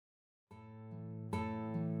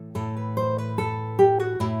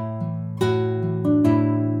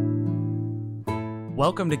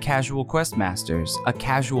Welcome to Casual Quest Masters, a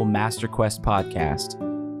casual Master Quest podcast.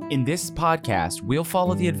 In this podcast, we'll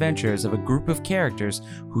follow the adventures of a group of characters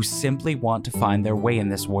who simply want to find their way in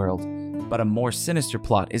this world, but a more sinister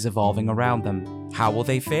plot is evolving around them. How will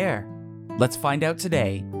they fare? Let's find out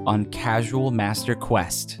today on Casual Master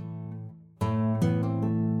Quest.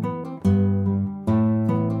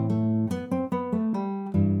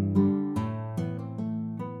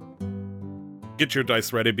 Get your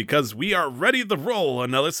dice ready because we are ready to roll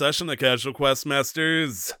another session of Casual Quest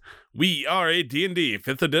Masters. We are a D&D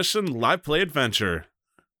 5th edition live play adventure.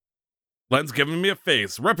 Glenn's giving me a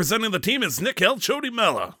face. Representing the team is Nick L. Chody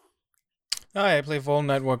Mella. Hi, I play Vol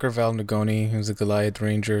Nightwalker Val Nagoni, who's a Goliath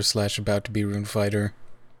Ranger / about to be Rune Fighter.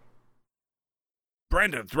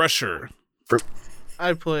 Brandon Thresher.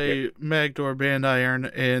 I play Magdor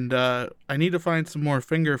Bandiron, and I need to find some more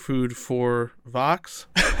finger food for Vox.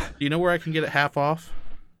 Do you know where I can get it half off?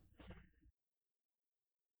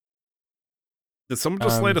 Did someone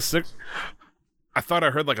just light a cig? I thought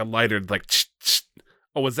I heard like a lighter, like.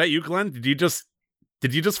 Oh, was that you, Glenn? Did you just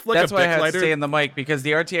flick That's a Bic why I had lighter? to stay in the mic, because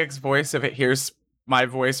the RTX voice, if it hears my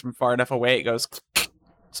voice from far enough away, it goes,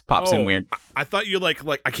 just pops in weird. I thought you like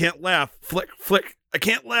I can't laugh. Flick. I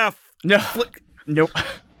can't laugh. No. Flick. Nope.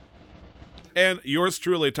 And yours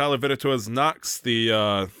truly, Tyler Vitatuaz Knox,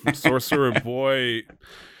 the sorcerer boy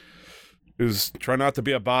who's trying not to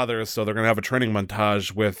be a bother, so they're going to have a training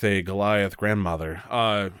montage with a Goliath grandmother.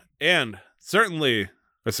 And certainly,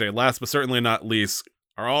 let's say last but certainly not least,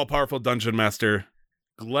 our all-powerful dungeon master,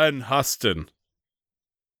 Glenn Huston.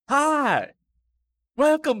 Hi!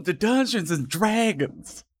 Welcome to Dungeons and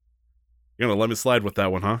Dragons! You're going to let me slide with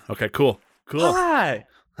that one, huh? Okay, cool. Hi!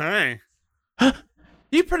 Hi.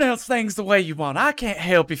 You pronounce things the way you want. I can't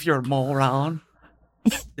help if you're a moron.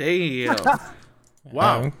 Damn.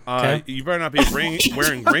 Wow. Okay. You better not be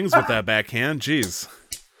wearing rings with that backhand. Jeez.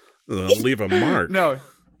 Leave a mark.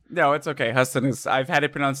 No, it's okay. Huston is. I've had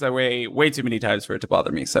it pronounced that way too many times for it to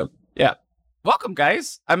bother me. So, yeah. Welcome,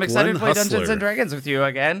 guys. I'm excited Glenn to play Dungeons Hustler. and Dragons with you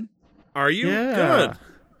again. Are you Yeah. good?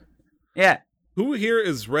 Yeah. Who here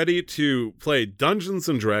is ready to play Dungeons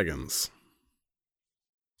and Dragons?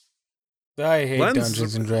 I hate Glenn's-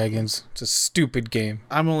 Dungeons and Dragons. It's a stupid game.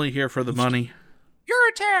 I'm only here for the money. You're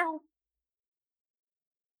a town.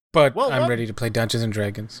 But Well, I'm what- ready to play Dungeons and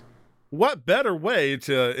Dragons. What better way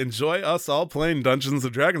to enjoy us all playing Dungeons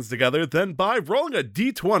and Dragons together than by rolling a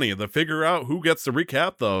d20 to figure out who gets to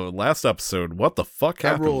recap the last episode? What the fuck I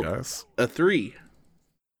happened, rolled guys? a 3.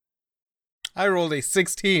 I rolled a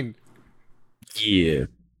 16. Yeah.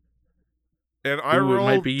 And I Ooh, it might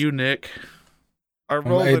rolled be you, Nick. I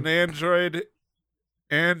rolled I- an Android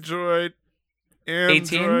 18.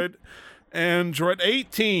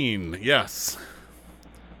 Yes.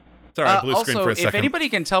 Sorry, I blue screen Also, for a if second. anybody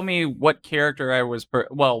can tell me what character I was,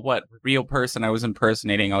 what real person I was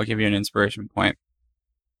impersonating, I'll give you an inspiration point.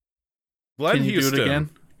 Glenn Can you Houston. do it again?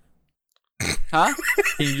 Huh?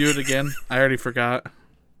 Can you do it again? I already forgot.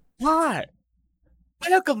 Hi.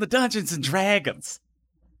 Welcome to Dungeons and Dragons.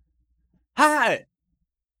 Hi.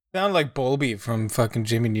 Sound like Bolby from fucking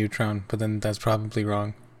Jimmy Neutron, but then that's probably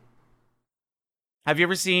wrong. Have you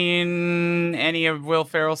ever seen any of Will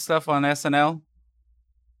Ferrell's stuff on SNL?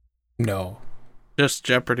 No. Just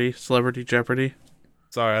Jeopardy. Celebrity Jeopardy.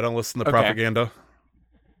 Sorry, I don't listen to Okay. propaganda.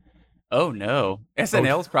 Oh no,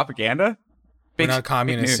 SNL's propaganda. We're not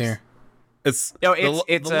communists news. here. It's No, the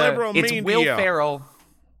it's liberal it's media. Will Ferrell.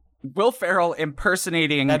 Will Ferrell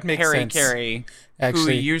impersonating That makes Harry sense. Carey,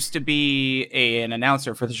 Actually, who used to be an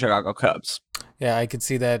announcer for the Chicago Cubs. yeah, I could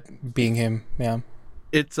see that being him. Yeah.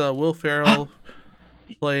 It's Will Ferrell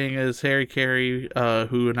playing as Harry Carey,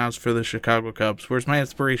 who announced for the Chicago Cubs. Where's my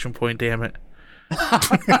inspiration point, damn it?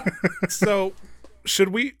 So, should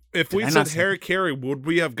we, if we I said not say- Harry Carey, would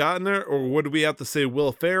we have gotten there, or would we have to say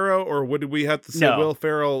Will Ferrell, or would we have to say No. Will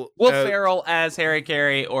Ferrell? Will Ferrell as Harry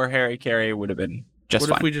Carey, or Harry Carey would have been just What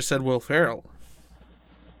fine. if we just said Will Ferrell?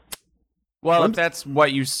 Well, What? if that's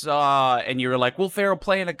what you saw and you were like, Will Ferrell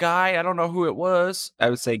playing a guy, I don't know who it was, I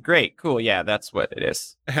would say, great, cool, yeah, that's what it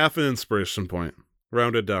is. Half an inspiration point.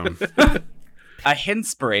 Rounded down. A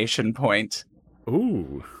hinspiration point.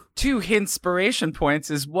 Ooh. 2 hinspiration points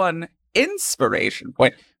is 1 inspiration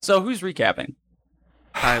point. So who's recapping?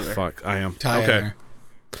 Tyler. Fuck, I am. Tyler. Okay.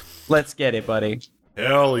 Let's get it, buddy.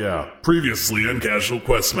 Hell yeah. Previously in Casual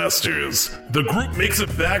Quest Masters, the group makes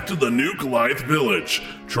it back to the new Goliath village.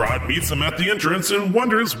 Trot meets him at the entrance and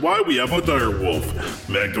wonders why we have a direwolf.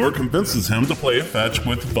 Magdor convinces him to play fetch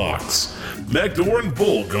with Vox. Magdor and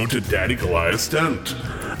Bull go to Daddy Goliath's tent.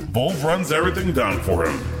 Bull runs everything down for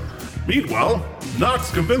him. Meanwhile,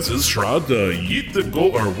 Nox convinces Shroud to yeet the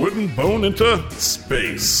wooden bone into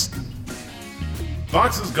space.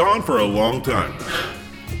 Fox is gone for a long time.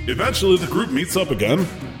 Eventually, the group meets up again,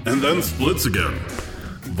 and then splits again.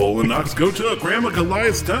 Vol and Nox go to Grandma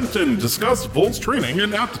Goliath's tent and discuss Vol's training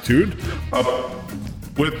and aptitude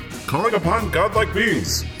with calling upon godlike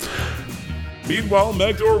beings. Meanwhile,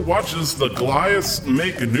 Magdor watches the Goliaths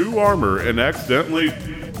make new armor and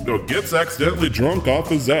gets accidentally drunk off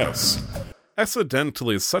his ass.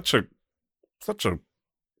 Accidentally is such a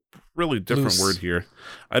really different word here.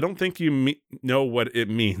 I don't think you know what it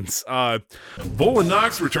means. Vol and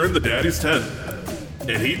Nox return to Daddy's tent,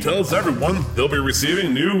 and he tells everyone they'll be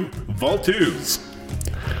receiving new Vol-2s.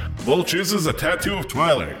 Vol chooses a tattoo of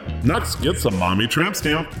Twilight. Nox gets a mommy tramp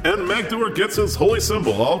stamp, and Magdor gets his holy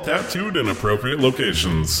symbol all tattooed in appropriate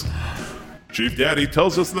locations. Chief Daddy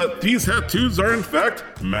tells us that these tattoos are in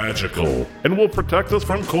fact magical and will protect us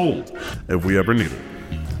from cold if we ever need it.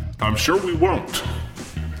 I'm sure we won't.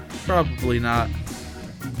 Probably not.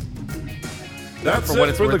 That's For what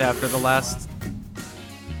it it's for worth, after the last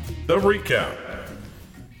The recap.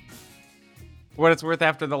 For what it's worth,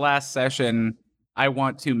 after the last session, I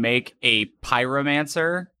want to make a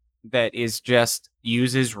pyromancer that is just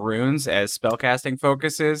uses runes as spellcasting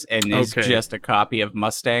focuses and is Okay. just a copy of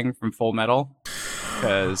Mustang from Full Metal,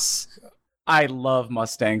 because I love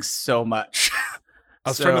Mustangs so much. I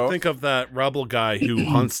was trying to think of that rebel guy who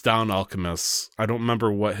hunts down alchemists. I don't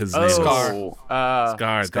remember what his name is. Scar.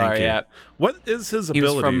 Scar, thank you. Yeah. What is his He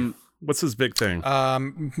was ability? from- What's his big thing?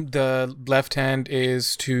 The left hand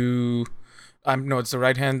is to, no, it's the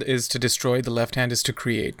right hand is to destroy. The left hand is to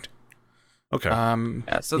create. Okay.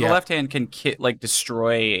 Yeah, so the Yeah. left hand can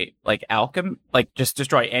destroy just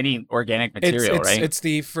destroy any organic material, right? It's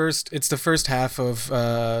the first half of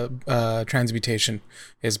transmutation.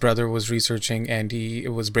 His brother was researching and he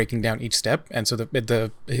was breaking down each step, and so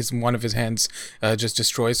one of his hands just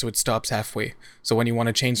destroys, so it stops halfway. So when you want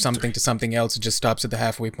to change something to something else, it just stops at the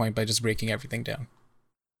halfway point by just breaking everything down.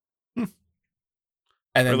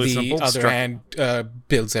 And then Really the simple. other hand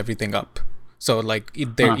builds everything up. So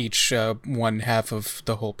they're each one half of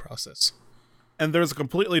the whole process. And there's a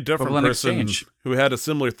completely different Equivalent person exchange. who had a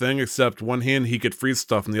similar thing, except one hand he could freeze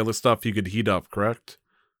stuff and the other stuff he could heat up, correct?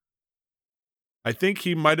 I think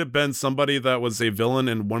he might have been somebody that was a villain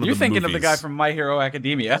in one You're of the thinking of the guy movies. from My Hero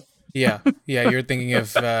Academia. Yeah, you're thinking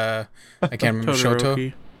of I can't remember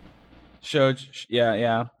Shoto. Todoroki.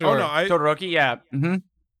 Yeah. Oh, no, Todoroki, yeah. Mm-hmm.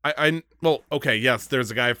 Well, okay, yes, there's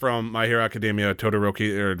a guy from My Hero Academia,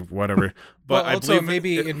 Todoroki, or whatever. But Well, I also believe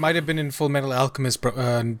it might have been in Full Metal Alchemist, but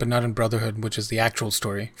not in Brotherhood, which is the actual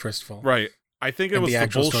story. First of all, right. I think it And was the the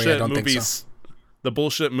actual story, I bullshit don't think movies. The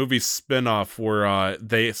bullshit movie spin-off where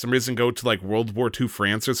they some reason go to like World War II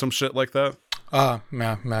France or some shit like that.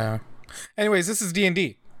 Yeah. Anyways, this is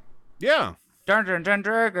D&D. Yeah.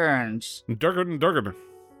 Dragons. Durgan.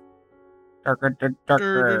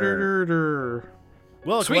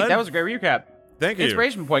 Well, Sweet, Glenn, that was a great recap. thank you.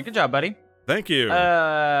 Inspiration point. Good job, buddy. Thank you.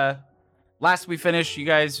 Last we finished, you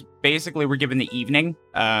guys basically were given the evening.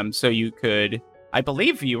 So you could, I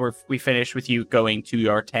believe we finished with you going to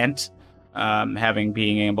your tent,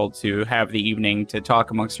 being able to have the evening to talk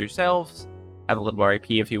amongst yourselves, have a little RIP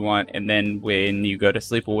if you want, and then when you go to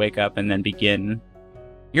sleep, we'll wake up and then begin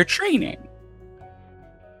your training.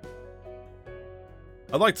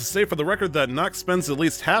 I'd like to say for the record that Nox spends at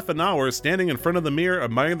least half an hour standing in front of the mirror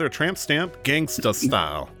admiring their tramp stamp gangsta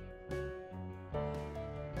style.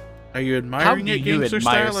 Are you admiring do it you gangster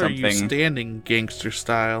admire style, or are you something? standing gangster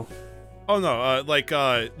style? Oh no,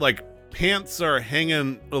 like pants are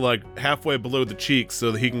hanging like halfway below the cheeks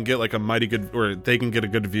so that he can get like a mighty good, or they can get a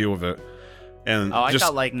good view of it. And Oh, I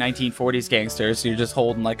thought like 1940s gangsters. So you're just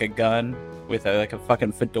holding like a gun with a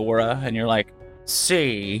fucking fedora, and you're like,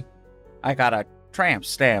 "See, I got a tramp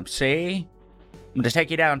stamp. See, I'm gonna take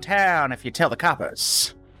you downtown if you tell the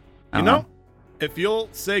coppers." you know, if you'll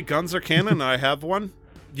say guns are canon, I have one.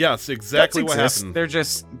 Yes, exactly what happened. They're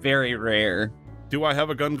just very rare. Do I have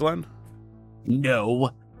a gun, Glenn?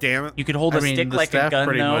 No, Damn it. you could hold I a mean, stick the like a staff gun.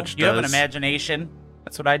 pretty Though much you have an does. imagination.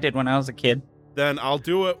 That's what I did when I was a kid. Then I'll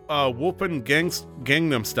do it whooping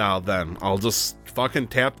Gangnam style then. I'll just fucking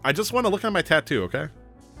tap. I just want to look at my tattoo, okay?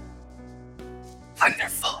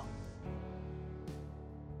 Wonderful.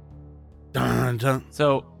 Dun, dun.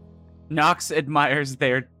 So, Nox admires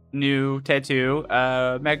their new tattoo.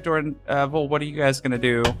 Magdor and Vol, what are you guys gonna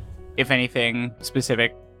do? If anything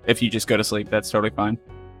specific, if you just go to sleep, that's totally fine.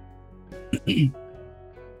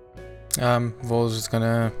 Vol's just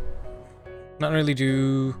gonna not really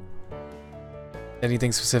do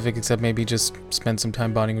Anything specific except maybe just spend some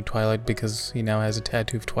time bonding with Twilight because he now has a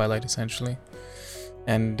tattoo of Twilight essentially,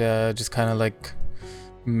 and just kind of like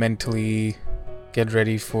mentally get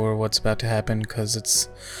ready for what's about to happen because it's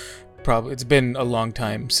been a long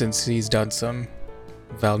time since he's done some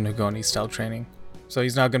Val Nugoni style training, so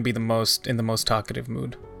he's not going to be in the most talkative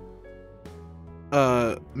mood.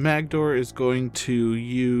 Magdor is going to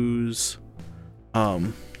use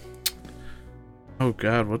oh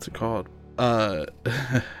god, what's it called? Channel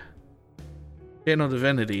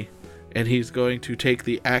Divinity, and he's going to take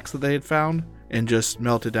the axe that they had found and just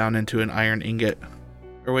melt it down into an iron ingot.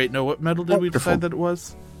 Or wait, no, what metal did we decide that it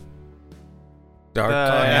was? Dark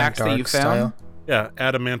axe that you style. found? Yeah,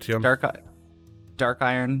 adamantium. Dark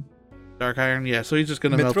iron. Dark iron, yeah. So he's just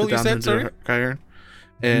going to melt Mithril, it you down said, into sorry? dark iron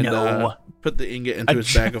and No. put the ingot into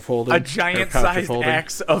his bag of holding. A or pouch of giant-sized holding.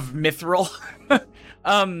 axe of mithril.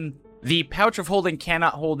 The pouch of holding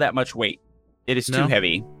cannot hold that much weight. It is too No?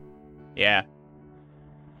 heavy. Yeah.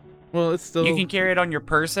 Well, it's still... You can carry it on your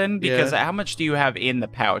person because how much do you have in the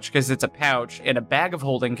pouch? Because it's a pouch, and a bag of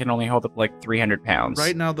holding can only hold up like 300 pounds.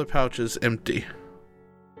 Right now, the pouch is empty.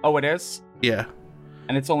 Oh, it is? Yeah.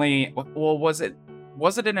 And it's only... Well, was it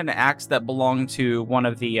in an axe that belonged to one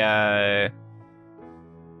of the...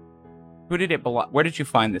 Who did it belong... Where did you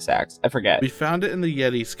find this axe? I forget. We found it in the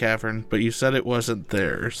Yeti's cavern, but you said it wasn't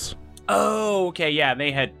theirs. Oh, okay, yeah,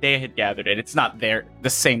 they had gathered it. It's not the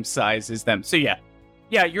same size as them. So yeah.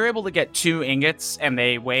 Yeah, you're able to get 2 ingots, and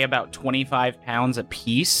they weigh about 25 pounds a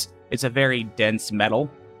piece. It's a very dense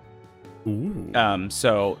metal. Ooh.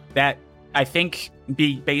 So that, I think,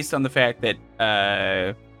 based on the fact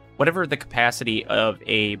that whatever the capacity of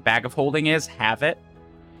a bag of holding is, have it.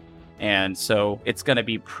 And so it's going to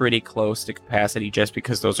be pretty close to capacity just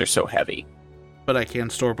because those are so heavy. But I can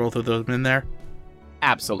store both of them in there.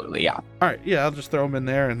 Absolutely, yeah. Alright, yeah, I'll just throw them in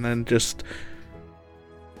there and then just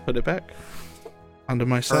put it back onto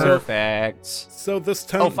my side. Perfect. So this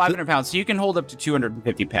time... Oh, 500 pounds. So you can hold up to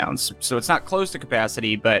 250 pounds. So it's not close to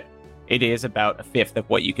capacity, but it is about a fifth of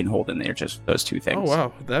what you can hold in there, just those 2 things. Oh,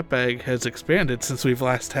 wow. That bag has expanded since we've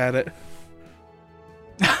last had it.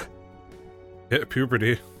 Hit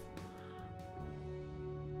puberty.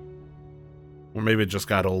 Or maybe it just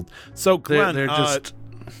got old. So, Glenn, They're just...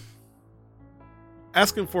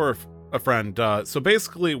 asking for a friend. So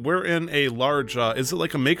basically, we're in a large, is it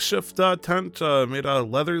like a makeshift tent made out of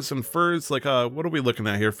leathers and furs? Like, what are we looking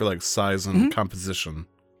at here for like size and composition?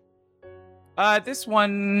 This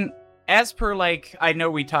one, as per I know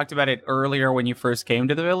we talked about it earlier when you first came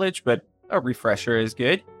to the village, but a refresher is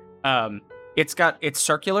good. It's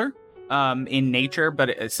circular in nature,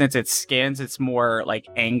 but since it's skins, it's more like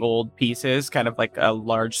angled pieces, kind of like a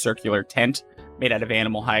large circular tent made out of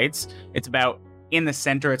animal hides. It's about, in the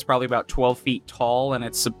center, it's probably about 12 feet tall, and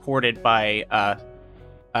it's supported by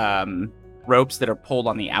ropes that are pulled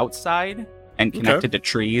on the outside and connected to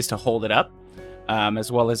trees to hold it up,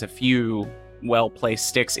 as well as a few well-placed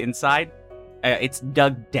sticks inside. It's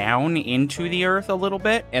dug down into the earth a little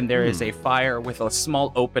bit, and there is a fire with a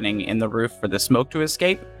small opening in the roof for the smoke to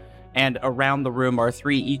escape. And around the room are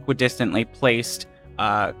 3 equidistantly placed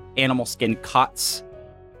animal skin cots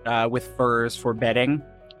with furs for bedding,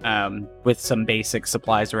 with some basic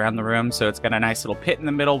supplies around the room. So it's got a nice little pit in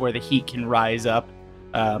the middle where the heat can rise up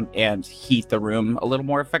and heat the room a little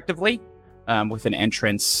more effectively, with an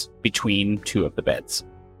entrance between 2 of the beds.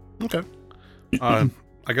 Okay.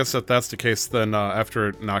 I guess if that's the case, then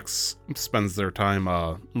after Nox spends their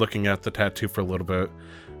time looking at the tattoo for a little bit,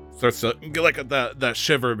 starts to get like that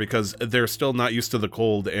shiver because they're still not used to the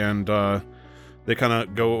cold, and they kind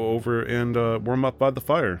of go over and warm up by the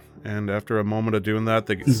fire. And after a moment of doing that,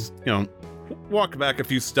 they walk back a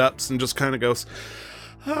few steps and just kind of goes,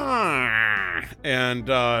 and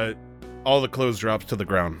all the clothes drops to the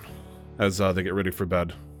ground as they get ready for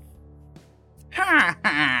bed.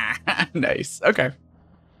 Nice. Okay.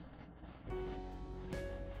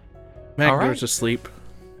 Magdor's asleep.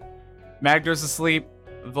 Magdor's asleep.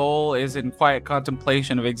 Vol is in quiet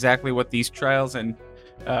contemplation of exactly what these trials and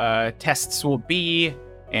tests will be,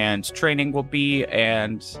 and training will be,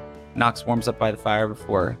 and Nox warms up by the fire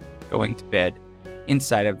before going to bed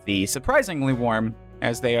inside of the surprisingly warm,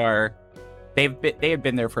 as they had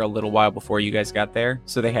been there for a little while before you guys got there,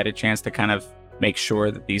 so they had a chance to kind of make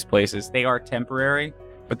sure that these places, they are temporary,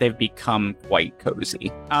 but they've become quite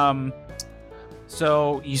cozy.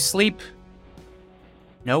 So you sleep,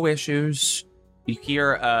 no issues. You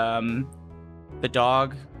hear the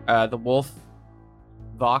dog, the wolf,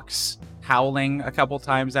 Vox, howling a couple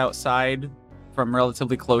times outside from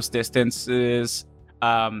relatively close distances,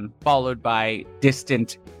 followed by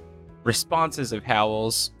distant responses of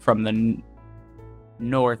howls from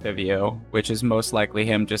north of you, which is most likely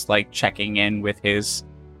him just like checking in with his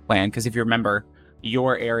plan. Because if you remember,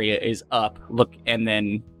 your area is up, look, and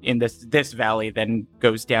then in this valley then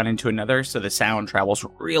goes down into another, so the sound travels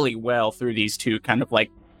really well through these two kind of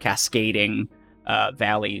like cascading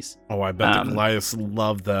valleys. Oh, I bet the Goliaths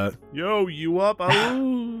love that. Yo, you up?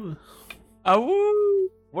 Oh, oh,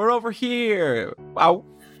 we're over here. Wow.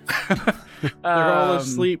 They're all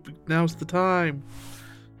asleep. Now's the time.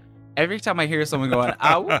 Every time I hear someone going,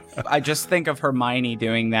 ow, I just think of Hermione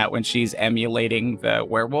doing that when she's emulating the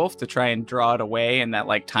werewolf to try and draw it away in that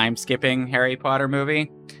like time skipping Harry Potter movie.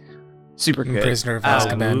 Super good. Prisoner of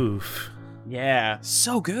Azkaban. Yeah,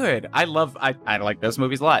 so good. I like those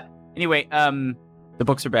movies a lot. Anyway, the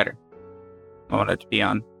books are better. I wanted to be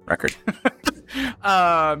on record.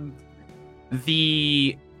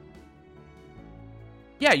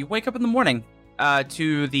 You wake up in the morning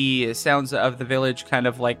to the sounds of the village kind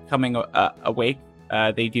of like coming awake.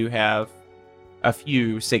 They do have a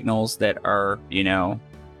few signals that are,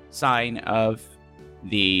 sign of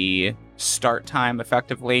the start time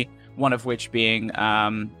effectively. One of which being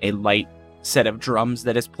a light set of drums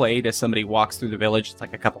that is played as somebody walks through the village. It's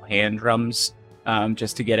like a couple hand drums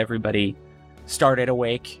just to get everybody started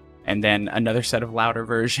awake. And then another set of louder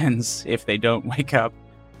versions if they don't wake up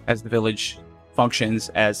as the village functions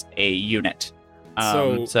as a unit.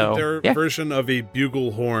 So their version of a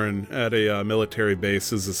bugle horn at a military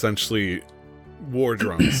base is essentially war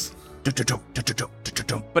drums.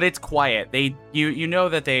 But it's quiet. You know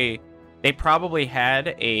that they probably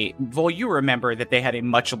had you remember that they had a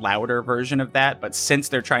much louder version of that, but since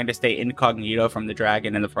they're trying to stay incognito from the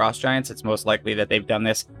dragon and the frost giants, it's most likely that they've done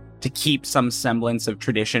this to keep some semblance of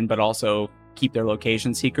tradition, but also keep their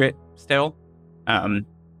location secret still. But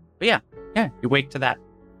yeah, you wake to that.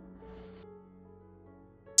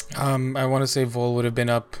 I want to say Vol would have been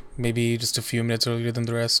up maybe just a few minutes earlier than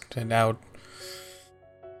the rest and out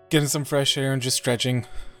getting some fresh air and just stretching.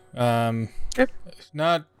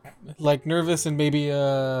 Not like nervous and maybe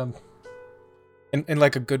in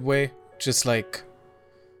like a good way, just like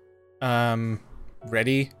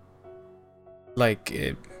ready. Like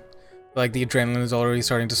the adrenaline is already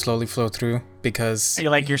starting to slowly flow through because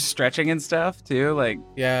you're stretching and stuff too, like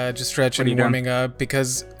just stretching and warming up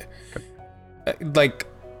because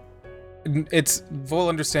it's Vol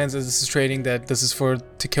understands that this is training, that this is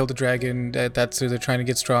to kill the dragon, that's so they're trying to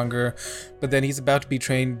get stronger, but then he's about to be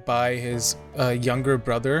trained by his younger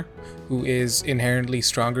brother who is inherently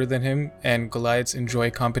stronger than him, and Goliaths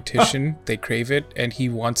enjoy competition. They crave it, and he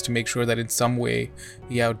wants to make sure that in some way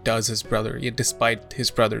he outdoes his brother, yet despite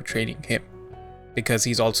his brother training him, because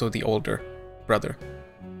he's also the older brother.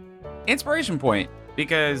 Inspiration point,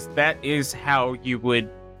 because that is how you would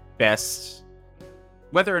best,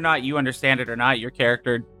 whether or not you understand it or not, your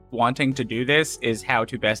character wanting to do this is how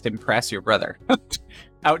to best impress your brother.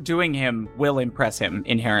 Outdoing him will impress him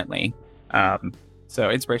inherently. So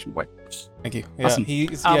inspiration point. Thank you. Awesome.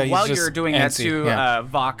 He's while just you're doing antsy. that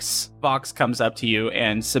too, Vox comes up to you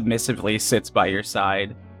and submissively sits by your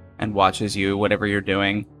side and watches you, whatever you're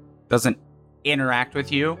doing. Doesn't interact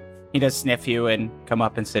with you. He does sniff you and come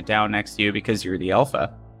up and sit down next to you because you're the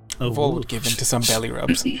alpha. Vol would give in to some belly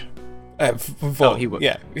rubs. Vol, he would.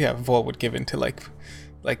 Yeah. Vol would give in to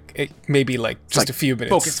maybe just a few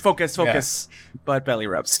minutes. Focus. Yeah. But belly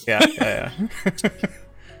rubs. Yeah.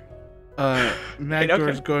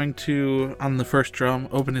 Magdor's going to, on the first drum,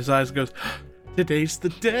 open his eyes and goes, "Today's the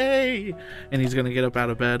day!" And he's going to get up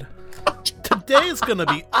out of bed. Today's going to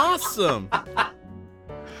be awesome!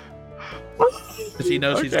 Because he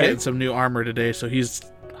knows he's getting some new armor today, so he's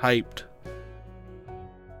hyped.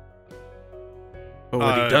 But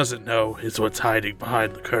what he doesn't know is what's hiding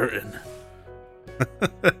behind the curtain.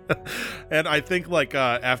 And I think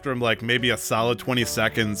after maybe a solid 20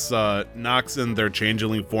 seconds, Nox in their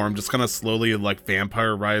changeling form just kind of slowly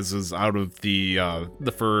vampire rises out of the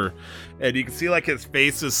fur, and you can see his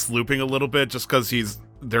face is slooping a little bit just because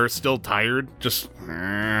they're still tired. Just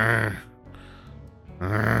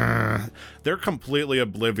they're completely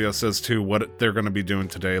oblivious as to what they're going to be doing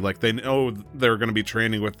today. They know they're going to be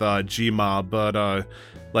training with Gma, but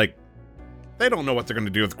they don't know what they're going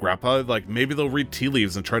to do with Grappa. Maybe they'll read tea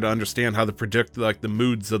leaves and try to understand how to predict the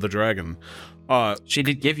moods of the dragon. She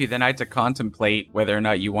did give you the night to contemplate whether or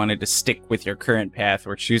not you wanted to stick with your current path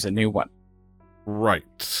or choose a new one.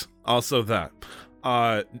 Right. Also that.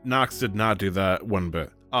 Nox did not do that one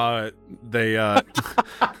bit.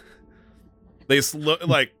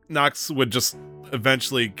 Nox would just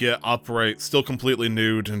eventually get upright, still completely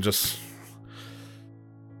nude, and just...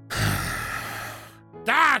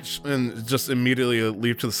 Dodge! And just immediately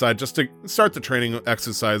leap to the side just to start the training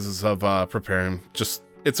exercises of preparing. Just,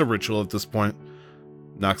 it's a ritual at this point.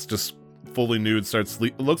 Nox just fully nude starts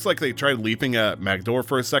looks like they tried leaping at Magdor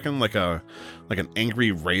for a second, like an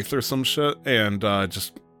angry wraith or some shit, and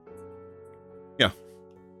just yeah.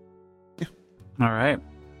 All right.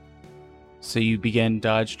 So you begin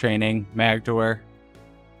dodge training, Magdor.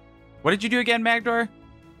 What did you do again, Magdor?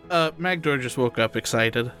 Magdor just woke up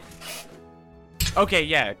excited. Okay,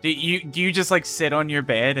 yeah. Do you just like sit on your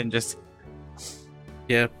bed and just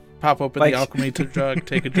Yeah, pop open Like- the alchemy jug,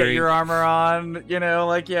 take a get drink. your armor on? You know,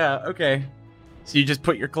 like yeah, okay. So you just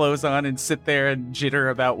put your clothes on and sit there and jitter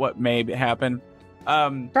about what may happen.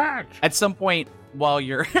 At some point while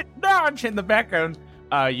you're dodge in the background,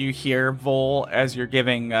 you hear Vol as you're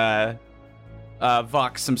giving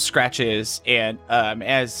Vox some scratches, and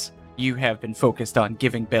as you have been focused on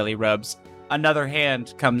giving belly rubs, another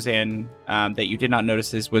hand comes in that you did not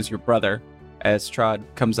notice was your brother, as Trod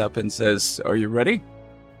comes up and says, "Are you ready?"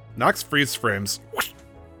 Nox freeze frames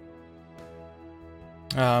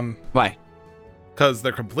Why? because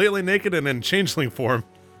they're completely naked and in changeling form.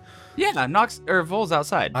 Yeah, Nox or Vol's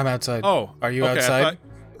outside. I'm outside. Oh, Are you okay, outside?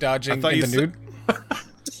 Dodging thought in you the said- nude?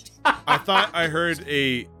 I thought I heard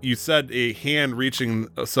you said a hand reaching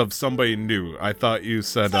of somebody new. I thought you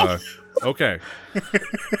said, okay.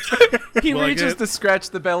 He Well, I reaches get- to scratch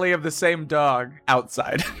the belly of the same dog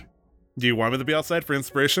outside. Do you want me to be outside for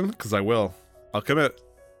inspiration? Because I will. I'll commit.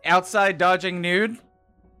 Outside dodging nude?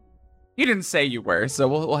 You didn't say you were, so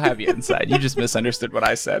we'll have you inside. You just misunderstood what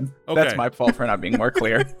I said. That's Okay. my fault for not being more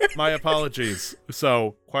clear. My apologies.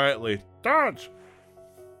 So, quietly. Dodge!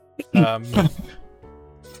 Um,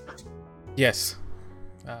 yes.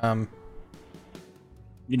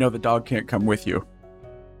 You know the dog can't come with you.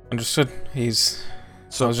 Understood. He's.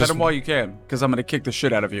 So I was pet just- him while you can, because I'm going to kick the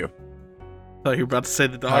shit out of you. I thought you were about to say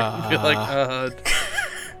the dog. You'd be like,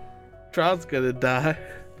 Trod's gonna die.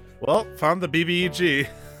 Well, found the BBEG.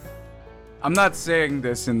 I'm not saying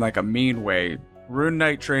this in like a mean way. Rune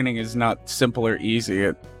Knight training is not simple or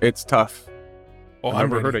easy. It's tough. Oh, I'm I've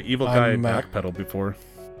never ready. heard an evil guy I'm, backpedal before.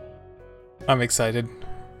 I'm excited.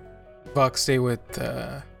 Vox, stay with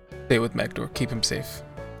Magdor. Keep him safe.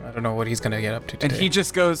 I don't know what he's gonna get up to today. And he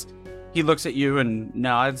just goes, he looks at you and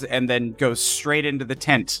nods and then goes straight into the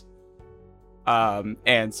tent.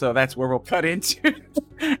 And so that's where we'll cut into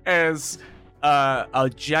as a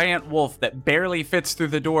giant wolf that barely fits through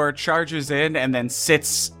the door charges in and then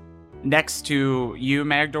sits next to you,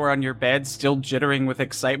 Magdor, on your bed, still jittering with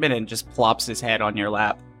excitement, and just plops his head on your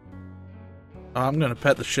lap. I'm gonna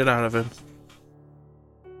pet the shit out of him.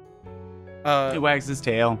 He wags his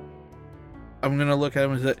tail. I'm gonna look at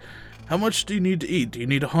him and say, "How much do you need to eat? Do you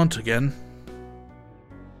need to hunt again?"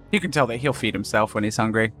 You can tell that he'll feed himself when he's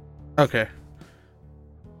hungry. Okay.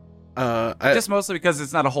 Just mostly because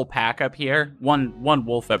it's not a whole pack up here. One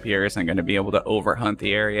wolf up here isn't going to be able to overhunt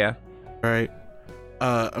the area. Alright.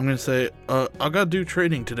 I'm gonna say, I gotta do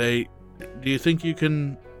training today. Do you think you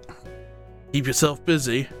can keep yourself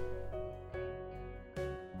busy?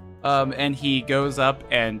 And he goes up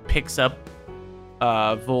and picks up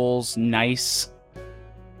Vol's nice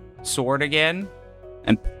sword again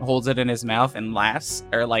and holds it in his mouth and laughs,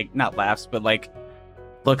 or like not laughs, but like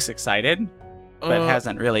looks excited, but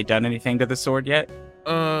hasn't really done anything to the sword yet.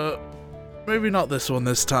 Maybe not this one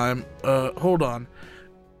this time. Hold on.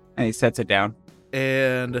 And he sets it down.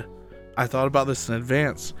 And I thought about this in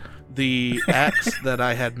advance. The axe that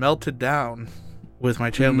I had melted down with my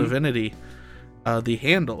channel divinity, the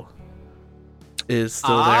handle is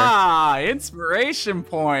still Inspiration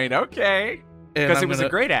point. Okay. there. Because And it was I'm a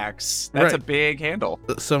great axe. That's a Right. big handle.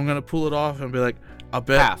 So I'm gonna pull it off and be like, I'll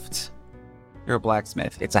bet. Haft. You're a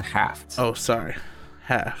blacksmith. It's a haft. Oh, sorry.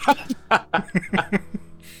 Half.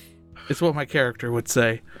 It's what my character would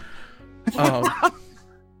say.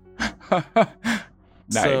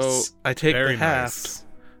 Nice. So I take Very the haft nice.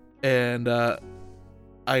 and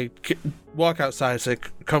walk outside and say,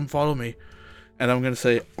 "Come follow me." And I'm gonna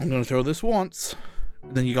say, "I'm gonna throw this once,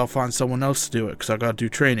 and then you gotta find someone else to do it, cause I gotta do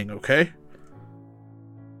training, okay?"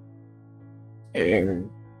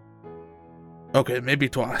 Okay, maybe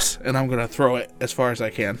twice, and I'm gonna throw it as far as I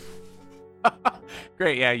can.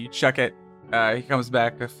 Great, yeah, you chuck it. He comes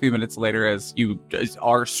back a few minutes later as you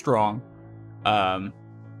are strong.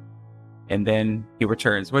 And then he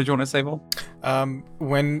returns. What did you want to say, Vol?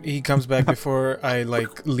 When he comes back before I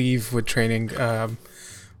leave with training,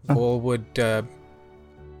 Vol would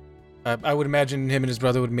I would imagine him and his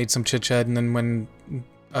brother would have made some chit chat, and then when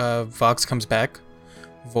Vox comes back,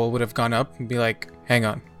 Vol would have gone up and be like, "Hang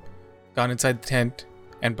on," gone inside the tent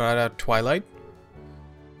and brought out Twilight,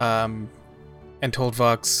 and told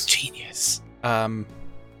Vox, Genius.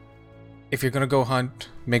 if you're gonna go hunt,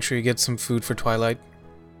 make sure you get some food for Twilight.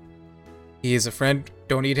 He is a friend.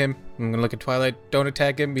 Don't eat him. I'm gonna look at Twilight. Don't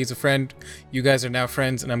attack him. He's a friend. You guys are now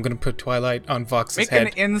friends, and I'm gonna put Twilight on Vox's Make head.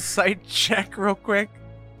 an insight check real quick.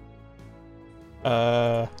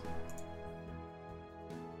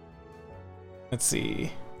 Let's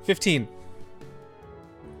see. 15.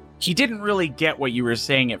 He didn't really get what you were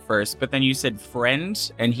saying at first, but then you said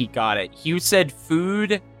friend, and he got it. You said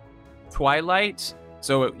food, Twilight,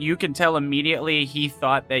 so you can tell immediately he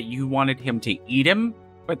thought that you wanted him to eat him,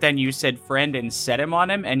 but then you said friend and set him on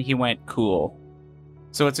him, and he went cool.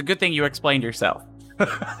 So it's a good thing you explained yourself.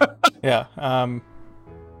 Yeah.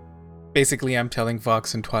 Basically, I'm telling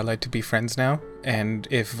Vox and Twilight to be friends now, and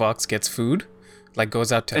if Vox gets food, like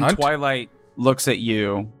goes out to And hunt, Twilight looks at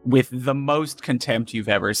you with the most contempt you've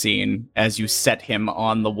ever seen as you set him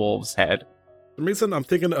on the wolf's head. For some reason, I'm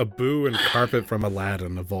thinking Abu and Carpet from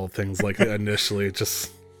Aladdin, of all things, like initially.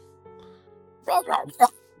 Just.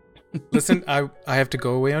 listen, I have to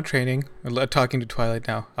go away on training. I'm talking to Twilight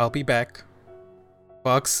now. I'll be back.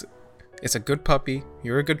 Vox, it's a good puppy.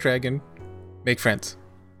 You're a good dragon. Make friends.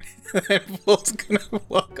 And Vol's gonna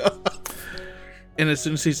walk off. And as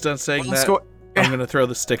soon as he's done saying Let's that, go- I'm going to throw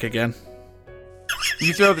the stick again.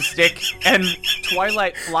 You throw the stick, and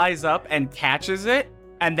Twilight flies up and catches it,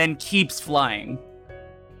 and then keeps flying.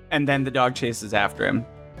 And then the dog chases after him.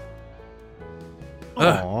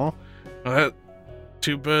 Aww.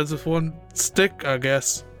 Two birds with one stick, I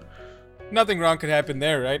guess. Nothing wrong could happen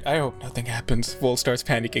there, right? I hope nothing happens. Vol starts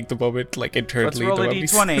panicking the moment, like internally. Let's roll a the moment he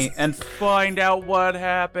d20 says- and find out what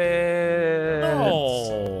happens.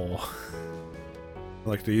 Oh. I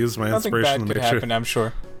like to use my Nothing inspiration bad to could make sure. happen, I'm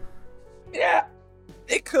sure. Yeah,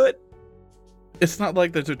 it could. It's not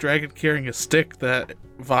like there's a dragon carrying a stick that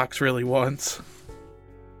Vox really wants.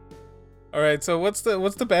 All right, so what's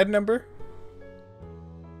the bad number?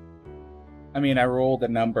 I mean, I rolled a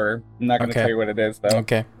number. I'm not going to Okay. tell you what it is, though.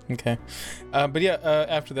 Okay. But yeah,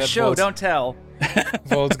 after that, Show, don't tell.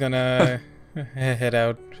 Vol's gonna head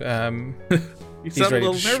out. You He's sound a ready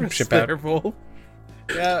little to nervous ship there, out. Vol.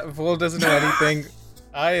 Yeah, Vol doesn't know anything.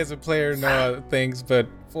 I, as a player, know things, but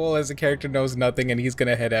Vol, as a character, knows nothing, and he's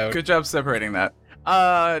gonna head out. Good job separating that.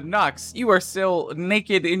 Nox, you are still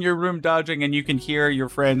naked in your room dodging, and you can hear your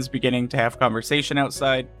friends beginning to have conversation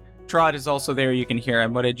outside. Trot is also there. You can hear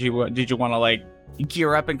him. What did you want to like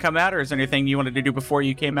gear up and come out, or is there anything you wanted to do before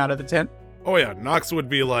you came out of the tent? Oh yeah, Nox would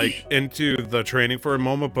be like into the training for a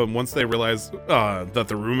moment, but once they realize that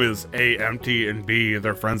the room is A, empty, and B,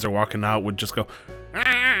 their friends are walking out, would just go,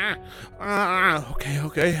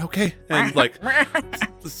 okay, and like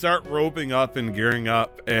start roping up and gearing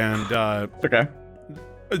up, and Okay.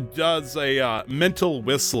 does a mental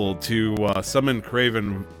whistle to summon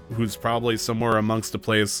Craven, who's probably somewhere amongst a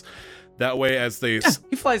place. That way, as they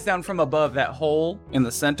He flies down from above that hole in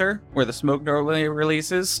the center where the smoke normally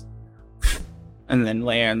releases, and then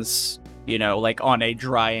lands, like on a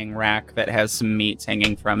drying rack that has some meats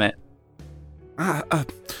hanging from it.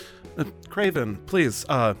 Craven, please,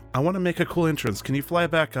 I want to make a cool entrance. Can you fly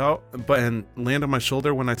back out and land on my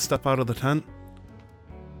shoulder when I step out of the tent?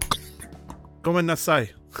 Gomen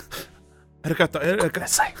nasai. Arigato.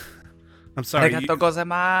 I'm sorry. Arigato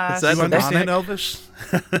gozaimasu. Is that You an understand Onic? Elvish?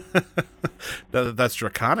 That's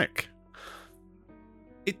Draconic.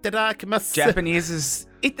 Itadakimasu. Japanese is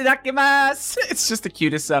itadakimasu. It's just the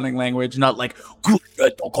cutest sounding language, not like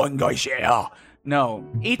no.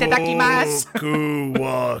 Itadakimasu. Boku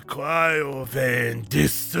wa kwaioven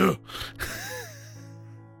desu.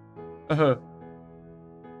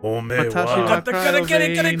 Ome Watashi wa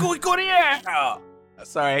wa-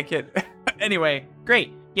 Sorry, I can't. Anyway,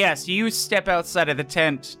 great. Yes, you step outside of the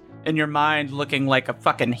tent in your mind looking like a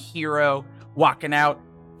fucking hero, walking out,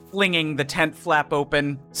 flinging the tent flap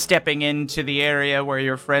open, stepping into the area where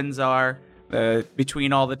your friends are,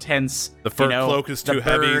 between all the tents. The fur you know, cloak is the too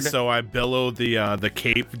heavy, bird. so I billow the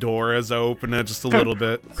cape door as I open it just a little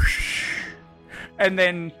bit. And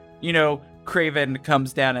then, Craven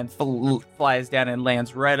comes down and flies down and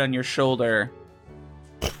lands right on your shoulder.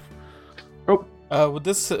 Would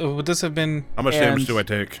this have been? How much And- damage do I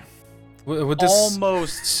take? Would this?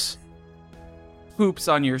 Almost poops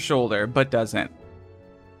on your shoulder, but doesn't.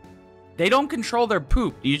 They don't control their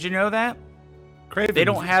poop. Did you know that? Craven, They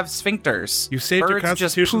don't have sphincters. You saved your Birds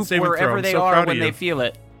just Constitution poop saving throw. wherever I'm they so are proud when of they you. feel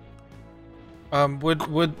it.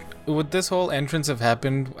 Would this whole entrance have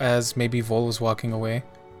happened as maybe Vol was walking away?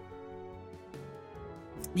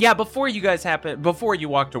 Yeah, before you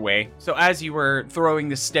walked away. So as you were throwing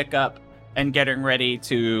the stick up and getting ready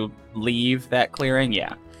to leave that clearing,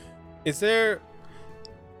 yeah. Is there?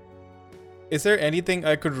 Is there anything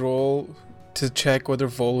I could roll to check whether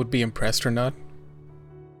Vol would be impressed or not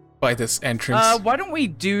by this entrance? Why don't we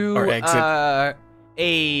do Or exit.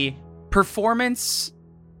 a performance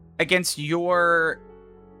against your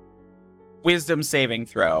wisdom saving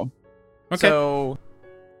throw? Okay. So,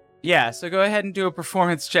 so go ahead and do a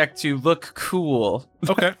performance check to look cool.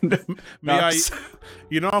 Okay. May I? Nox.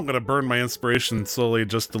 You know I'm gonna burn my inspiration slowly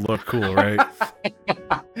just to look cool, right?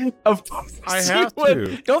 Of course I you have would.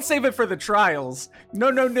 to. Don't save it for the trials. No.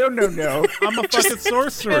 I'm a fucking sorcerer.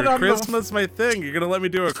 spit on the- Charisma's my thing. You're gonna let me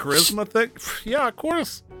do a charisma thing? Yeah, of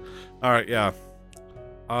course. All right, yeah.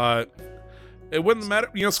 It wouldn't matter.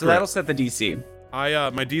 You know, So screw that'll it. set the DC. My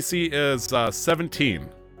DC is 17.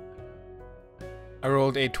 I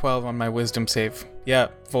rolled a 12 on my wisdom save. Yeah,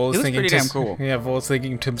 Vol's He looks thinking pretty damn cool. Yeah, Vol's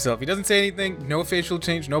thinking to himself. He doesn't say anything, no facial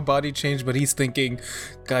change, no body change, but he's thinking,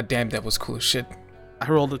 God damn, that was cool as shit. I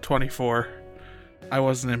rolled a 24. I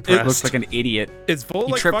wasn't impressed. Looks like an idiot. Is Vol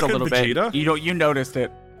He like tripped a fucking little Vegeta? bit. You noticed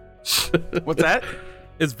it. What's that?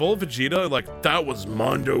 Is Vol Vegeta like That was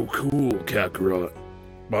Mondo cool, Kakarot.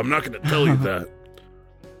 But I'm not gonna tell you that.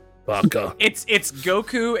 Baka. It's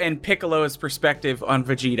Goku and Piccolo's perspective on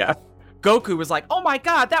Vegeta. Goku was like, "Oh my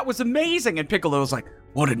god, that was amazing," and Piccolo was like,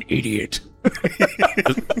 "What an idiot."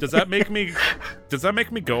 does that make me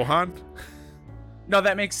Gohan? No,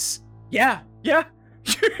 that makes yeah. Yeah,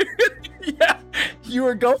 you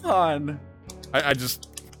were Gohan. I just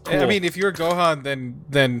I cool. mean, if you're Gohan,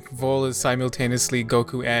 then Vol is simultaneously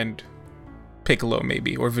Goku and Piccolo,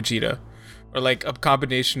 maybe, or Vegeta. Or like a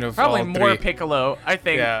combination of Probably all more three. Piccolo. I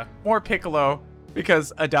think Yeah. more Piccolo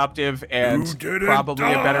because adoptive and You didn't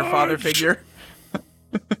probably a better father dodge. figure.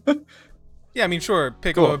 Yeah, I mean, sure,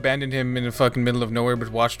 Piccolo Cool. abandoned him in the fucking middle of nowhere, but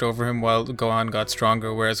watched over him while Gohan got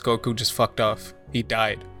stronger, whereas Goku just fucked off. He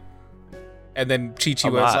died. And then Chi-Chi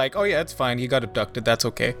A was lot. like, oh yeah, it's fine, he got abducted, that's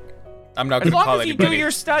okay. I'm not As gonna long call as you anybody. do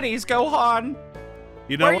your studies, Gohan,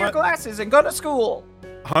 You know wear your what? glasses and go to school.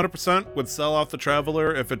 100% would sell off the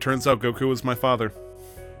Traveler if it turns out Goku was my father.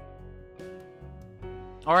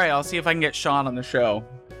 All right, I'll see if I can get Sean on the show.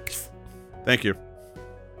 Thank you.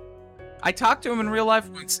 I talked to him in real life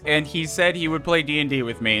once, and he said he would play D&D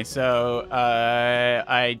with me. So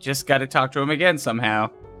I just got to talk to him again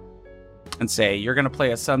somehow, and say you're gonna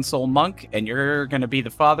play a Sun Soul monk, and you're gonna be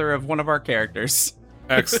the father of one of our characters.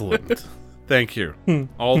 Excellent. Thank you.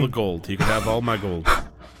 All the gold. He can have all my gold.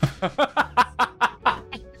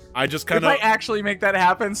 I just If kind I of. actually make that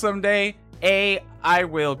happen someday, A, I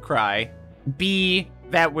will cry. B,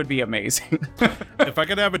 that would be amazing. If I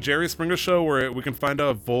could have a Jerry Springer show where we can find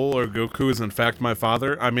out if Vol or Goku is in fact my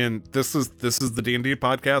father, I mean, this is the D&D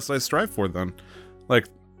podcast I strive for. Then, like,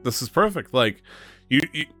 this is perfect. Like, you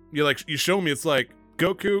show me it's like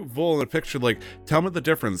Goku, Vol in a picture. Like, tell me the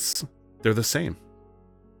difference. They're the same.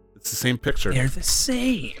 It's the same picture. They're the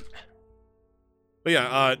same. But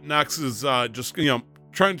yeah, Nox is just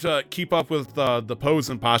trying to keep up with the pose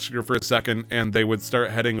and posture for a second, and they would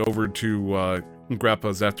start heading over to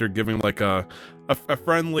Grappa's after giving like a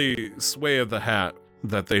friendly sway of the hat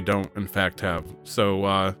that they don't in fact have.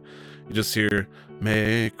 So you just hear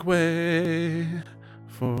 "Make way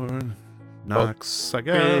for Nox," I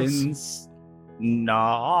guess. Prince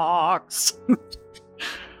Nox.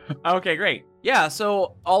 Okay, great. Yeah,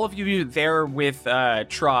 so all of you there with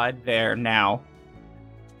Trod there now.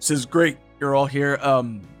 This is great. You're all here.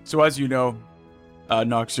 So as you know,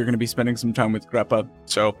 Nox, you're going to be spending some time with Grappa.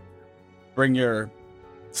 So bring your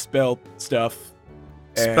spell stuff.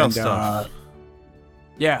 Spell and, stuff.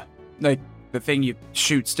 Yeah, like the thing you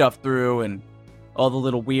shoot stuff through and all the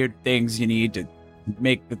little weird things you need to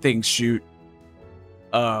make the things shoot.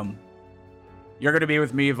 You're going to be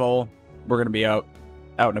with me, Vol. We're going to be out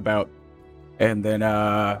and about. And then,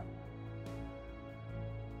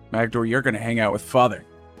 Magdor, you're going to hang out with Father.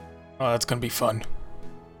 Oh, that's gonna be fun.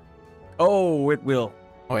 Oh, it will.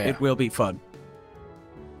 Oh yeah. It will be fun.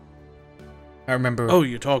 I remember. Oh,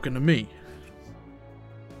 you're talking to me.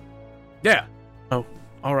 Yeah. Oh,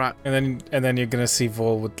 all right. And then you're gonna see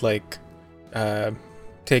Vol with like,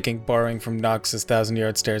 borrowing from Nox's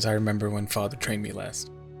 1,000-yard stairs. I remember when Father trained me last.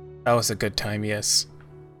 That was a good time. Yes.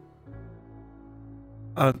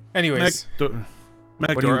 Anyways, Magdor,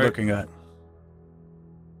 What are you looking at?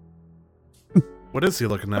 what is he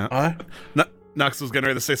looking at? Nox was getting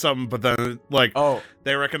ready to say something, but then like Oh,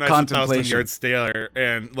 they recognize the Contemplation. 1,000-yard stare,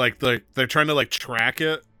 and like they're trying to like track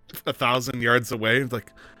it 1,000 yards away.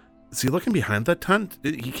 Like, is he looking behind that tent?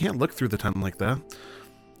 He can't look through the tent like that.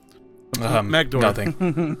 Magdor,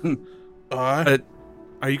 nothing. are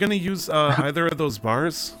you gonna use either of those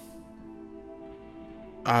bars?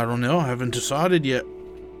 I don't know. I haven't decided yet.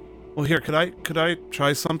 Well, here, could I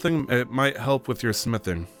try something? It might help with your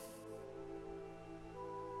smithing.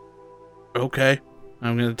 Okay.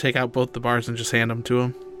 I'm going to take out both the bars and just hand them to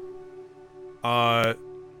him.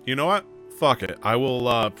 You know what? Fuck it. I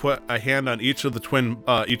will put a hand on each of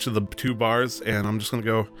the two bars, and I'm just gonna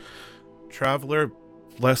go, Traveler,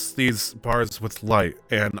 bless these bars with light,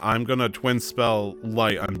 and I'm gonna twin spell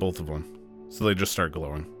light on both of them, so they just start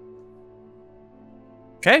glowing.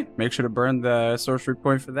 Okay, make sure to burn the sorcery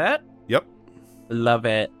point for that. Yep. Love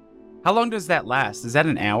it. How long does that last? Is that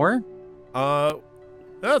an hour?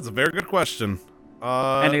 That's a very good question.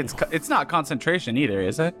 And it's not concentration either,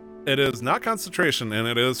 is it? It is not concentration, and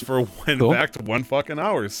it is for Cool. back to 1 fucking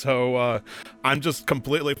hour. So I'm just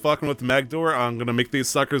completely fucking with Magdor. I'm gonna make these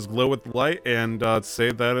suckers glow with light and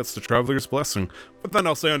say that it's the Traveler's blessing. But then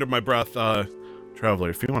I'll say under my breath,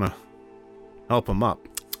 Traveler, if you wanna help him up,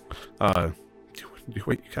 do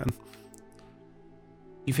what you can.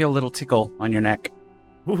 You feel a little tickle on your neck.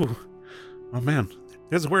 Ooh, oh man,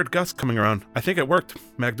 there's a weird gust coming around. I think it worked,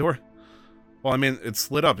 Magdor. Well, I mean,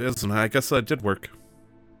 it's lit up, isn't it? I guess that did work.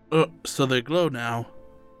 So they glow now.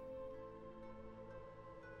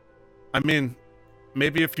 I mean,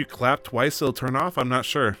 maybe if you clap twice, it'll turn off. I'm not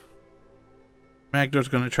sure. Magdor's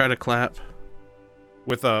gonna try to clap.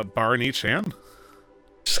 With a bar in each hand?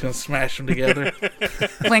 Just gonna smash them together.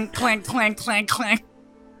 Clink, clink, clink, clink, clink.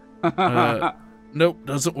 Nope,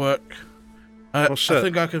 doesn't work. Well, shit. I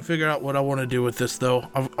think I can figure out what I want to do with this, though.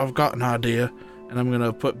 I've got an idea, and I'm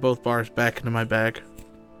gonna put both bars back into my bag.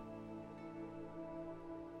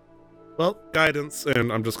 Well, guidance,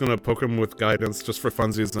 and I'm just gonna poke him with guidance just for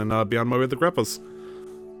funsies and be on my way to the Greppas.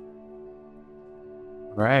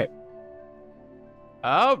 Right.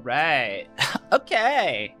 All right.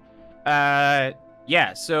 Okay.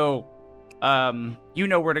 Yeah, so, you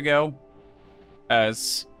know where to go.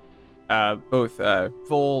 As, both,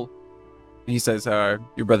 Vol, he says,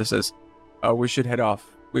 your brother says, we should head off.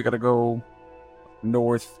 We gotta go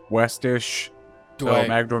northwest-ish. Do So, I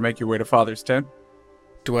Magdor, make your way to Father's tent.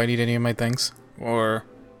 do I need any of my things? Or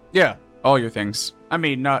Yeah, all your things. I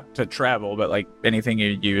mean, not to travel, but, like, anything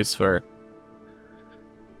you use for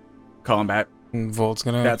combat, Volt's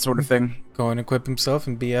gonna that sort of thing. go and equip himself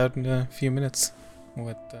and be out in a few minutes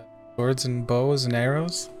with swords and bows and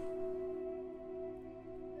arrows?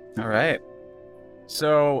 All right.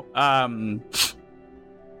 So, Vol,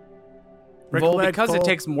 Recollect, because it Vol.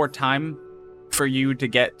 takes more time for you to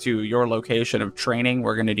get to your location of training,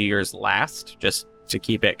 we're going to do yours last, just to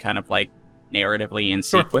keep it kind of like narratively in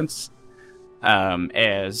sequence.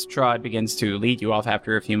 As Trod begins to lead you off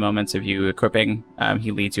after a few moments of you equipping,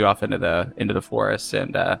 he leads you off into the forest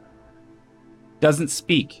and doesn't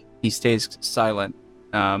speak. He stays silent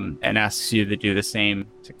and asks you to do the same,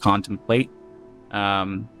 to contemplate.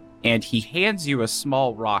 And he hands you a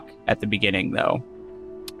small rock at the beginning, though,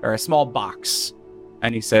 or a small box,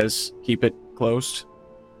 and he says, "Keep it closed,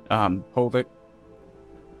 hold it,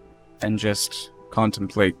 and just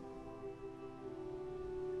contemplate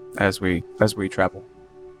as we travel."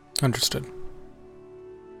 Understood.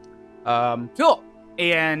 Cool.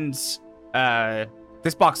 And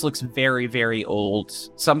this box looks very, very old.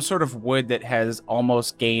 Some sort of wood that has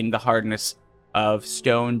almost gained the hardness of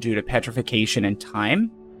stone due to petrification and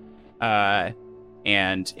time.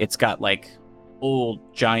 And it's got like old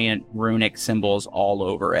giant runic symbols all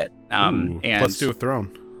over it. Ooh, And let's do a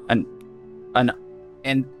throne.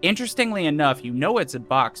 and interestingly enough, you know it's a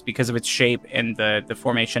box because of its shape and the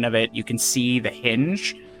formation of it. You can see the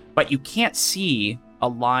hinge, but you can't see a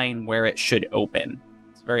line where it should open.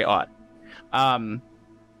 It's very odd.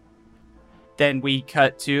 Then we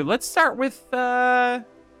cut to, let's start with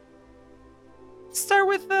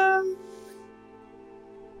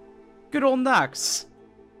good old Nux.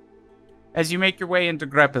 As you make your way into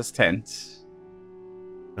Greppa's tent.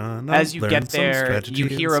 As you get there, you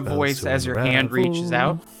hear a voice as your hand reaches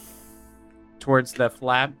out towards the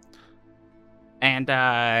flap. And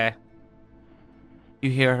you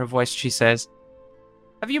hear her voice. She says,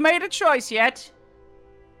 "Have you made a choice yet?"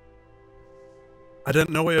 I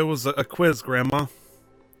didn't know it was a quiz, Grandma.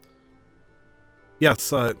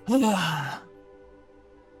 Yes, I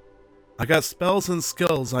got spells and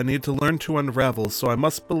skills I need to learn to unravel, so I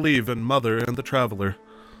must believe in Mother and the Traveler.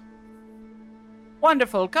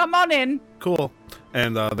 Wonderful. Come on in. Cool.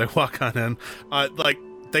 And they walk on in.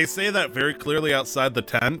 They say that very clearly outside the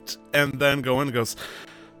tent, and then go in and goes,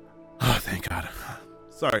 "Oh, thank God.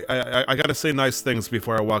 Sorry, I gotta say nice things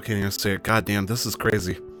before I walk in and say, God damn, this is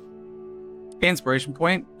crazy." Inspiration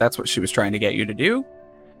point. That's what she was trying to get you to do.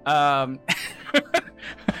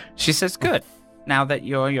 She says, "Good. Now that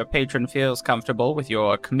your patron feels comfortable with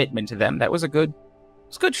your commitment to them, that was a good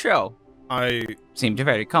It's a good show. I Seemed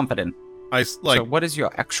very confident. So what is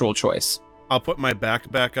your actual choice? I'll put my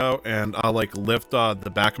back out and I'll like lift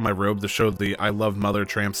the back of my robe to show the I love Mother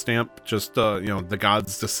tramp stamp, just the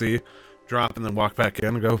gods to see, drop and then walk back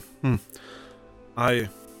in and go, I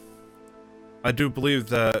do believe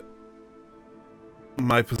that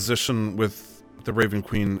my position with the Raven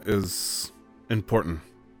Queen is important.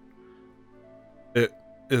 It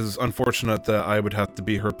is unfortunate that I would have to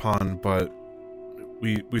be her pawn, but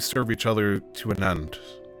we serve each other to an end.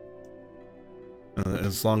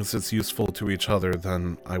 As long as it's useful to each other,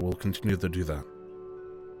 then I will continue to do that.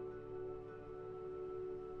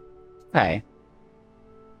 Okay.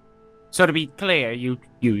 So to be clear, you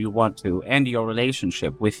want to end your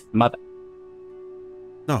relationship with Mother?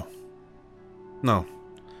 No.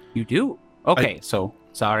 You do? Okay, so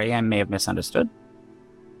sorry, I may have misunderstood.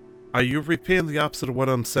 Are you repeating the opposite of what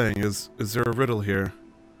I'm saying? Is there a riddle here?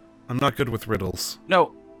 I'm not good with riddles.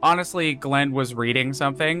 No, honestly, Glenn was reading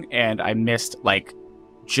something, and I missed,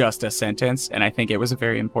 just a sentence, and I think it was a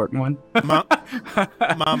very important one.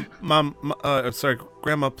 Mom, sorry,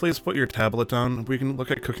 Grandma, please put your tablet down. We can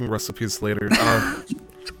look at cooking recipes later.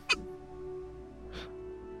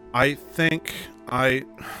 I think I'm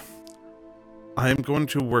going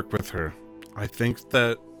to work with her. I think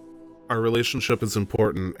that our relationship is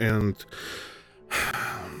important, and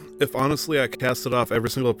if honestly I casted off every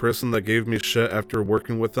single person that gave me shit after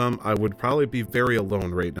working with them, I would probably be very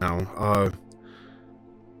alone right now.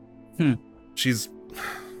 She's...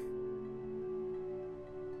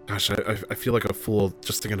 Gosh, I feel like a fool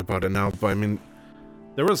just thinking about it now, but I mean,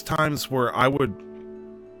 there was times where I would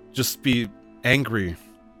just be angry.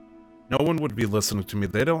 No one would be listening to me.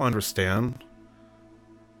 They don't understand.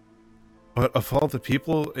 But of all the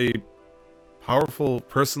people, a powerful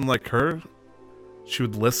person like her, she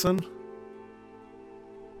would listen?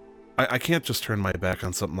 I can't just turn my back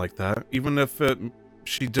on something like that, even if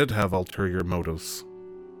she did have ulterior motives.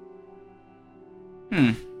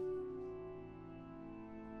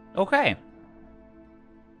 Okay.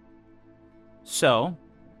 So,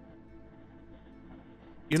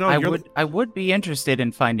 I would be interested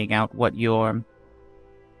in finding out what your...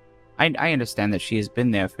 I understand that she has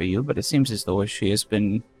been there for you, but it seems as though she has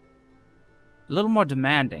been a little more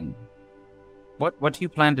demanding. What do you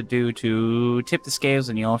plan to do to tip the scales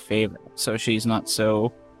in your favor so she's not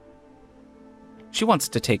so... She wants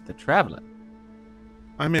to take the traveler.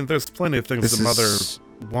 I mean, there's plenty of things the mother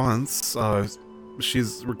wants.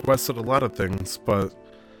 She's requested a lot of things, but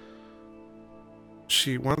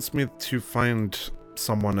she wants me to find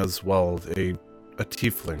someone as well, a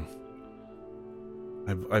tiefling.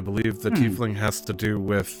 I believe the tiefling has to do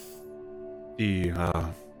with the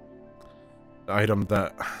item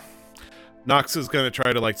that... Nox is going to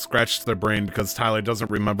try to scratch their brain because Tyler doesn't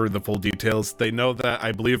remember the full details. They know that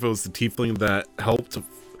I believe it was the tiefling that helped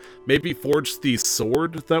maybe forge the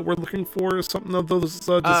sword that we're looking for, or something of those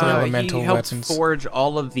designs. Elemental he helped weapons. Forge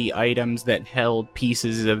all of the items that held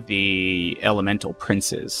pieces of the elemental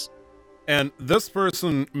princes. And this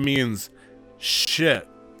person means shit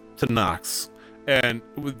to Nox. And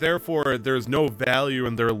therefore, there's no value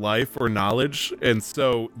in their life or knowledge. And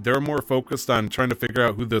so they're more focused on trying to figure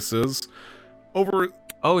out who this is.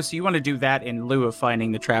 Oh, so you want to do that in lieu of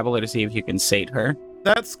finding the traveler to see if you can sate her?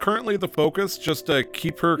 That's currently the focus, just to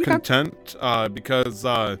keep her content, because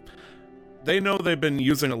they know they've been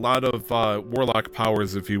using a lot of warlock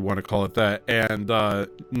powers, if you want to call it that, and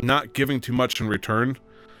not giving too much in return.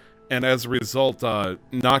 And as a result,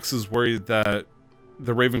 Nox is worried that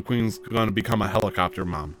the Raven Queen's going to become a helicopter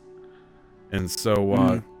mom. And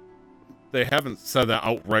so they haven't said that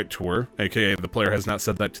outright to her, aka the player has not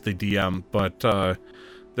said that to the DM, but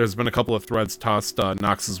there's been a couple of threads tossed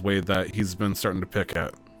Nox's way that he's been starting to pick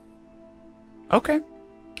at. Okay.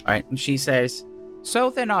 All right, and she says, so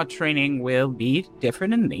then our training will be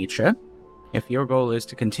different in nature. If your goal is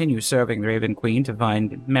to continue serving the Raven Queen to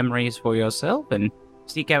find memories for yourself and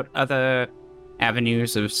seek out other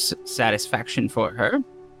avenues of satisfaction for her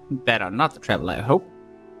that are not the traveler, I hope,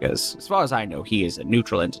 because as far as I know, he is a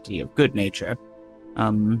neutral entity of good nature.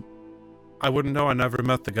 I wouldn't know. I never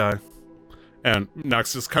met the guy. And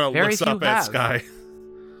Nox just kind of looks up at Sky.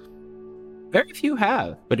 Very few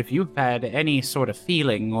have, but if you've had any sort of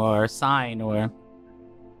feeling or sign or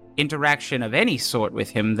interaction of any sort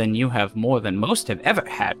with him, then you have more than most have ever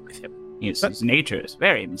had with him. His nature is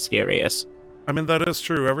very mysterious. I mean, that is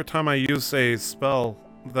true. Every time I use a spell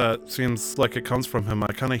that seems like it comes from him,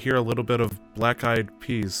 I kind of hear a little bit of black-eyed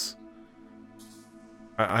peas.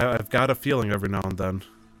 I've got a feeling every now and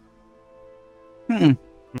then.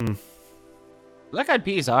 Black-eyed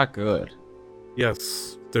peas are good.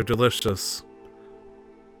 Yes, they're delicious.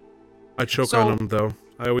 I choke on them, though.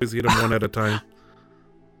 I always eat them one at a time.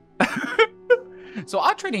 So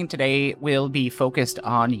our training today will be focused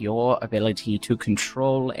on your ability to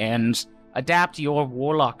control and adapt your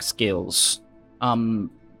warlock skills. Unless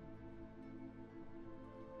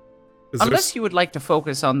you would like to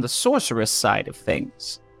focus on the sorceress side of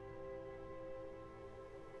things.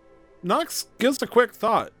 Nox gives a quick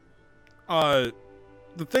thought. The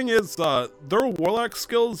thing is, their warlock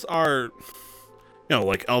skills are,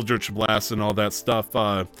 like Eldritch Blast and all that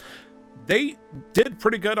stuff. They did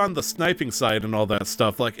pretty good on the sniping side and all that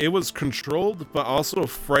stuff. Like, it was controlled, but also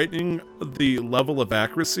frightening the level of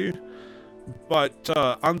accuracy. But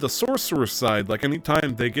on the sorcerer side, like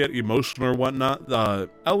anytime they get emotional or whatnot,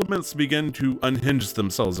 elements begin to unhinge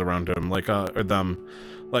themselves around him, or them.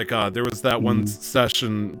 Like there was that one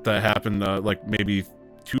session that happened like maybe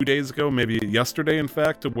 2 days ago, maybe yesterday, in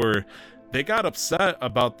fact, where they got upset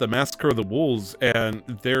about the Massacre of the Wolves, and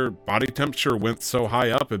their body temperature went so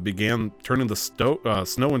high up it began turning the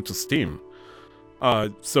snow into steam.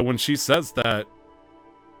 So when she says that,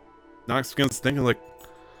 Nox begins thinking, like,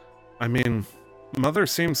 I mean, Mother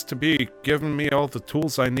seems to be giving me all the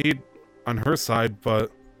tools I need on her side,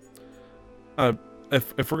 but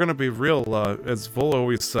if we're gonna be real, as Vol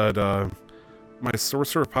always said, my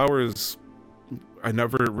sorcerer powers, I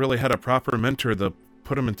never really had a proper mentor to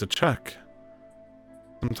put them into check.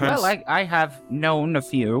 Sometimes... Well, I have known a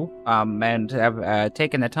few, and have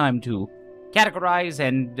taken the time to categorize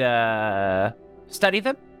and study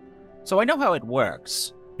them, so I know how it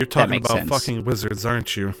works. You're talking about fucking wizards,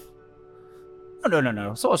 aren't you?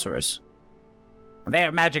 No, sorcerers.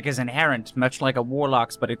 Their magic is inherent, much like a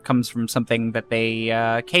warlock's, but it comes from something that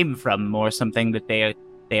they came from, or something that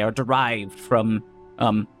they are derived from.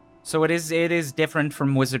 So it is different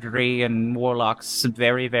from wizardry and warlocks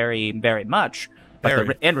very, very, very much. But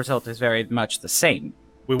the end result is very much the same.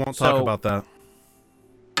 We won't talk about that.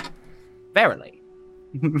 Verily.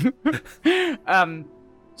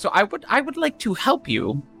 So I would like to help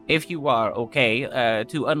you, if you are okay,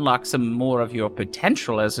 to unlock some more of your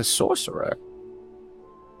potential as a sorcerer.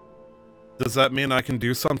 Does that mean I can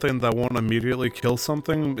do something that won't immediately kill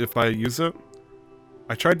something if I use it?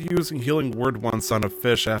 I tried using Healing Word once on a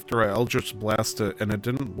fish after I Eldritch Blasted it, and it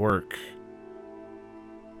didn't work.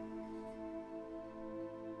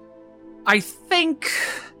 I think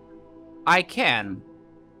I can.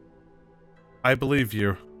 I believe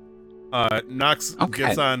you. Nox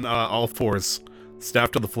gets on all fours,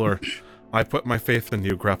 staff to the floor. I put my faith in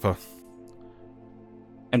you, Greppa.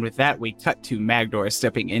 And with that, we cut to Magdor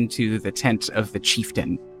stepping into the tent of the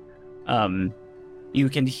chieftain. You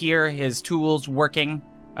can hear his tools working,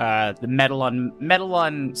 the metal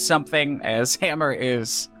on something, as Hammer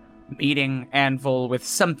is eating anvil with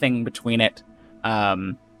something between it.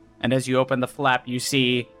 And as you open the flap, you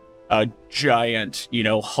see a giant,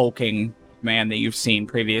 hulking man that you've seen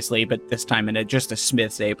previously, but this time in just a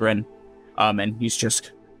smith's apron. And he's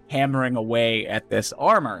just hammering away at this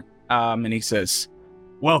armor. And he says,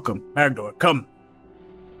 "Welcome, Magdor, come."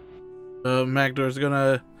 Magdor's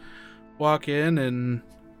gonna walk in and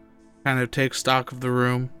kind of take stock of the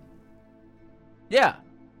room. Yeah,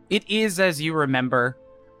 it is as you remember.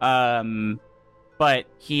 But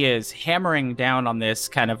he is hammering down on this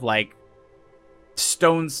kind of like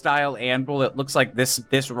stone-style anvil. It looks like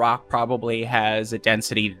this rock probably has a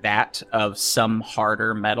density that of some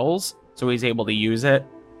harder metals, so he's able to use it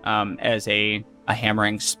as a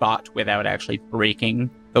hammering spot without actually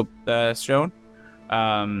breaking the stone.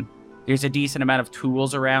 There's a decent amount of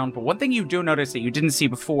tools around, but one thing you do notice that you didn't see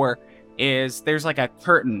before is there's like a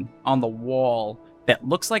curtain on the wall that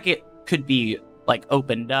looks like it could be like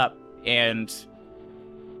opened up, and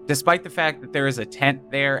despite the fact that there is a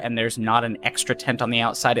tent there and there's not an extra tent on the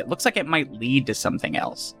outside, it looks like it might lead to something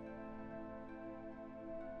else.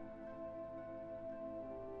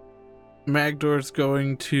 Magdor's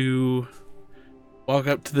going to walk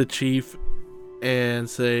up to the chief and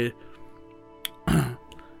say,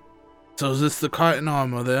 "So is this the cotton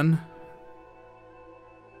armor then?"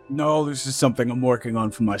 "No, this is something I'm working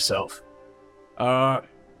on for myself.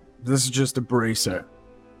 This is just a bracer.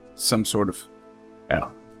 Some sort of... yeah.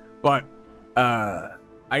 But,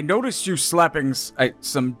 I noticed you slapping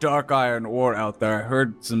some dark iron ore out there. I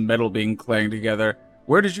heard some metal being clanged together.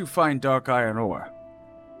 Where did you find dark iron ore?"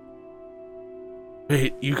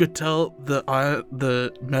 Wait, you could tell the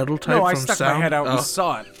metal type No, from I stuck sound? my head out and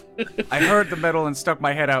saw it. I heard the metal and stuck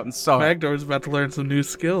my head out and saw it. Magdor's about to learn some new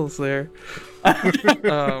skills there.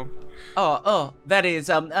 Oh, that is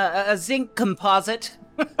a zinc composite.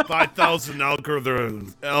 5,000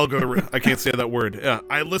 algorithm. I can't say that word. Yeah,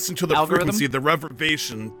 I listen to the Algorithm? frequency, the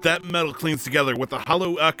reverberation. That metal clings together with a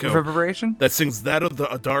hollow echo Reverberation? that sings that of the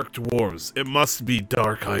dark dwarves. It must be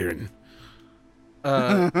dark iron.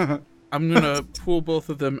 I'm gonna pull both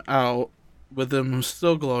of them out with them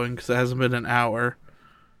still glowing because it hasn't been an hour.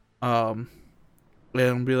 And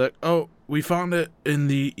be like, "Oh, we found it in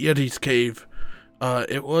the Yeti's cave.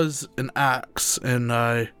 It was an axe, and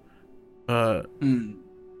I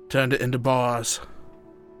turned it into bars."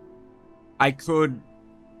 I could.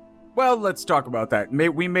 Well, let's talk about that.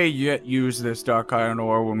 We may yet use this dark iron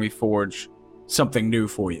ore when we forge something new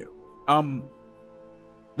for you.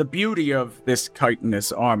 The beauty of this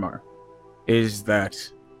chitinous armor is that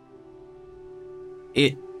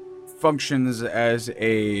it functions as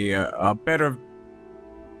a better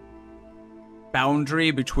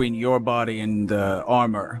boundary between your body and the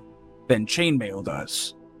armor than chainmail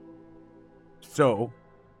does. So,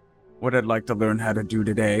 what I'd like to learn how to do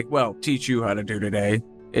today, well, teach you how to do today,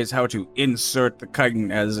 is how to insert the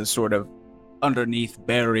chitin as a sort of underneath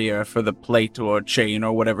barrier for the plate or chain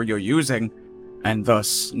or whatever you're using, and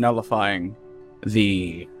thus nullifying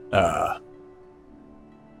the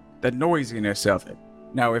noisiness of it.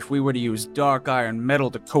 Now, if we were to use dark iron metal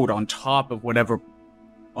to coat on top of whatever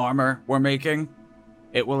armor we're making,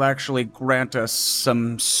 it will actually grant us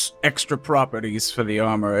some extra properties for the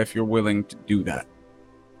armor if you're willing to do that.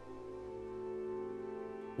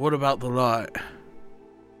 What about the light?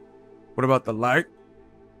 What about the light?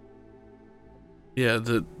 Yeah,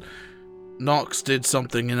 the Nox did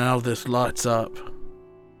something and now this lights up.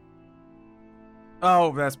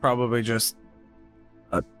 Oh, that's probably just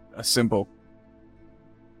a simple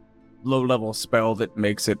low-level spell that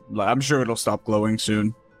makes it... I'm sure it'll stop glowing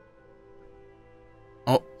soon.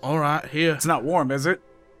 Oh, alright, here. It's not warm, is it?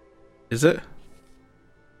 Is it?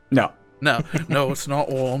 No. No, it's not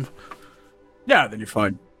warm. Yeah, then you're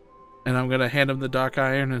fine. And I'm gonna hand him the dark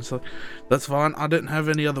iron and it's like, that's fine, I didn't have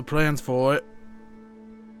any other plans for it.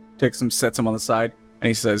 Sets him on the side, and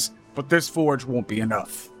he says, "But this forge won't be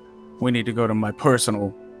enough. We need to go to my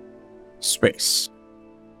personal space."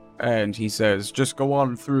 And he says, "Just go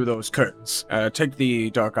on through those curtains. Take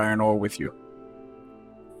the dark iron ore with you,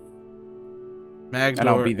 Magdor, and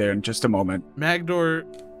I'll be there in just a moment." Magdor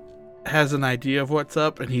has an idea of what's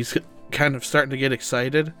up, and he's kind of starting to get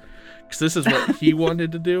excited, because this is what he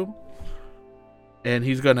wanted to do. And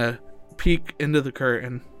he's gonna peek into the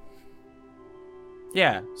curtain.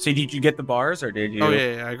 Yeah. So did you get the bars or did you? Oh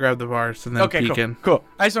yeah, I grabbed the bars and then peek in. Cool.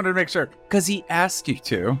 I just wanted to make sure. Because he asked you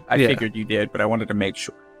to. I Yeah. figured you did, but I wanted to make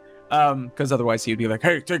sure. Because otherwise he'd be like,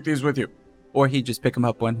 "Hey, take these with you." Or he'd just pick them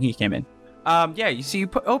up when he came in. Yeah, you see,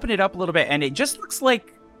 open it up a little bit, and it just looks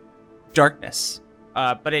like darkness.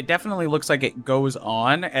 But it definitely looks like it goes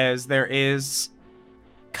on, as there is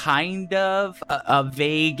kind of a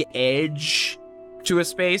vague edge to a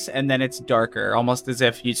space, and then it's darker, almost as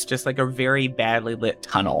if it's just like a very badly lit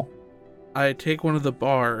tunnel. I take one of the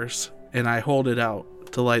bars and I hold it out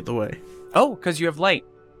to light the way. Oh, because you have light.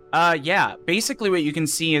 Yeah, basically what you can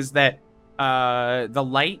see is that the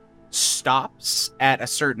light stops at a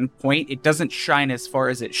certain point. It doesn't shine as far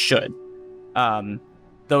as it should.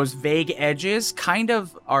 Those vague edges kind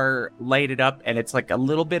of are lighted up, and it's like a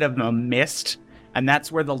little bit of a mist, and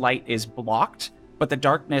that's where the light is blocked. But the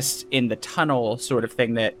darkness in the tunnel sort of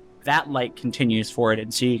thing, that light continues forward.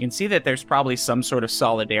 And so you can see that there's probably some sort of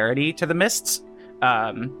solidarity to the mists.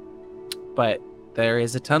 But there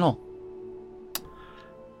is a tunnel.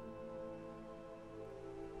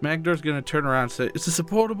 Magdor's gonna turn around and say, "Is this a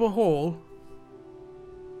portable hole?"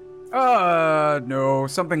 No.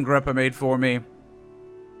 Something Greppa made for me.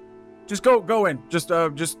 Just go in. Just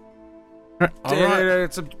All right.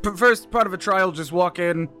 It's a first part of a trial. Just walk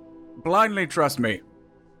in. Blindly trust me.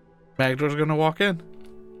 Magdor's gonna walk in.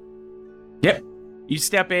 Yep. You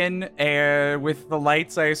step in with the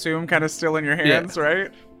lights, I assume, kind of still in your hands, right?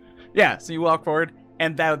 Yeah, so you walk forward,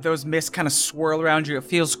 and those mists kind of swirl around you. It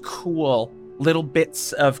feels cool. Little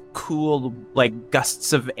bits of cool, like,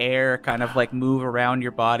 gusts of air kind of, like, move around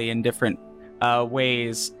your body in different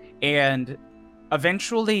ways. And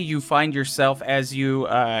eventually you find yourself, as you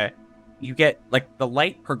get, like, the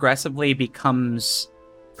light progressively becomes...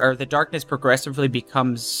 or the darkness progressively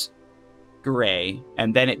becomes gray,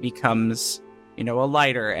 and then it becomes, a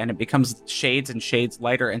lighter, and it becomes shades and shades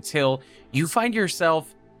lighter until you find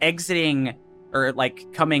yourself exiting, or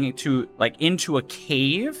like coming to into a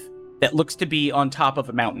cave that looks to be on top of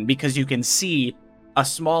a mountain, because you can see a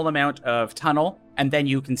small amount of tunnel, and then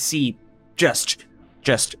you can see just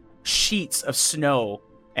sheets of snow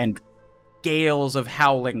and gales of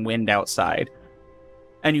howling wind outside.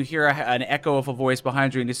 and you hear an echo of a voice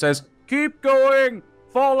behind you, and it says, "Keep going!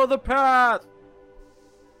 Follow the path!"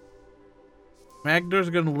 Magdar's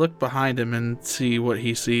gonna look behind him and see what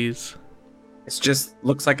he sees. It just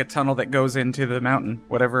looks like a tunnel that goes into the mountain,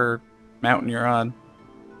 whatever mountain you're on.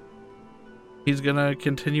 He's gonna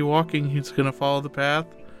continue walking. He's gonna follow the path.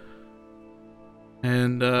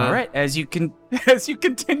 And All right, as you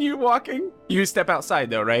continue walking, you step outside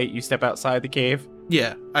though, right? You step outside the cave.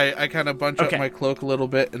 yeah, I kind of bunch up Okay. my cloak a little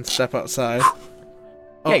bit and step outside.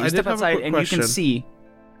 Yeah, you I step did have a outside quick and question. you can see.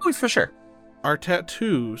 Oh, for sure. Our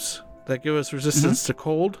tattoos that give us resistance to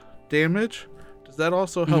cold damage. Does that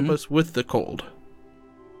also help us with the cold?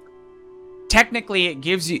 Technically, it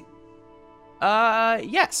gives you.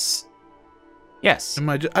 Yes. Yes. Am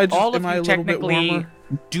I All of am I you a little bit technically warmer?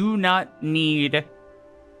 do not need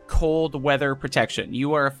cold weather protection.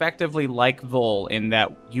 You are effectively like Vol in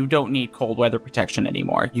that you don't need cold weather protection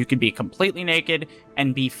anymore. You can be completely naked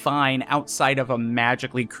and be fine outside of a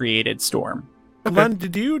magically created storm. Glenn,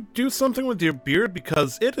 did you do something with your beard?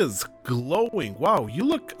 Because it is glowing. Wow, you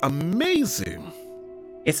look amazing.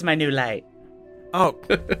 It's my new light. Oh,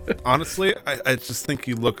 honestly, I just think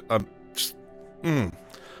you look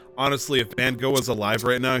Honestly, if Van Gogh was alive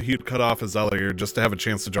right now, he'd cut off his other ear just to have a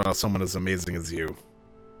chance to draw someone as amazing as you.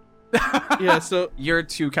 Yeah, so You're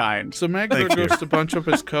too kind. Magdor Thank you. goes to bunch up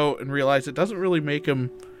his coat and realize it doesn't really make him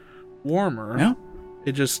warmer. No.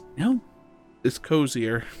 It just No. is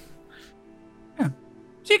cozier.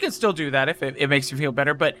 So you can still do that if it makes you feel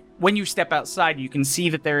better, but when you step outside, you can see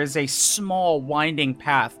that there is a small winding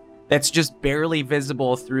path that's just barely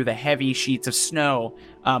visible through the heavy sheets of snow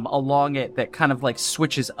along it that kind of like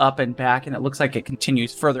switches up and back, and it looks like it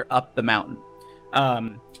continues further up the mountain.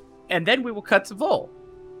 And then we will cut to Vol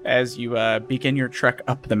as you begin your trek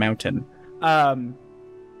up the mountain.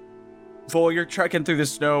 Vol, you're trekking through the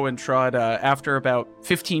snow, and Trod, after about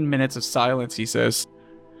 15 minutes of silence, he says,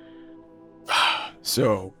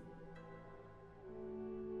 So,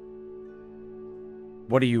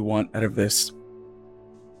 "What do you want out of this?"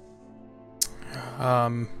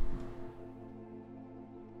 The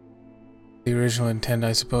original intent,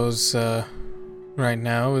 I suppose, right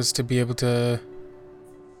now is to be able to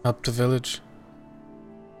help the village.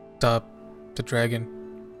 Stop the dragon.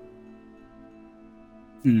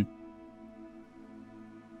 Hmm.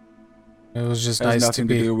 It was just It has nice to nothing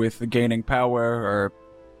be. to do with gaining power or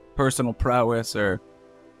personal prowess or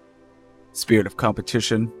spirit of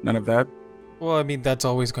competition. None of that. Well, I mean, that's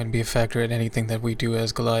always going to be a factor in anything that we do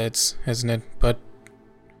as Goliaths, isn't it? But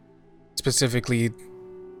specifically,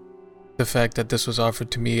 the fact that this was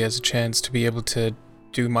offered to me as a chance to be able to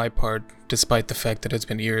do my part, despite the fact that it's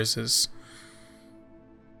been years, is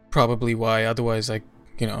probably why. Otherwise, I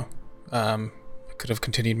could have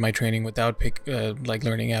continued my training without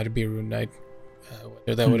learning how to be a rune knight.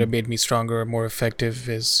 Whether that would have made me stronger or more effective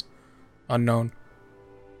is unknown.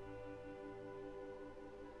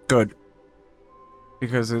 good.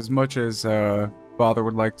 Because as much as Father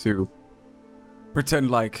would like to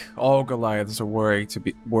pretend like all Goliaths are worthy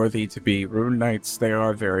to be rune knights, there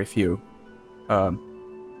are very few.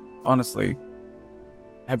 Honestly,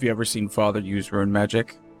 have you ever seen Father use rune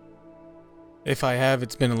magic? If I have,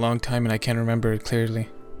 it's been a long time and I can't remember it clearly.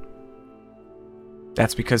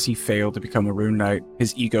 That's because he failed to become a rune knight.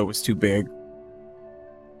 His ego was too big.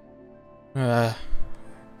 It's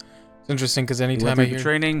interesting because He anytime went I through the hear...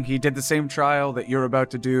 training, he did the same trial that you're about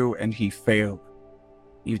to do, and he failed.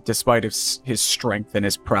 Despite his strength and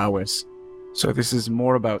his prowess. So this is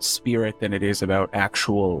more about spirit than it is about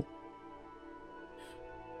actual...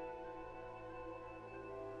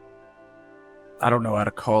 I don't know how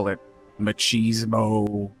to call it.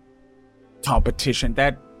 Machismo competition.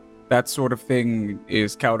 That sort of thing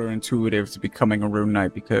is counterintuitive to becoming a rune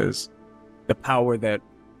knight, because the power that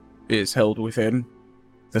is held within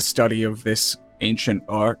the study of this ancient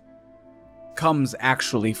art comes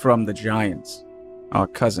actually from the giants, our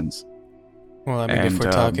cousins. Well, I mean, if And,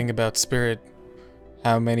 we're talking about spirit,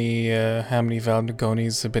 how many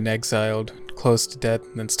Valdagonis have been exiled close to death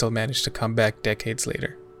and then still managed to come back decades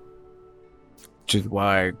later? Which is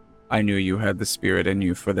why I knew you had the spirit in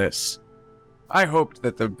you for this. I hoped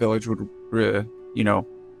that the village would,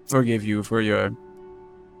 forgive you for your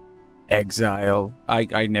exile.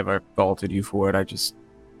 I never faulted you for it.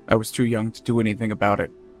 I was too young to do anything about it.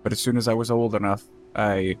 But as soon as I was old enough,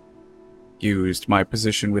 I used my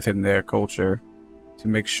position within their culture to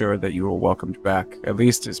make sure that you were welcomed back, at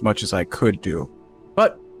least as much as I could do.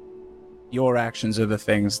 But your actions are the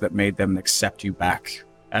things that made them accept you back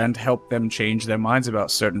and help them change their minds about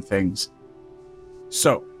certain things.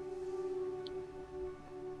 So,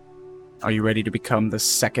 are you ready to become the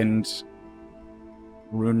second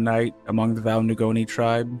rune knight among the Valnugoni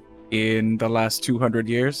tribe in the last 200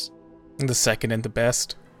 years. The second and the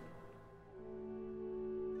best.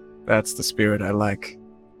 That's the spirit I like.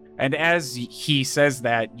 And as he says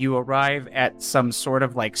that, you arrive at some sort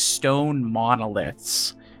of like stone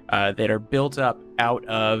monoliths that are built up out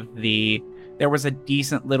of the... There was a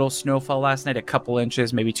decent little snowfall last night, a couple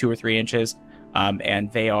inches, maybe 2 or 3 inches.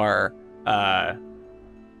 And they are, for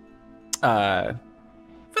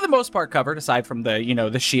the most part, covered, aside from the,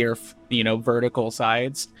 the sheer, vertical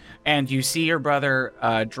sides. And you see your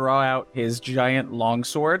brother draw out his giant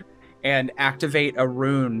longsword and activate a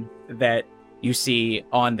rune that you see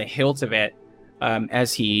on the hilt of it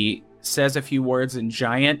as he says a few words in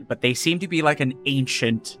giant, but they seem to be like an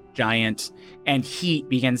ancient giant, and heat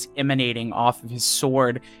begins emanating off of his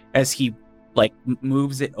sword as he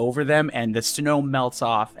moves it over them, and the snow melts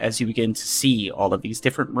off as you begin to see all of these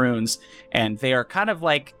different runes, and they are kind of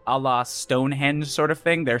like a la Stonehenge sort of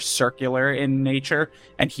thing. They're circular in nature,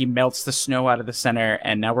 and he melts the snow out of the center,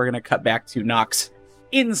 and now we're going to cut back to Nox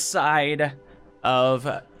inside of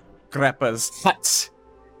Greppa's hut,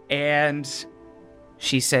 and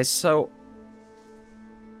she says, "So,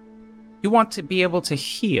 you want to be able to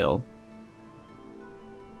heal?"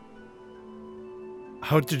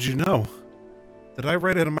 How did you know? Did I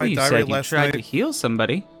write it in my You diary said you last tried night? to heal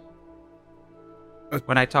somebody.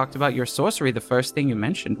 When I talked about your sorcery, the first thing you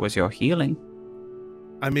mentioned was your healing.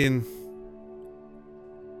 I mean,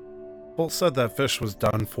 Bolt said that fish was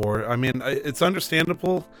done for. I mean, it's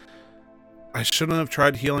understandable. I shouldn't have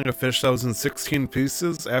tried healing a fish that was in 16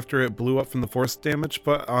 pieces after it blew up from the force damage,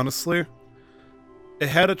 but honestly, it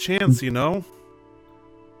had a chance,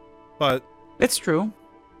 But It's true.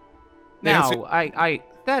 Now, I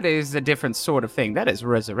that is a different sort of thing. That is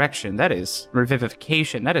resurrection. That is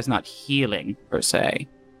revivification. That is not healing, per se.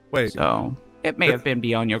 wait, So, it may have been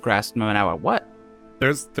beyond your grasp no matter what.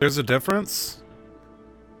 there's a difference?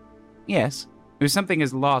 Yes. If something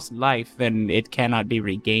has lost life, then it cannot be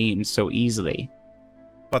regained so easily.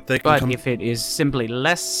 But they can But come... if it is simply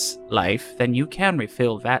less life, then you can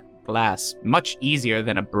refill that glass much easier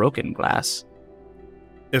than a broken glass.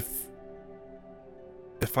 If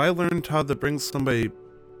I learned how to bring somebody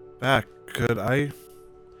back, could I...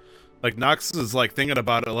 Nox is, thinking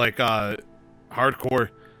about it, hardcore.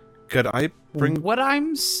 Could I bring... What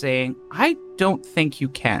I'm saying, I don't think you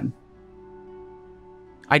can.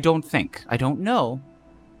 I don't know.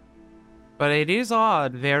 But it is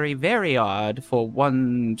odd, very, very odd, for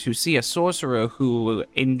one to see a sorcerer who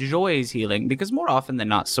enjoys healing, because more often than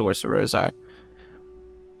not, sorcerers are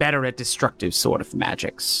better at destructive sort of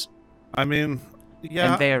magics. I mean,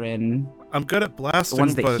 yeah, And therein, I'm good at the blasting,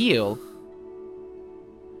 ones that but... heal.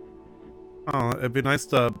 Oh, it'd be nice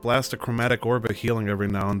to blast a chromatic orb of healing every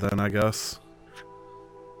now and then, I guess.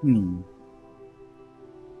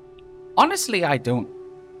 Honestly, I don't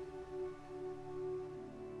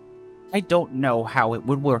know how it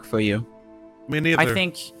would work for you. Me neither. I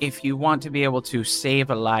think if you want to be able to save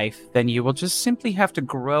a life, then you will just simply have to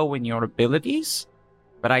grow in your abilities.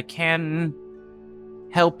 But I can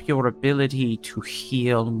help your ability to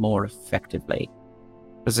heal more effectively.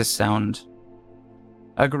 Does this sound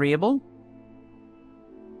agreeable?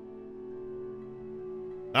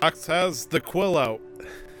 Nox has the quill out.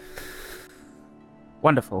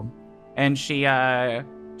 Wonderful. And she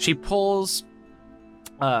pulls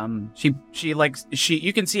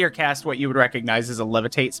you can see her cast what you would recognize as a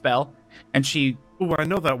levitate spell, and she Ooh, I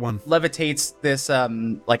know that one. levitates this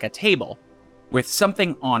like a table with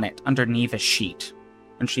something on it underneath a sheet,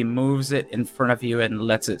 and she moves it in front of you and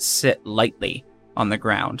lets it sit lightly on the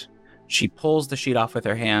ground. She pulls the sheet off with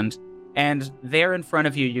her hand, and there in front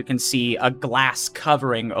of you you can see a glass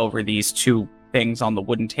covering over these two things on the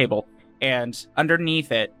wooden table, and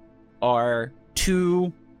underneath it are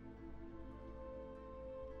two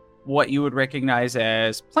what you would recognize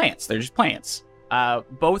as plants. They're just plants.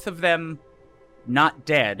 Both of them not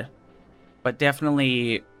dead, but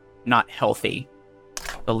definitely not healthy.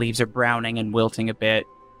 The leaves are browning and wilting a bit.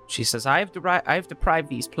 She says, I have deprived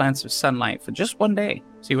these plants of sunlight for just one day.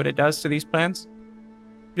 See what it does to these plants?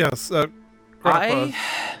 Yes,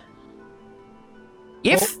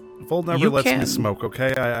 If Vol never you lets me can. smoke,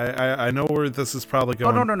 okay? I know where this is probably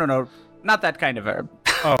Oh, going. no. Not that kind of herb.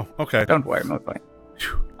 Oh, okay. Don't worry, Mowgli.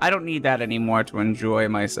 I don't need that anymore to enjoy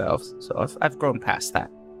myself, so I've grown past that.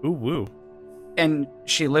 Ooh, woo. And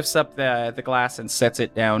she lifts up the glass and sets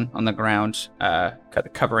it down on the ground,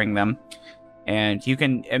 covering them. And you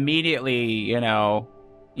can immediately,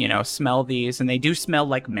 smell these, and they do smell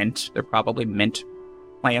like mint. They're probably mint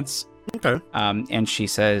plants. Okay. And she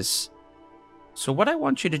says, so what I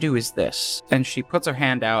want you to do is this. And she puts her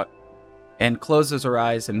hand out, and closes her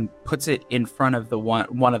eyes and puts it in front of the one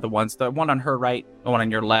on her right, the one on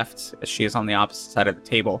your left, as she is on the opposite side of the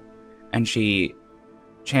table. And she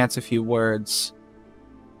chants a few words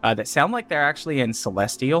that sound like they're actually in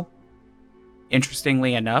Celestial,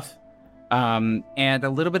 interestingly enough. And a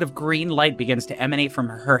little bit of green light begins to emanate from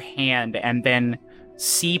her hand and then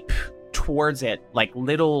seep towards it like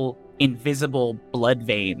little invisible blood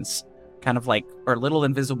veins, kind of like, or little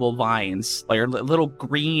invisible vines, like little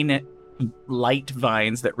green light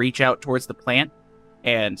vines that reach out towards the plant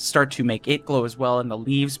and start to make it glow as well. And the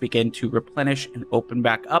leaves begin to replenish and open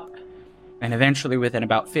back up. And eventually, within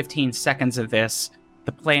about 15 seconds of this,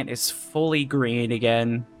 the plant is fully green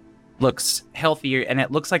again, looks healthier, and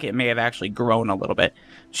it looks like it may have actually grown a little bit.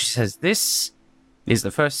 She says, "This is the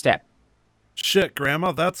first step." Shit,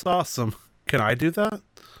 Grandma, that's awesome. Can I do that?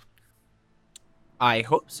 I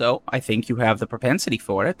hope so. I think you have the propensity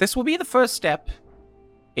for it. This will be the first step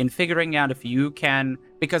in figuring out if you can,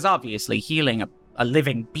 because obviously healing a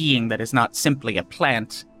living being that is not simply a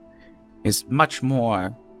plant is much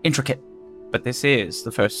more intricate. But this is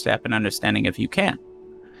the first step in understanding if you can.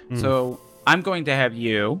 So I'm going to have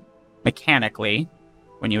you, mechanically,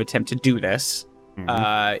 when you attempt to do this,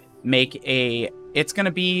 make a... It's going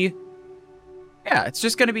to be... Yeah, it's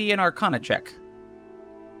just going to be an Arcana check.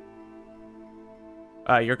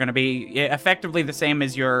 You're going to be effectively the same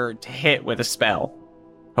as your to hit with a spell,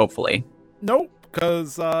 hopefully. Nope,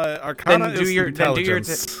 because Arcana is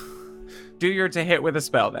intelligence. Do your to hit with a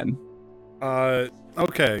spell, then.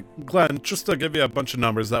 Okay, Glenn, just to give you a bunch of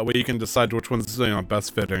numbers, that way you can decide which one's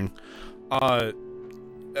best fitting.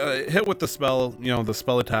 Hit with the spell, the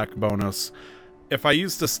spell attack bonus. If I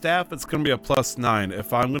use the staff, it's going to be a +9.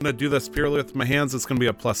 If I'm going to do this purely with my hands, it's going to be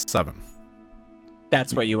a +7.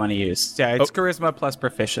 That's what you want to use. Yeah, it's charisma plus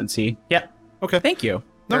proficiency. Yep. Okay. Thank you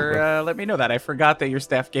for let me know that. I forgot that your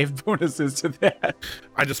staff gave bonuses to that.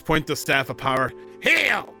 I just point the staff of power.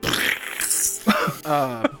 Heal!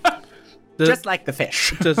 Just like the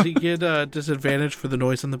fish. Does he get a disadvantage for the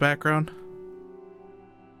noise in the background?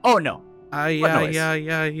 Oh, no.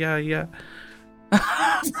 Yeah.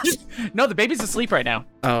 No, the baby's asleep right now.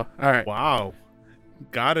 Oh, all right. Wow.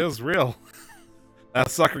 God is real. That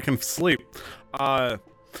sucker can sleep. Nox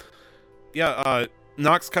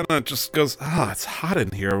kind of just goes, it's hot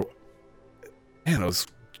in here. Man, it was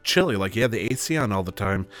chilly, like you had the AC on all the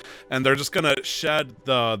time. And they're just gonna shed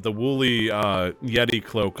the woolly Yeti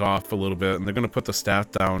cloak off a little bit, and they're gonna put the staff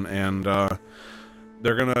down, and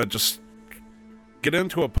they're gonna just get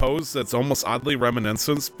into a pose that's almost oddly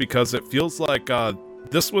reminiscent, because it feels like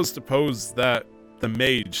this was the pose that the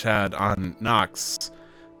mage had on Nox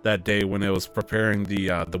that day when it was preparing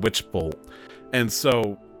the witch bolt. And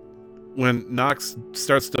so when Nox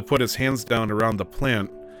starts to put his hands down around the plant,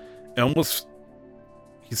 they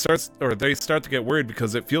start to get worried,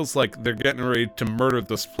 because it feels like they're getting ready to murder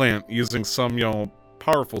this plant using some,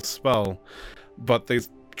 powerful spell. But they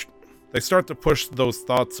start to push those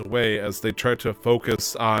thoughts away as they try to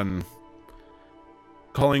focus on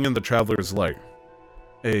calling in the Traveler's Light.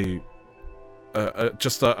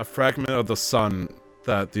 Just a fragment of the sun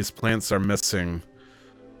that these plants are missing.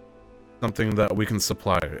 Something that we can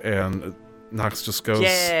supply. And Nox just goes...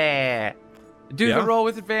 Yeah! Do the roll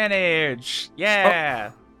with advantage!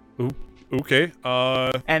 Yeah! Okay,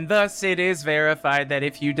 And thus it is verified that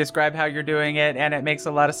if you describe how you're doing it and it makes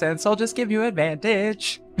a lot of sense, I'll just give you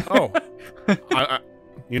advantage. Oh.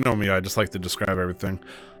 You know me, I just like to describe everything.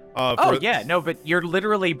 But you're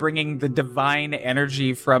literally bringing the divine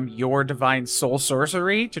energy from your divine soul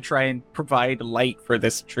sorcery to try and provide light for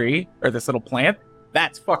this tree, or this little plant.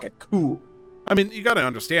 That's fucking cool. I mean, you gotta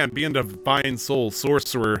understand, being a divine soul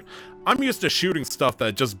sorcerer, I'm used to shooting stuff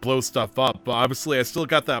that just blows stuff up, but obviously I still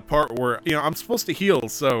got that part where, I'm supposed to heal,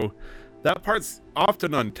 so that part's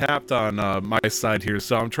often untapped on my side here,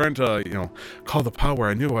 so I'm trying to, call the power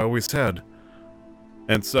I knew I always had.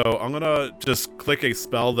 And so I'm gonna just click a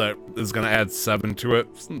spell that is gonna add 7 to it,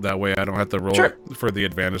 that way I don't have to roll for the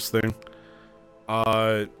advantage thing.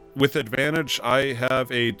 With advantage, I have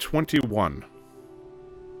a 21.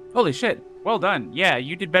 Holy shit. Well done. Yeah,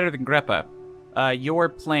 you did better than Greppa. Your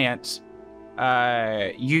plant,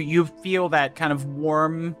 you feel that kind of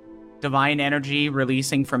warm divine energy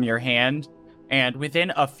releasing from your hand, and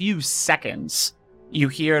within a few seconds, you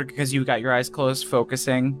hear, because you got your eyes closed,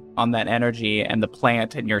 focusing on that energy and the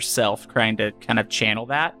plant and yourself trying to kind of channel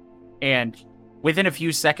that, and within a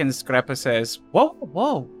few seconds, Greppa says,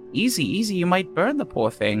 whoa, easy, you might burn the poor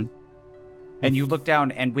thing. And you look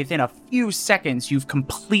down, and within a few seconds, you've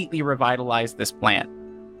completely revitalized this plant.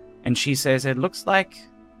 And she says, it looks like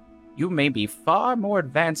you may be far more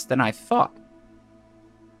advanced than I thought.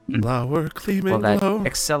 Flower gleaming Well, that low.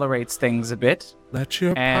 accelerates things a bit. Let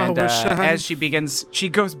your And power shine. as she begins, she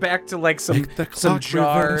goes back to like some Make the some clock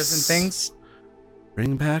jars reverse. and things.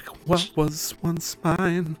 Bring back what was once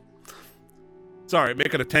mine. Sorry,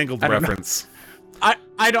 making a Tangled I don't know. reference. I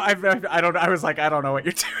don't. I was like, I don't know what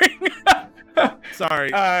you're doing.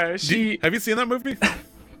 Sorry. She Have you seen that movie?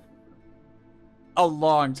 a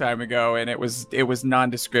long time ago, and it was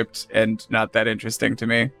nondescript and not that interesting to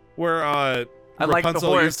me. Where I like the Rapunzel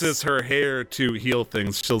horse. uses her hair to heal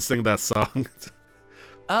things. She'll sing that song.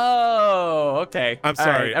 Oh, okay. I'm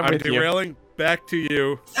sorry. All right, I'm with you. derailing. Back to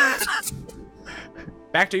you.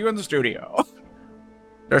 Back to you in the studio.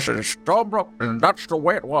 This is Starbrook, and that's the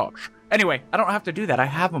way it was. Anyway, I don't have to do that. I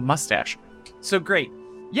have a mustache. So great.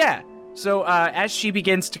 Yeah. So as she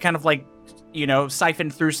begins to kind of like, siphon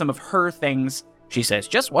through some of her things, she says,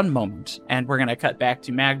 just one moment. And we're going to cut back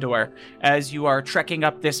to Magdor as you are trekking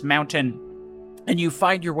up this mountain and you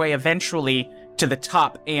find your way eventually to the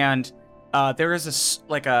top. And there is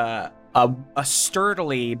a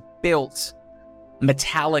sturdily built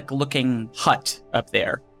metallic looking hut up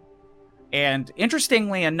there. And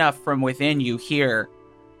interestingly enough, from within you hear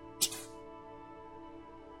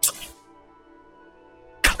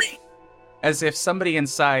as if somebody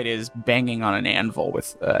inside is banging on an anvil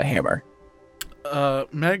with a hammer.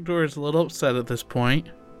 Magdor is a little upset at this point.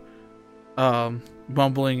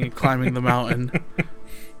 Bumbling and climbing the mountain.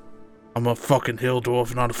 I'm a fucking hill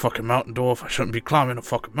dwarf, not a fucking mountain dwarf. I shouldn't be climbing a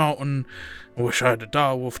fucking mountain. I wish I had a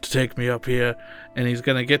direwolf to take me up here. And he's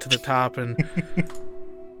gonna get to the top and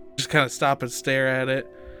just kind of stop and stare at it.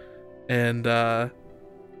 And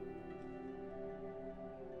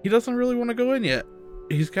he doesn't really want to go in yet.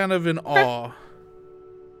 He's kind of in awe.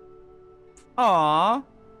 Aww.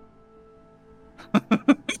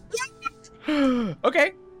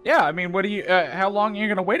 Okay. Yeah, I mean, what do you, how long are you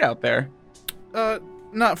gonna wait out there?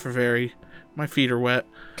 Not for very. My feet are wet.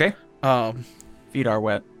 Okay. Feet are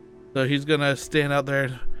wet. So he's gonna stand out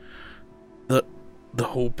there. The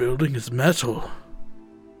whole building is metal.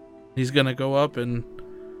 He's gonna go up and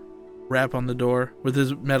rap on the door with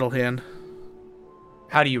his metal hand.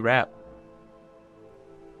 How do you rap?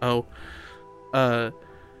 Oh.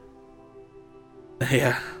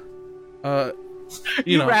 Yeah.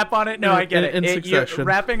 You rap on it? No, I get it. In succession.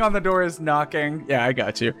 Rapping on the door is knocking. Yeah, I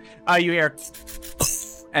got you. You hear,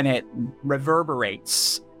 and it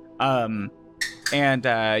reverberates. And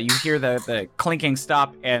you hear the clinking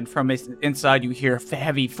stop, and from inside you hear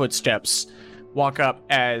heavy footsteps walk up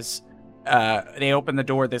as they open the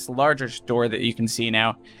door, this larger door that you can see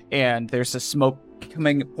now, and there's a smoke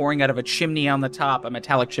pouring out of a chimney on the top, a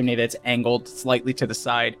metallic chimney that's angled slightly to the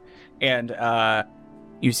side, and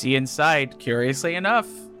you see inside, curiously enough,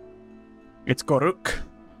 it's Goruk.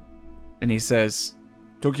 And he says,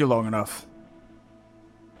 "Took you long enough."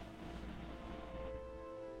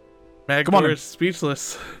 Magdor on. is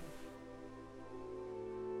speechless.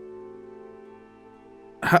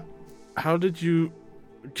 How did you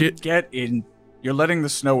Get in. You're letting the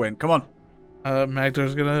snow in. Come on.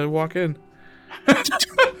 Magdor's gonna walk in.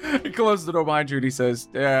 He closes the door behind you and he says,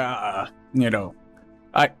 there's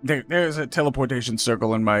a teleportation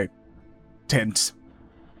circle in my tent.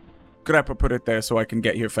 Grandpa put it there so I can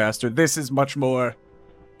get here faster. This is much more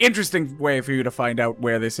interesting way for you to find out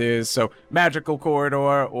where this is. So magical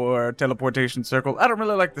corridor or teleportation circle. I don't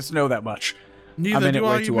really like the snow that much. I'm Neither in it do way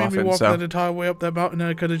I. You too made often, me walk so that entire way up that mountain and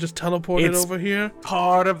I could have just teleported It's- over here.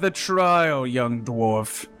 part of the trial, young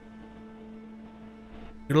dwarf.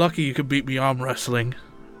 You're lucky you could beat me arm wrestling.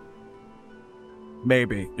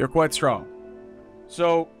 Maybe. You're quite strong.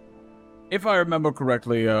 So, if I remember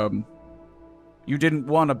correctly, you didn't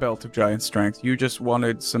want a belt of giant strength. You just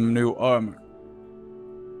wanted some new armor.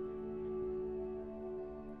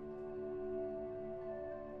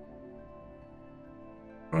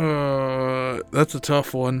 That's a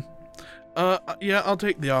tough one. Yeah, I'll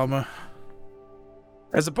take the armor.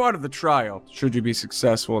 As a part of the trial, should you be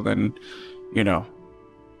successful, then,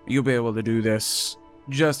 you'll be able to do this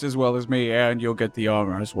just as well as me, and you'll get the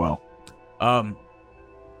armor as well.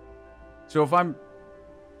 So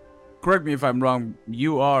correct me if I'm wrong,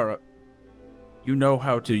 you know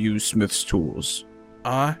how to use smith's tools.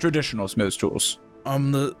 Traditional smith's tools.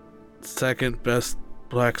 I'm the second best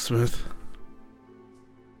blacksmith.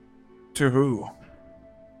 To who?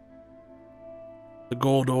 The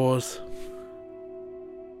gold ores.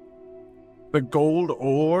 The gold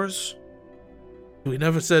ores? We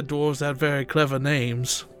never said dwarves had very clever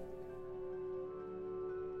names.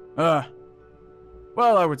 Well,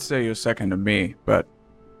 I would say you're second to me, but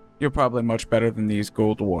you're probably much better than these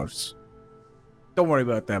gold dwarfs. Don't worry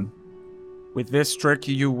about them. with this trick,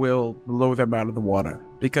 you will blow them out of the water.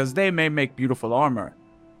 Because they may make beautiful armor,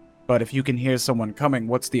 but if you can hear someone coming,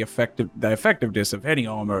 what's the effectiveness of any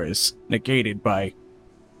armor is negated by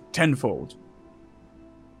tenfold.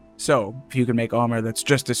 So, if you can make armor that's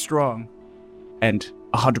just as strong and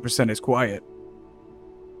 100% as quiet,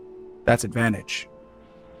 that's advantage.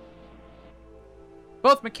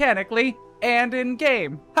 Both mechanically and in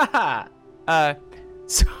game. Haha.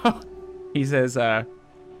 So he says, so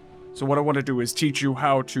what I want to do is teach you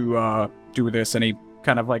how to do this, and he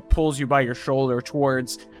kind of like pulls you by your shoulder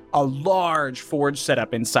towards a large forge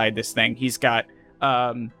setup inside this thing. He's got,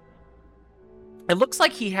 it looks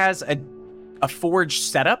like he has a forge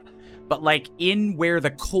setup, but like in where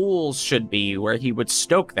the coals should be, where he would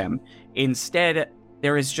stoke them. Instead,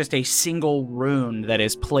 there is just a single rune that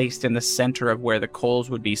is placed in the center of where the coals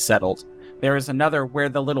would be settled. There is another where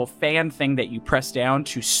the little fan thing that you press down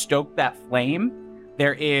to stoke that flame.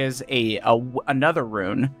 There is another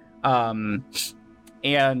rune, and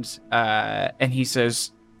he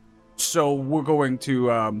says, so we're going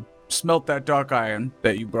to smelt that dark iron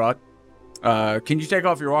that you brought. Can you take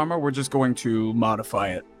off your armor? We're just going to modify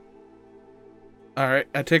it. All right,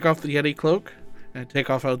 I take off the Yeti cloak, and I take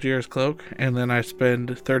off Algier's cloak, and then I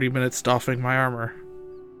spend 30 minutes doffing my armor.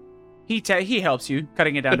 He helps you,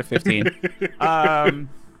 cutting it down to 15. And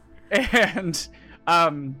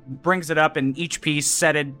brings it up, and each piece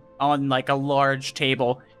set it on like a large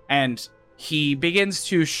table, and he begins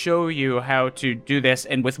to show you how to do this.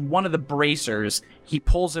 And with one of the bracers, he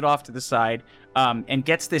pulls it off to the side, and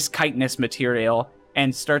gets this chitinous material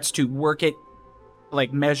and starts to work it,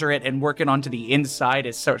 like measure it and work it onto the inside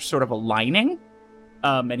as sort of a lining.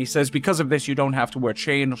 And he says, because of this, you don't have to wear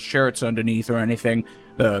chain shirts underneath or anything.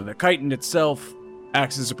 The chitin itself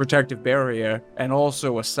acts as a protective barrier and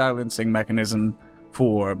also a silencing mechanism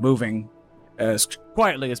for moving as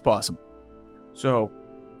quietly as possible. So,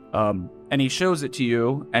 and he shows it to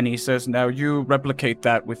you, and he says, now you replicate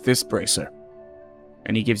that with this bracer.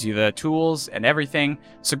 And he gives you the tools and everything.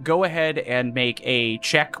 So go ahead and make a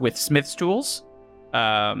check with Smith's tools.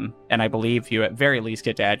 And I believe you at very least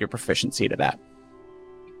get to add your proficiency to that.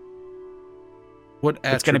 What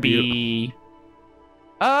attribute? It's going to be...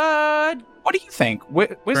 what do you think?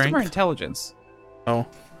 Wisdom Strength? or intelligence? Oh.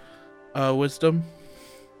 Wisdom?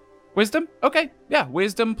 Wisdom? Okay, yeah,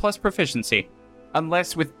 wisdom plus proficiency.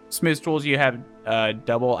 Unless with Smith's tools you have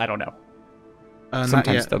double, I don't know. Not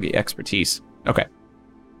Sometimes yet. they'll be expertise. Okay.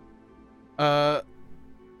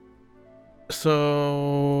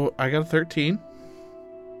 So I got a 13.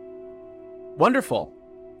 Wonderful.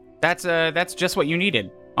 That's just what you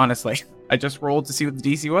needed, honestly. I just rolled to see what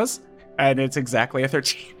the DC was, and it's exactly a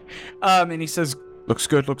 13. And he says, looks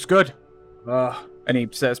good. And he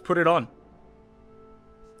says, put it on.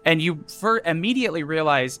 And you immediately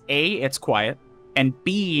realize, A, it's quiet, and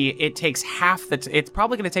B, it takes it's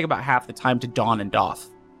probably going to take about half the time to don and doff,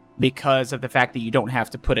 because of the fact that you don't have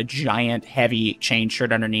to put a giant, heavy chain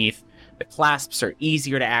shirt underneath. The clasps are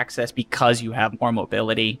easier to access because you have more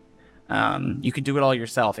mobility. You can do it all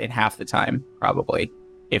yourself in half the time, probably,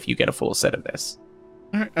 if you get a full set of this.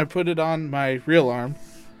 All right, I put it on my real arm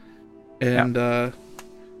and kind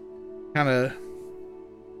of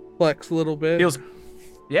flex a little bit.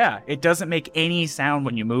 Yeah, it doesn't make any sound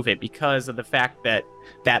when you move it because of the fact that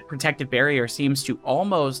that protective barrier seems to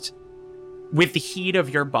almost, with the heat of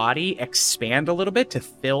your body, expand a little bit to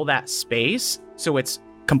fill that space, so it's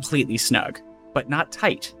completely snug, but not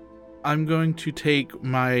tight. I'm going to take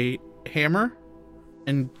my hammer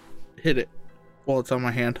and hit it while it's on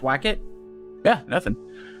my hand. Whack it? Yeah, nothing.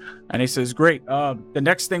 And he says, great. The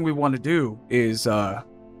next thing we want to do is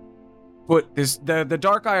put this the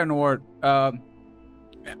dark iron ore.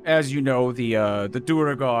 As you know, the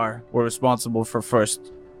Duragar were responsible for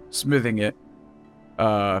first smithing it.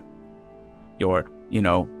 Your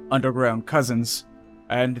underground cousins,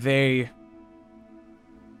 and the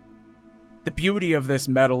beauty of this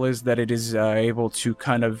metal is that it is able to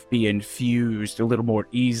kind of be infused a little more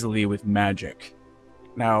easily with magic.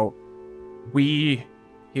 Now, we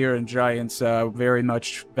here in Giants very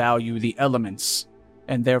much value the elements,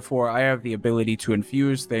 and therefore I have the ability to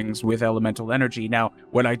infuse things with elemental energy. Now,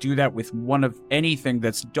 when I do that with one of anything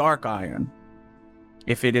that's dark iron,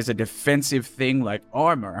 if it is a defensive thing like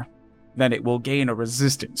armor, then it will gain a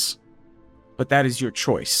resistance. But that is your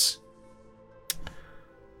choice.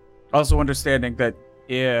 Also understanding that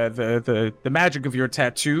the magic of your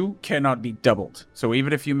tattoo cannot be doubled. So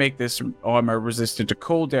even if you make this armor resistant to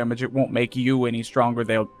cold damage, it won't make you any stronger.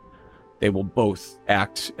 They will both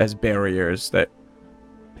act as barriers that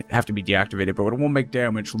have to be deactivated, but it won't make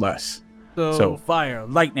damage less. So fire,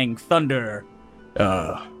 lightning, thunder,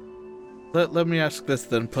 Let me ask this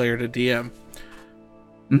then, player to DM.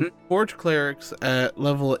 Mhm. Forge clerics at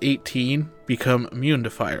level 18 become immune to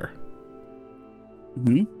fire.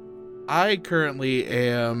 Mhm. I currently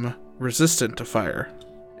am resistant to fire.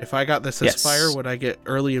 If I got this as Yes. fire, would I get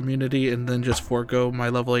early immunity and then just forego my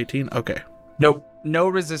level 18? Okay. Nope. No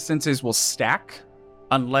resistances will stack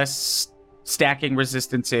unless stacking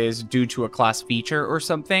resistances due to a class feature or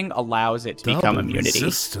something allows it to become Double immunity.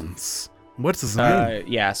 resistance. What does this mean?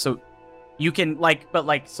 Yeah, so you can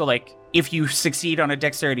if you succeed on a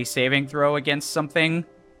dexterity saving throw against something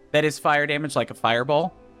that is fire damage, like a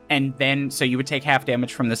fireball, and then so you would take half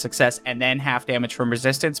damage from the success and then half damage from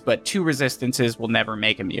resistance, but 2 resistances will never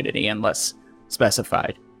make immunity unless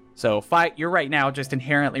specified. So you're right now just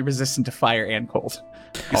inherently resistant to fire and cold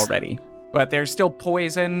already. But there's still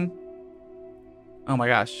poison. Oh my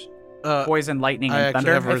gosh. Poison, lightning, I and actually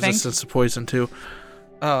thunder, have I think. resistance to poison too.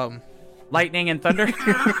 Lightning and thunder?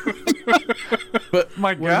 But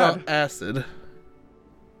My what God. about acid?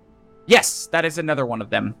 Yes, that is another one of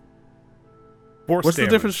them. Force What's the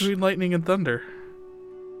damage. difference between lightning and thunder?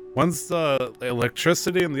 One's the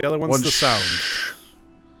electricity and the other one's the sound.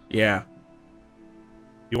 Yeah.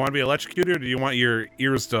 You want to be electrocuted, or do you want your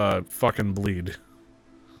ears to fucking bleed?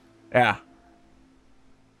 Yeah.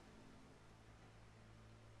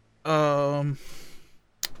 I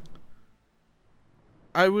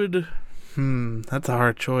would. That's a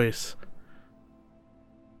hard choice.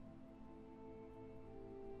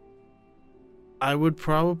 I would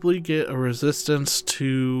probably get a resistance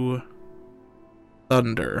to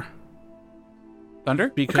thunder Thunder?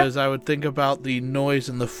 because I would think about the noise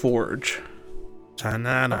in the forge. Oh,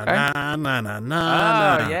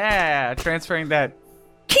 yeah. Transferring that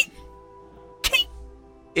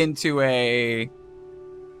into a...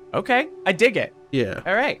 Okay, I dig it. Yeah.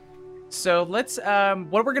 All right. So let's,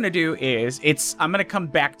 what we're going to do is, I'm going to come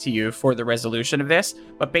back to you for the resolution of this,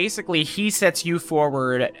 but basically he sets you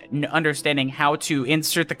forward understanding how to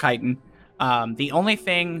insert the chitin. The only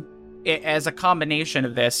thing, as a combination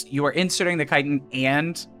of this, you are inserting the chitin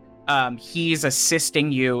and he's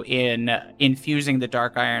assisting you in infusing the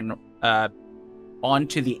dark iron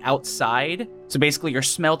onto the outside. So basically you're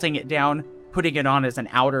smelting it down, putting it on as an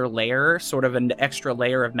outer layer, sort of an extra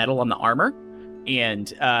layer of metal on the armor. And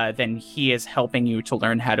then he is helping you to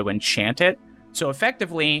learn how to enchant it. So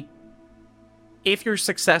effectively, if you're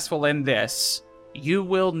successful in this, you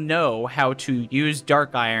will know how to use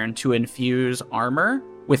dark iron to infuse armor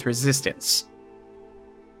with resistance,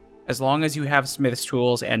 as long as you have smith's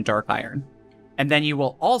tools and dark iron. And then you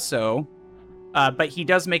will also, but he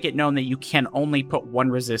does make it known that you can only put 1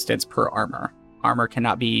 resistance per armor. Armor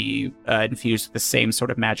cannot be infused with the same sort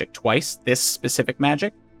of magic twice, this specific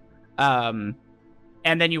magic. And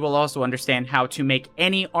then you will also understand how to make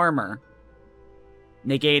any armor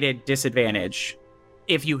negated disadvantage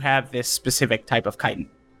if you have this specific type of chitin.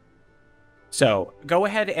 So go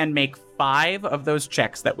ahead and make 5 of those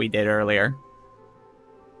checks that we did earlier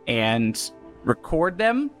and record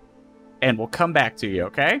them, and we'll come back to you,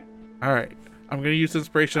 okay? All right. I'm going to use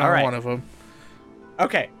inspiration All on right. one of them.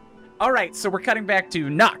 Okay. All right, so we're cutting back to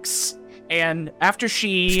Nux. And after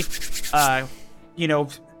she,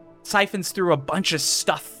 siphons through a bunch of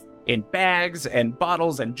stuff in bags and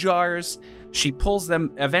bottles and jars, she pulls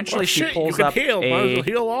them. Eventually, she pulls you up can heal. Might as a... well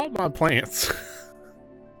heal all my plants.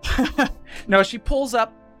 No, she pulls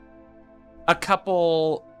up a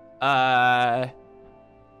couple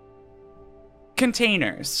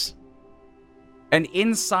containers. And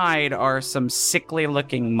inside are some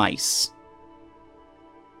sickly-looking mice.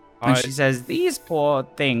 And she says, these poor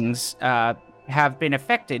things have been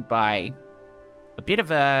affected by a bit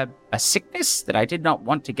of a sickness that I did not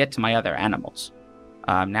want to get to my other animals.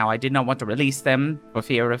 Now, I did not want to release them for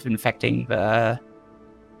fear of infecting the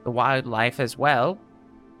wildlife as well.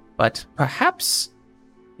 But perhaps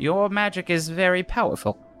your magic is very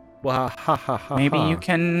powerful. Maybe you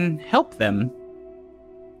can help them.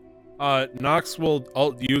 Nox will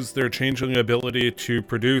use their changeling ability to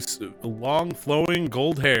produce long, flowing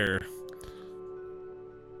gold hair.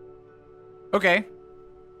 Okay.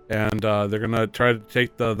 And they're gonna try to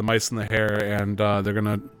take the mice in the hair, and they're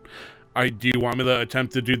gonna... do you want me to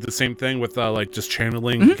attempt to do the same thing with, just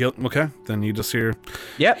channeling? Mm-hmm. Okay, then you just hear...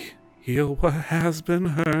 Yep. Heal what has been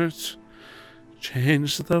hurt.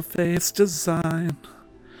 Change the face design.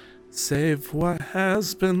 Save what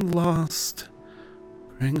has been lost.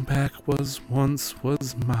 Bring back what once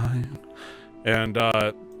was mine. And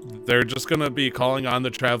they're just gonna be calling on the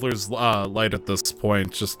Traveler's Light at this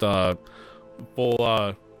point. Just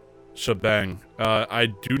full shebang. I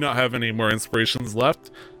do not have any more inspirations left.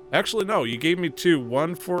 Actually, no, you gave me 2.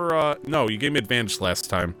 One for, no, you gave me advantage last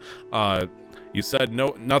time. You said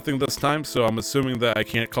nothing this time, so I'm assuming that I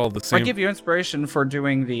can't call the I same. give you inspiration for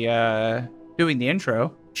doing the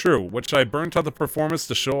intro. True, which I burnt on the performance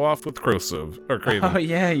to show off with Craven. Oh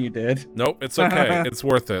yeah, you did. Nope, it's okay. It's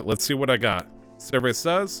worth it. Let's see what I got. Survey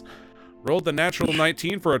says, rolled a natural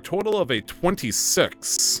 19 for a total of a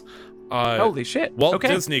 26. Holy shit. Walt Okay.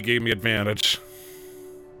 Disney gave me advantage.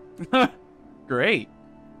 Great.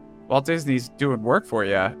 Walt Disney's doing work for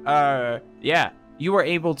you. Yeah. You were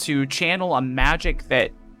able to channel a magic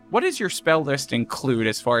that... What does your spell list include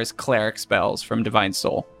as far as cleric spells from Divine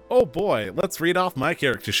Soul? Oh boy, let's read off my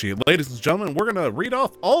character sheet. Ladies and gentlemen, we're going to read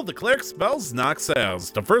off all the cleric spells Nox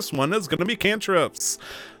has. The first one is going to be cantrips.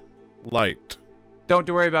 Light. Don't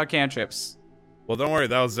worry about cantrips. Well, don't worry,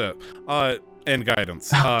 that was it. And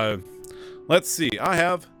guidance. Let's see, I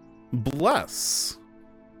have Bless.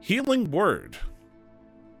 Healing Word.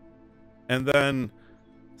 And then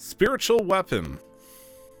Spiritual Weapon.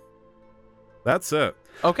 That's it.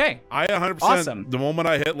 Okay. I 100%, Awesome. the moment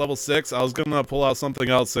I hit level 6, I was going to pull out something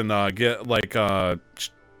else and get, like, I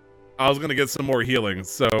was going to get some more healing,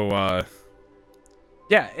 so,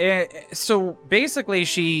 Yeah, so basically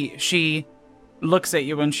she looks at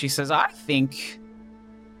you and she says, I think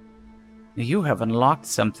you have unlocked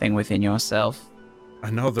something within yourself. I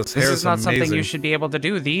know this This hair is not amazing. something you should be able to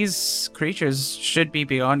do. These creatures should be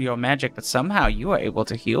beyond your magic, but somehow you are able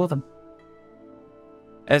to heal them.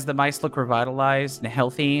 As the mice look revitalized and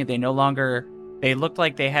healthy, they looked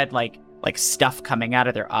like they had like stuff coming out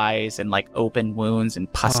of their eyes and like open wounds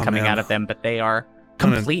and pus Oh, coming man. out of them, but they are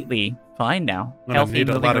gonna- completely fine now. I'm going to Healthy, need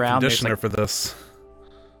a moving lot of around. There's, conditioner like, for this.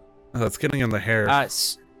 Oh, it's getting in the hair.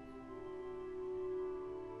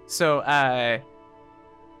 So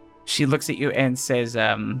she looks at you and says,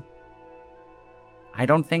 I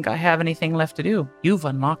don't think I have anything left to do. You've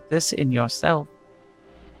unlocked this in yourself.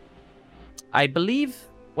 I believe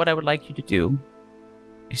what I would like you to do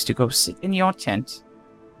is to go sit in your tent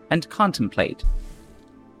and contemplate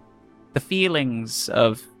the feelings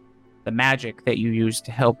of the magic that you use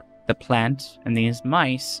to help the plant and these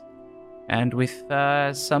mice. And with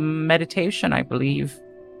some meditation, I believe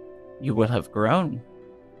you will have grown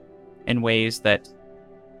in ways that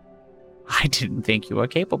I didn't think you were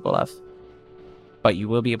capable of. But you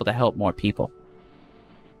will be able to help more people.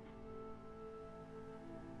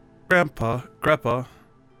 Grandpa,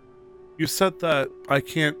 you said that I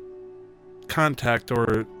can't contact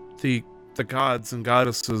or the gods and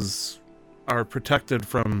goddesses are protected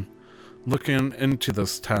from looking into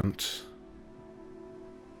this tent.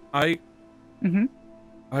 I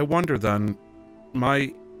wonder then,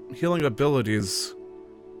 my healing abilities,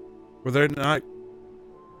 were there not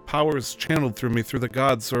powers channeled through me through the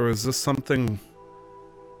gods, or is this something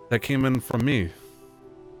that came in from me?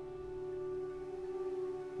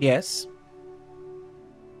 Yes.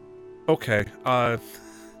 Okay,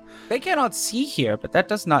 They cannot see here, but that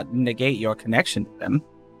does not negate your connection to them.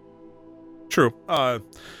 true.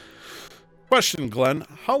 Question, Glenn,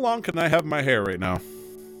 how long can I have my hair right now?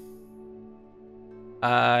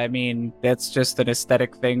 I mean, that's just an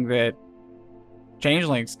aesthetic thing that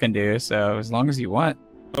changelings can do, so as long as you want.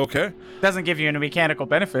 Okay. Doesn't give you any mechanical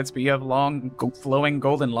benefits, but you have long, flowing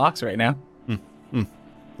golden locks right now.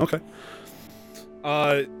 Okay.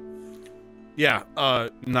 Yeah,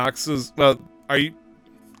 Nox is,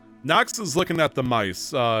 Nox is looking at the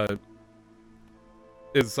mice.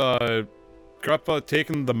 Is, Greppa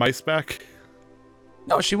taking the mice back?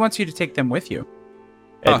 No, she wants you to take them with you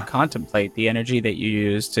and contemplate the energy that you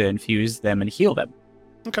use to infuse them and heal them.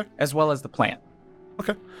 Okay. As well as the plant.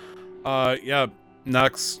 Okay. Yeah,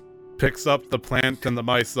 Nox picks up the plant and the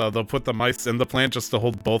mice. They'll put the mice in the plant just to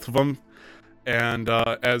hold both of them. And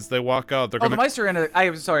as they walk out, they're The gonna. mice are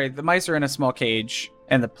in the mice are in a small cage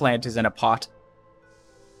and the plant is in a pot.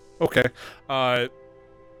 Okay.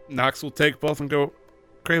 Nox will take both and go,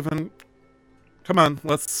 Craven, come on,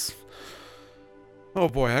 let's. Oh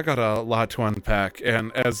boy, I got a lot to unpack.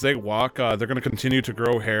 And as they walk, they're going to continue to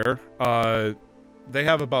grow hair. They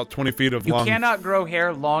have about 20 feet of You long. cannot grow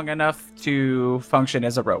hair long enough to function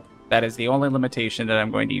as a rope. That is the only limitation that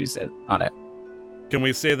I'm going to use on it. Can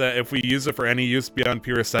we say that if we use it for any use beyond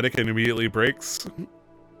pure aesthetic, it immediately breaks?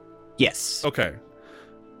 Yes. Okay.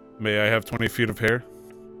 May I have 20 feet of hair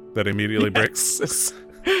that immediately breaks? Yes.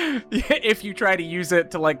 If you try to use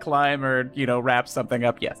it to like climb or, wrap something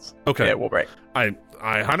up, yes. Okay. It will break. I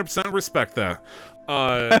 100% respect that.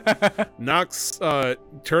 Nox,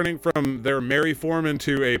 turning from their Mary form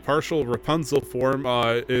into a partial Rapunzel form,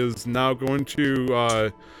 is now going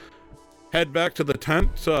to head back to the tent,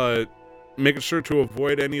 making sure to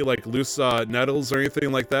avoid any like loose nettles or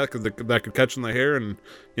anything like that, because that could catch in the hair and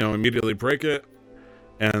immediately break it.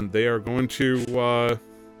 And they are going to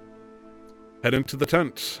head into the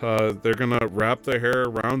tent. They're gonna wrap their hair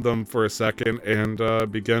around them for a second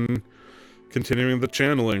and begin continuing the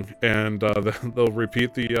channeling, and they'll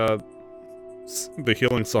repeat the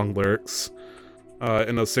healing song lyrics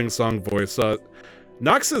in a sing-song voice.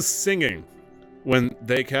 Nox is singing when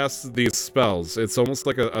they cast these spells. It's almost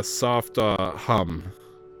like a soft hum.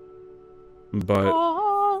 But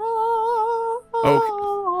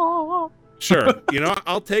okay, sure.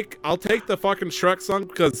 I'll take the fucking Shrek song,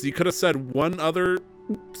 because you could have said one other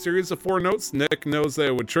series of 4 notes. Nick knows that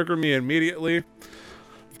it would trigger me immediately.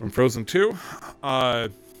 From Frozen 2.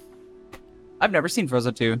 I've never seen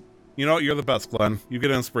Frozen 2. You're the best, Glenn. You get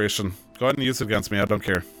inspiration. Go ahead and use it against me. I don't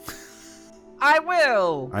care. I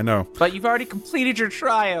will! I know. But you've already completed your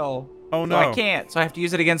trial. Oh, no. So I can't, so I have to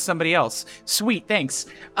use it against somebody else. Sweet, thanks.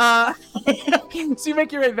 So you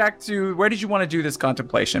make your way back to... Where did you want to do this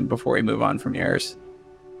contemplation before we move on from yours?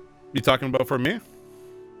 You talking about for me?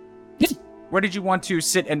 Where did you want to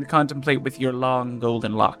sit and contemplate with your long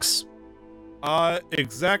golden locks?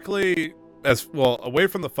 Exactly as well, away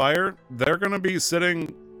from the fire. They're gonna be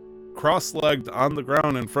sitting cross-legged on the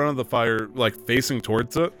ground in front of the fire, like facing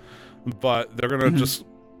towards it, but they're gonna just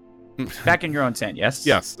back in your own tent. Yes,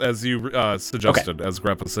 as you suggested. Okay. As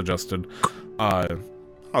Greppa suggested.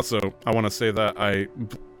 Also, I want to say that I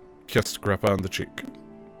kissed Greppa on the cheek.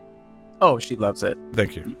 Oh, she loves it.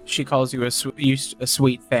 Thank you. She calls you a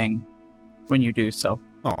sweet thing when you do so.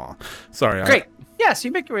 Aw, sorry. Great. Yes,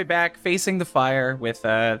 you make your way back, facing the fire with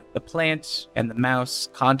the plant and the mouse,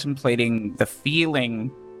 contemplating the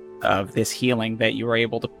feeling of this healing that you were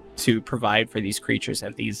able to provide for these creatures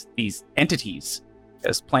and these entities,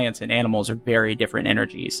 as plants and animals are very different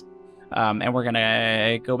energies. And we're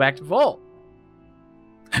gonna go back to Vol.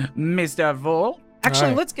 Mr. Vol.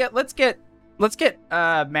 Actually, let's get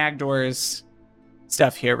Magdor's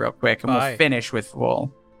stuff here real quick, and we'll finish with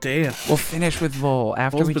Vol. Damn. We'll finish with Vol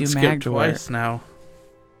after Vol's we do skipped Magdor. Twice now.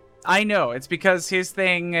 I know, it's because his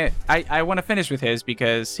thing, I want to finish with his,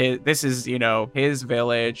 because this is, his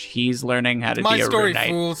village. He's learning how to be a story, knight.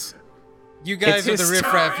 Fools. You guys are the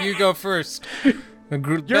riffraff. You go first.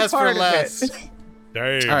 Best for last.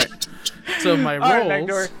 Dang. All right. So my rolls. All right,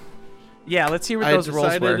 Magdor. Yeah, let's hear what those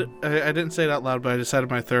rolls were. I didn't say it out loud, but I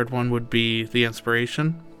decided my third one would be the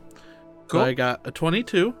inspiration. Cool. So I got a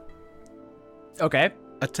 22. Okay.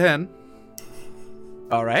 A 10.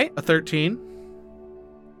 All right. A 13.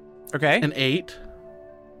 Okay. An 8.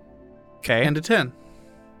 Okay. And a 10.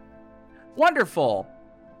 Wonderful.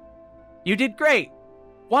 You did great.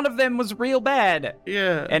 One of them was real bad.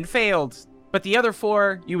 Yeah. And failed. But the other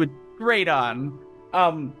 4, you would great on.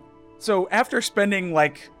 So after spending,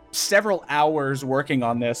 several hours working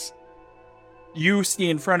on this, you see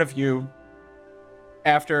in front of you,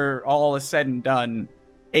 after all is said and done,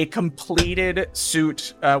 a completed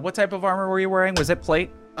suit. What type of armor were you wearing? Was it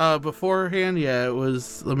plate? Beforehand, yeah, it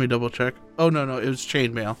was. Let me double check. Oh no, it was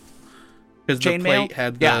chainmail. Because the plate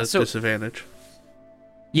had the disadvantage.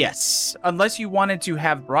 Yes, unless you wanted to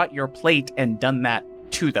have brought your plate and done that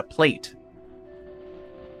to the plate.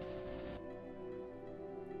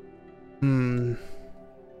 Because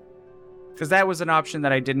that was an option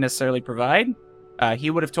that I didn't necessarily provide. He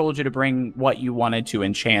would have told you to bring what you wanted to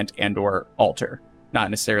enchant and or alter, not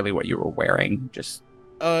necessarily what you were wearing. Just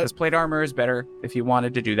because plate armor is better. If you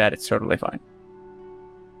wanted to do that, it's totally fine.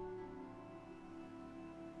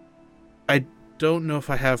 I don't know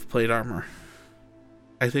if I have plate armor.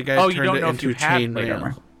 I think I turned it into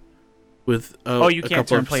chainmail. With you can't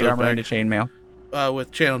turn plate armor into chainmail.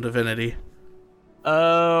 With channel divinity.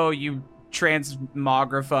 Oh, you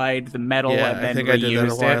transmogrified the metal and then I think reused I did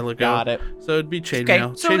that a while ago. Got it. So it'd be chainmail. Okay,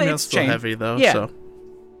 so Chainmail's still heavy though. Yeah. So.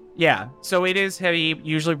 Yeah, so it is heavy,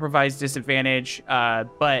 usually provides disadvantage,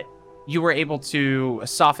 but you were able to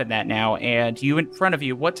soften that now, and you in front of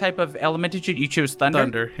you, what type of element did you choose? Thunder?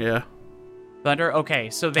 Thunder, yeah. Thunder? Okay,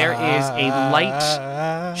 so there is a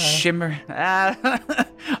light shimmer,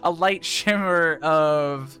 a light shimmer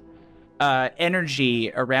of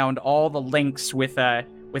energy around all the links with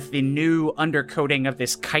the new undercoating of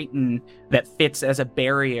this chitin that fits as a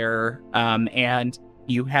barrier, and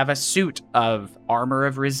you have a suit of armor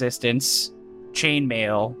of resistance,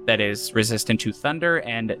 chainmail that is resistant to thunder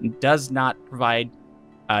and does not provide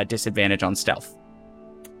disadvantage on stealth.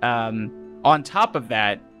 On top of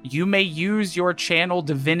that, you may use your channel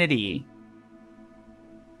divinity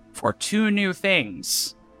for 2 new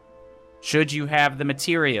things, should you have the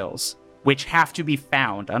materials, which have to be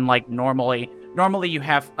found. Unlike normally, normally you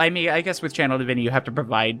have, I mean, I guess with Channel Divinity, you have to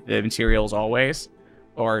provide the materials always,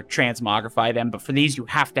 or transmogrify them, but for these, you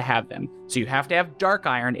have to have them. So you have to have Dark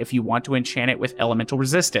Iron if you want to enchant it with elemental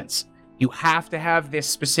resistance. You have to have this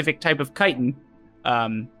specific type of chitin,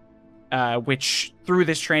 which through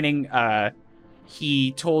this training,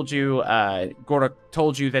 he told you, Gordo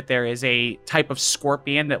told you that there is a type of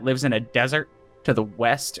scorpion that lives in a desert to the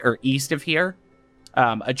west or east of here.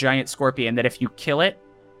 A giant scorpion that if you kill it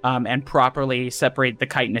and properly separate the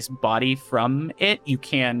chitinous body from it, you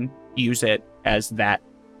can use it as that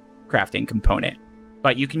crafting component.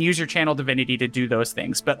 But you can use your Channel Divinity to do those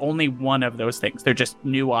things, but only one of those things. They're just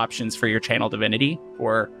new options for your Channel Divinity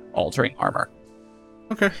for altering armor.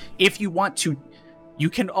 Okay. If you want to, you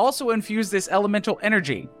can also infuse this elemental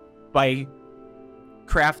energy by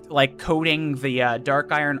coating the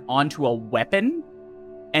Dark Iron onto a weapon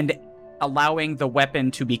and allowing the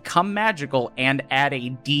weapon to become magical and add a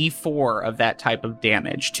D4 of that type of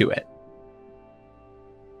damage to it.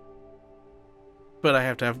 But I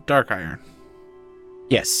have to have Dark Iron.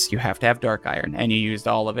 Yes, you have to have Dark Iron, and you used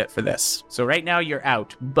all of it for this. So right now you're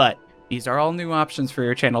out, but these are all new options for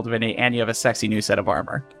your Channel Divinity, and you have a sexy new set of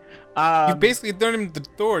armor. You basically turned him to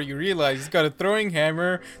Thor. You realize he's got a throwing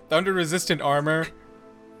hammer, thunder-resistant armor.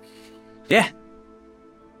 Yeah.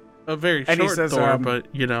 A very And he short says, Thor, but,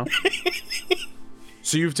 you know.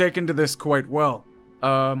 So you've taken to this quite well.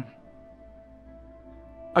 I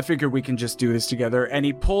figure we can just do this together. And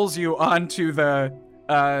he pulls you onto the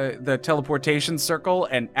teleportation circle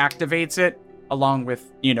and activates it, along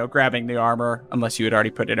with, grabbing the armor, unless you had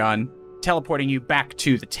already put it on, teleporting you back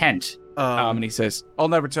to the tent. And he says, I'll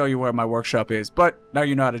never tell you where my workshop is, but now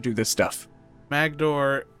you know how to do this stuff.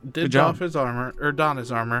 Magdor did doff his armor, or don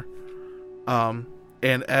his armor.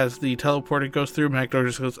 And as the teleporting goes through, Magdor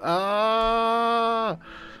just goes, ah!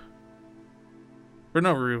 For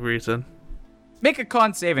no reason. Make a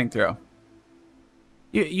con saving throw.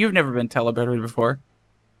 You've never been teleported before.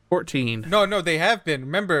 14. No, they have been.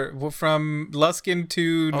 Remember, from Luskin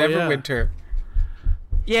to Neverwinter.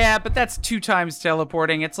 Yeah, but that's 2 times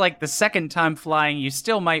teleporting. It's like the second time flying, you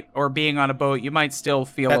still might, or being on a boat, you might still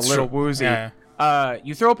feel That's a little true. woozy. Yeah.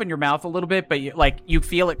 You throw open your mouth a little bit, but you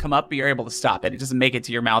feel it come up, but you're able to stop it. It doesn't make it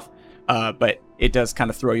to your mouth, but it does kind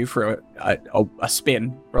of throw you for a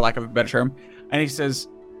spin, for lack of a better term. And he says,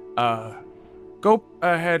 go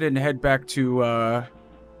ahead and head back to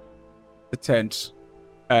the tent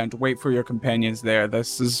and wait for your companions there.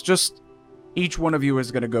 This is just, each one of you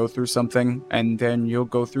is going to go through something, and then you'll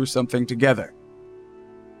go through something together.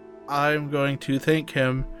 I'm going to thank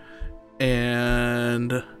him,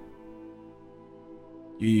 and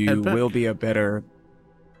You will be a better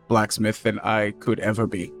blacksmith than I could ever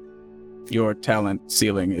be. Your talent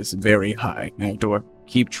ceiling is very high, Magdor.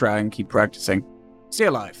 Keep trying, keep practicing. Stay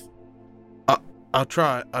alive. I'll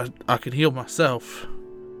try. I can heal myself,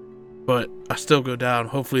 but I still go down.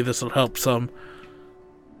 Hopefully this will help some.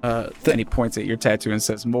 And he points at your tattoo and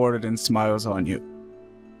says, Moradin smiles on you.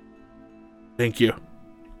 Thank you.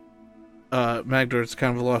 Magdor's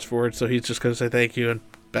kind of a lost for words, so he's just going to say thank you and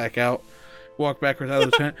back out. Walk backwards out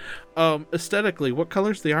of the tent. Aesthetically, what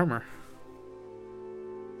color's the armor?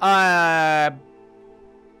 Yeah,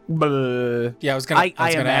 I was gonna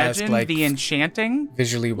imagine ask, like, the enchanting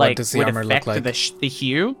visually, what does the would armor look affect like? the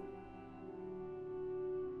hue.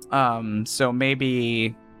 So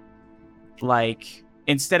maybe like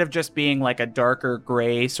instead of just being like a darker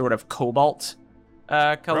gray sort of cobalt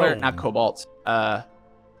color, not cobalt.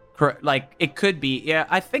 Like it could be. Yeah,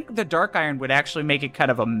 I think the Dark Iron would actually make it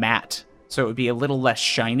kind of a matte, so it would be a little less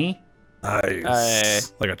shiny.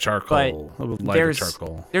 Nice. Like a charcoal. Lighter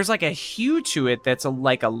charcoal. There's like a hue to it that's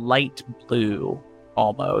like a light blue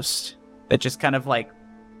almost, that just kind of like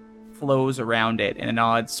flows around it in an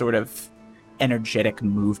odd sort of energetic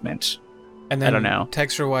movement. And then, I don't know.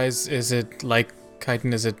 Texture-wise, is it like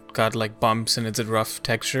chitin? Is it got like bumps and is it rough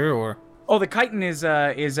texture, or? Oh, the chitin is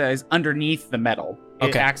underneath the metal. It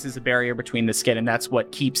Okay. acts as a barrier between the skin, and that's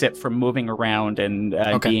what keeps it from moving around and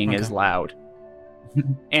being as loud.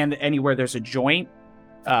 And anywhere there's a joint,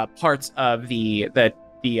 parts of the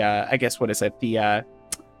I guess what is it, the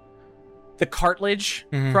cartilage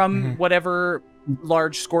Mhm, from mhm. whatever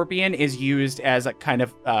large scorpion is used as a kind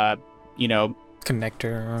of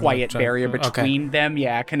Connector. Or quiet barrier Okay. between them.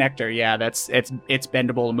 Yeah, connector. Yeah, it's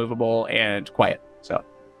bendable, movable, and quiet. So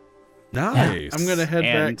Nice. I'm going to head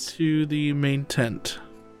back And- to the main tent.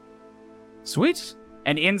 sweet.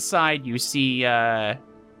 And inside you see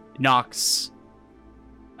Nox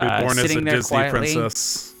Reborn as a sitting there Disney quietly,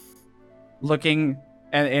 princess. looking,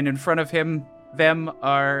 and in front of them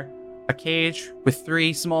are a cage with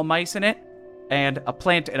 3 small mice in it, and a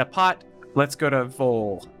plant in a pot, let's go to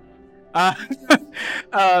Vol.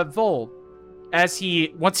 Vol, once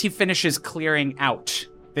he finishes clearing out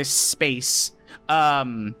this space,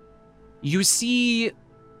 you see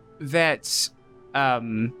that,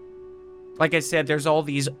 like I said, there's all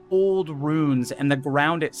these old runes, and the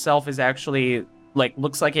ground itself is actually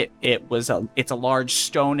looks like it's a large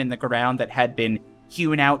stone in the ground that had been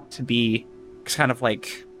hewn out to be kind of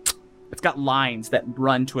like, it's got lines that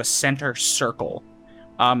run to a center circle.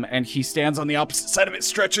 And he stands on the opposite side of it,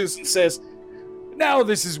 stretches, and says, "Now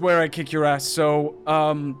this is where I kick your ass. So,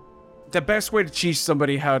 the best way to teach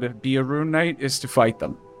somebody how to be a rune knight is to fight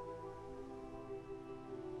them.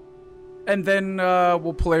 And then,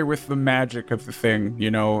 we'll play with the magic of the thing,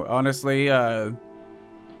 you know. Honestly,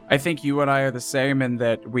 I think you and I are the same in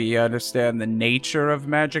that we understand the nature of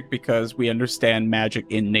magic because we understand magic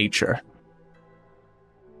in nature.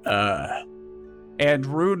 And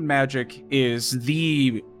rune magic is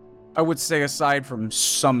I would say, aside from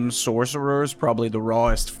some sorcerers, probably the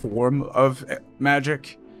rawest form of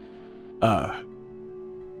magic. So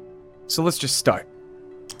let's just start.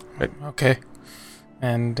 Okay.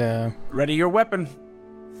 And Ready your weapon.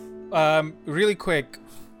 really quick,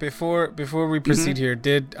 before we proceed here,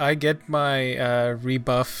 did I get my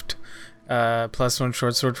rebuffed +1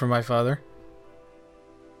 short sword from my father?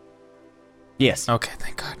 Yes. Okay,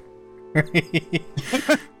 thank God.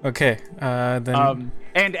 Okay, then.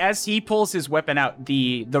 And as he pulls his weapon out,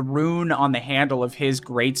 the rune on the handle of his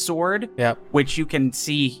greatsword, Yep. which you can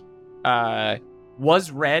see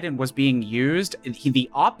was red and was being used. The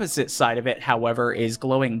opposite side of it, however, is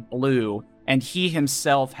glowing blue, and he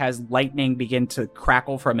himself has lightning begin to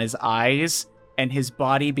crackle from his eyes, and his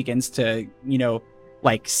body begins to,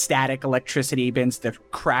 like static electricity begins to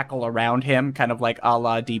crackle around him, kind of like a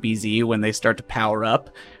la DBZ when they start to power up.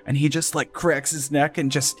 And he just like cracks his neck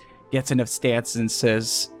and just gets in a stance and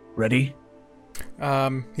says, "Ready?"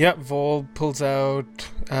 Yeah, Vol pulls out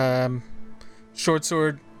short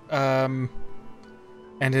sword, and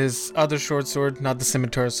his other short sword, not the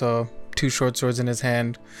scimitar, so 2 short swords in his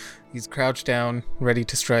hand. He's crouched down, ready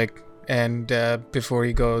to strike, and before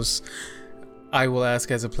he goes, I will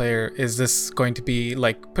ask as a player, is this going to be,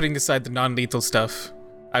 like, putting aside the non-lethal stuff,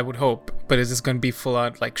 I would hope, but is this going to be full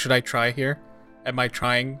on, like, should I try here? Am I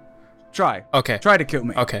trying? Try. Okay. Try to kill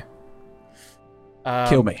me. Okay.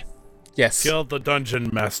 Kill me. Yes. Kill the dungeon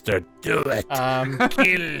master. Do it.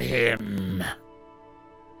 Kill him.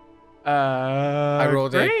 I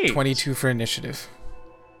rolled great. a 22 for initiative.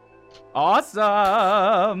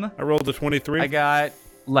 Awesome. I rolled a 23. I got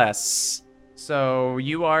less. So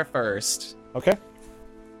you are first. Okay.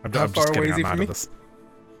 I'm How just far kidding, away is he I'm from out me? of this.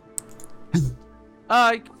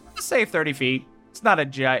 Let's say 30 feet. It's not a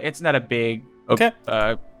big Okay.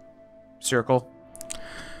 circle.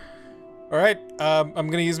 All right. I'm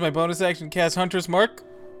going to use my bonus action to cast Hunter's Mark,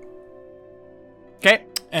 Okay.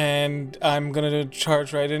 and I'm going to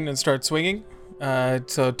charge right in and start swinging.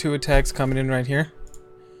 So 2 attacks coming in right here.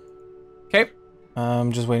 Okay.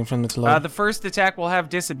 I'm just waiting for them to load. The first attack will have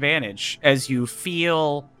disadvantage as you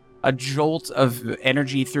feel a jolt of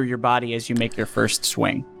energy through your body as you make your first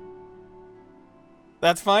swing.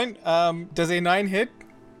 That's fine. Does a 9 hit?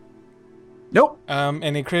 Nope.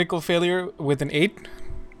 And a critical failure with an 8?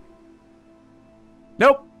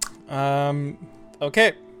 Nope.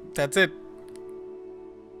 Okay. That's it.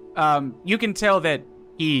 You can tell that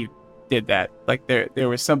he did that. Like there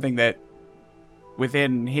was something that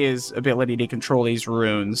within his ability to control these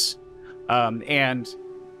runes. And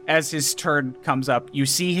as his turn comes up, you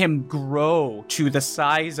see him grow to the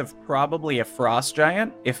size of probably a frost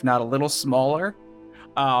giant, if not a little smaller.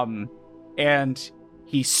 And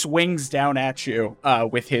he swings down at you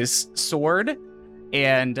with his sword,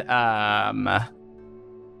 and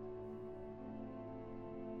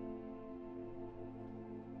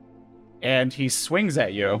he swings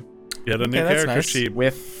at you Get a new Okay, that's character nice. sheet.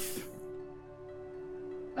 with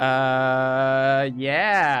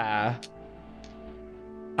yeah.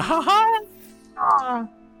 All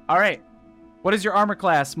right. What is your armor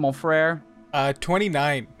class, mon frere?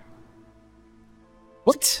 29.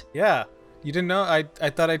 What? Yeah. You didn't know? I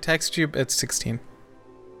thought I texted you at 16.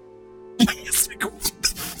 I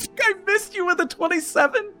missed you with a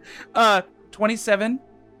 27. 27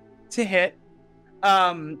 to hit.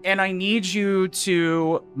 And I need you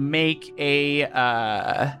to make a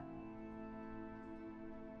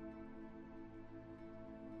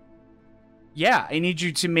I need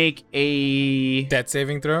you to make a Death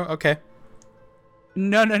saving throw? Okay.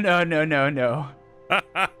 No.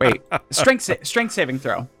 Wait. Strength saving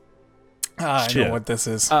throw. I Shit. know what this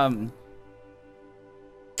is.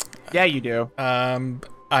 Yeah, you do. I'm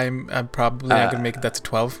probably not gonna make it. That's a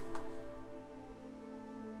 12.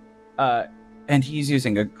 And he's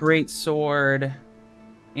using a great sword.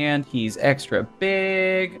 And he's extra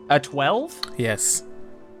big. A 12? Yes.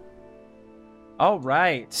 All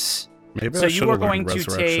right. Maybe So I you should are have going learned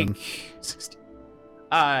to resurrection.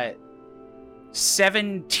 take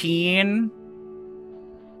 17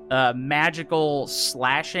 magical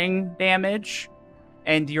slashing damage,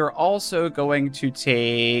 and you're also going to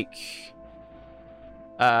take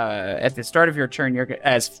at the start of your turn,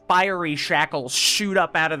 as fiery shackles shoot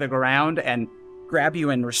up out of the ground and grab you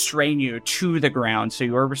and restrain you to the ground. So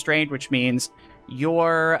you're restrained, which means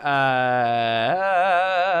you're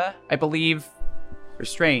I believe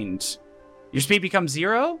restrained. Your speed becomes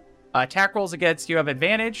 0. Attack rolls against you have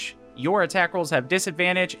advantage. Your attack rolls have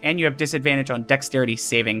disadvantage, and you have disadvantage on dexterity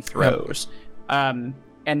saving throws. And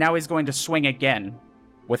now he's going to swing again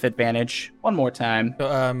with advantage one more time.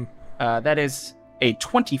 So, That is a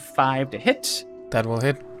 25 to hit. that will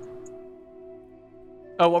hit.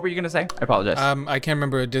 Oh, what were you going to say? I apologize. I can't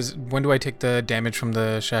remember. When do I take the damage from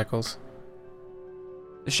the shackles?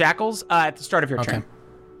 The shackles at the start of your Okay.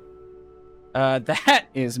 turn. That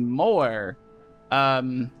is more.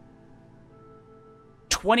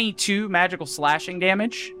 22 magical slashing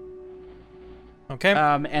damage. Okay.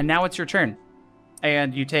 And now it's your turn.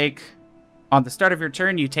 And you take, on the start of your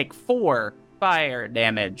turn, you take 4 fire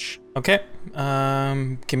damage. Okay.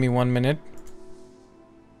 Give me 1 minute.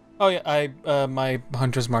 Oh yeah, my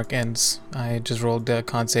hunter's mark ends. I just rolled the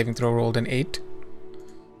con saving throw, rolled an 8.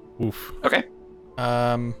 Oof. Okay.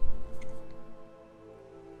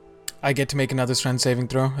 I get to make another strength saving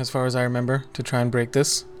throw, as far as I remember, to try and break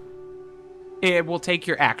this. It will take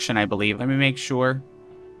your action, I believe. Let me make sure.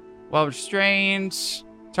 While restrained,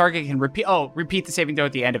 target can repeat the saving throw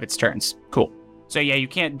at the end of its turns. Cool. So yeah, you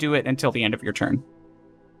can't do it until the end of your turn.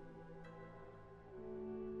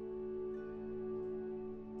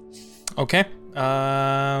 Okay.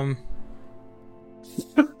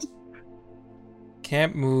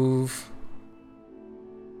 Can't move.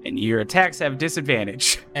 And your attacks have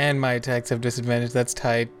disadvantage. And my attacks have disadvantage. That's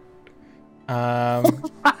tight. Um,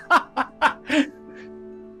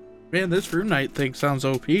 Man, this Rune Knight thing sounds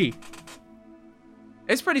OP.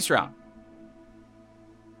 It's pretty strong.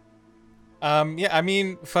 yeah, I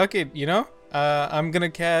mean, fuck it, you know? I'm gonna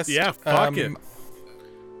cast... Yeah, fuck it.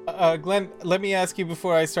 Glenn, let me ask you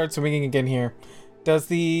before I start swinging again here. Does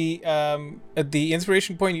the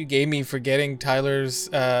inspiration point you gave me for getting Tyler's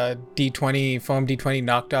D20, foam D20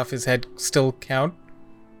 knocked off his head still count?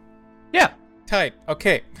 Yeah. Tight.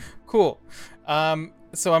 Okay, cool.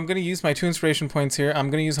 So I'm going to use my 2 inspiration points here. I'm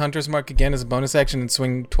going to use Hunter's Mark again as a bonus action and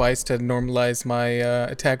swing twice to normalize my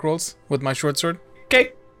attack rolls with my short sword.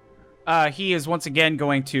 Okay. He is once again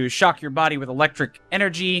going to shock your body with electric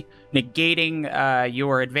energy, negating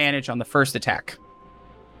your advantage on the first attack.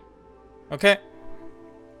 Okay.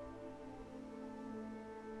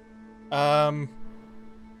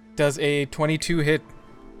 Does a 22 hit?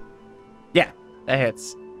 Yeah, that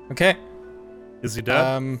hits. Okay. Is he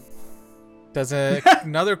dead? Does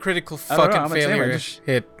another critical I don't know, fucking how much failure damage?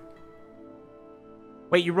 hit?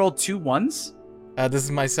 Wait, you rolled 2 1s? This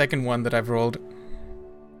is my second one that I've rolled.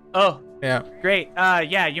 Oh, Yeah. great.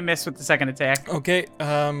 Yeah, you missed with the second attack. Okay.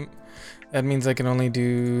 That means I can only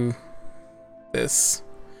do this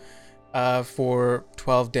for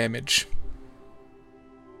 12 damage.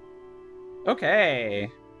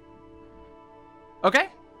 Okay. Okay.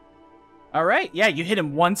 All right. Yeah, you hit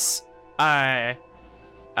him once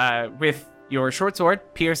with your short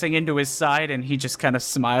sword, piercing into his side, and he just kind of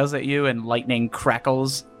smiles at you, and lightning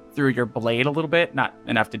crackles through your blade a little bit. Not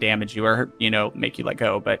enough to damage you or, make you let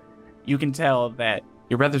go, but you can tell that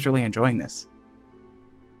your brother's really enjoying this.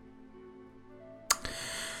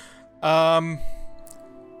 And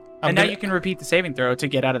Now you can repeat the saving throw to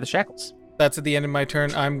get out of the shackles. That's at the end of my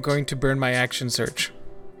turn. I'm going to burn my action surge.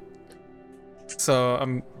 So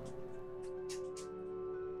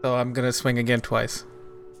I'm gonna swing again twice.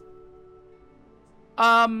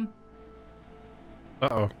 Uh-oh.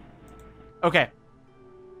 Okay.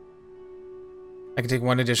 I can take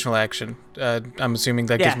 1 additional action. I'm assuming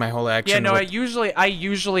that gives my whole action. Yeah, no, with- I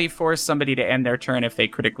usually force somebody to end their turn if they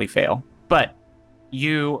critically fail. But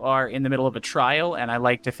you are in the middle of a trial, and I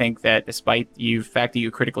like to think that despite the fact that you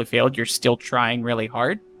critically failed, you're still trying really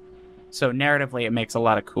hard. So narratively, it makes a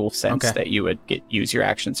lot of cool sense Okay. that you would use your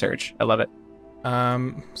action surge. I love it.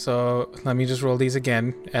 So let me just roll these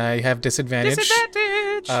again. I have disadvantage.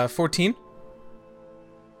 Disadvantage! 14,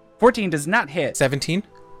 14 does not hit. 17.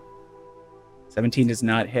 17 does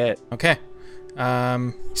not hit. Okay.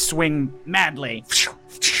 Swing madly.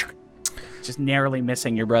 Just narrowly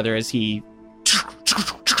missing your brother as he...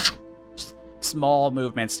 Small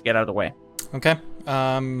movements to get out of the way. Okay.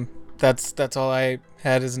 That's all I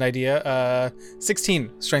had as an idea.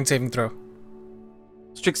 16 strength saving throw.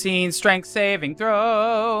 16 strength saving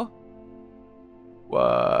throw.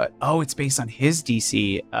 What? Oh, it's based on his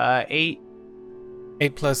DC. 8.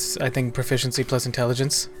 8 plus, I think, proficiency plus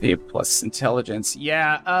intelligence. 8 plus intelligence.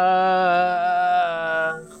 Yeah.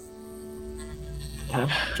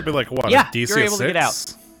 Should be like what? Yeah, a DC you're able of to get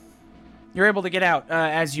 6? out. You're able to get out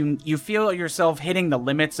as you feel yourself hitting the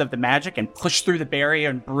limits of the magic and push through the barrier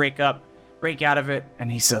and break out of it. And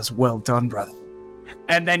he says, "Well done, brother."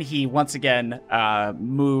 And then he once again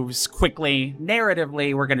moves quickly.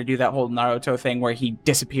 Narratively, we're going to do that whole Naruto thing where he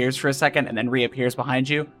disappears for a second and then reappears behind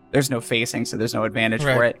you. There's no facing, so there's no advantage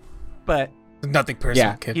for it. But nothing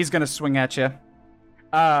personal, yeah, kid. he's going to swing at you.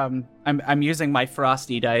 I'm using my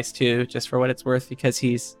frosty dice too, just for what it's worth, because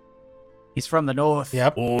he's from the north.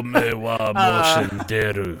 Yep. Ome wa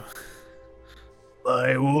moshinderu.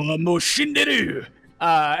 I wa moshinderu.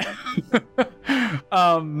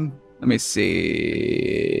 Let me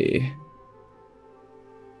see.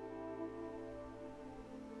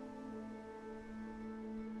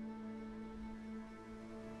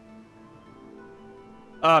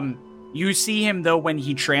 You see him though when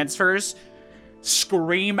he transfers,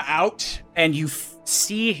 scream out, and you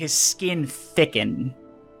see his skin thicken,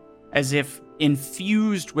 as if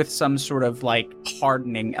infused with some sort of like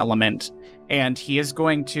hardening element, and he is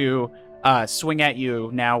going to swing at you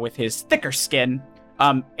now with his thicker skin.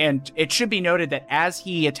 And it should be noted that as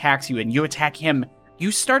he attacks you and you attack him,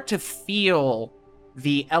 you start to feel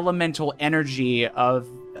the elemental energy of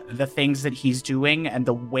the things that he's doing and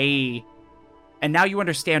the way. And now you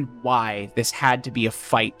understand why this had to be a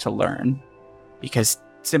fight to learn, because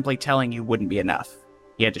simply telling you wouldn't be enough.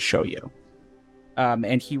 He had to show you.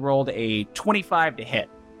 And he rolled a 25 to hit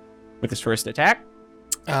with his first attack.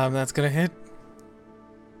 That's gonna hit.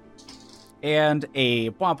 And a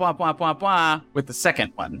bwah, bwah, bwah, bwah, bwah with the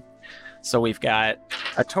second one. So we've got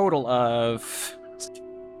a total of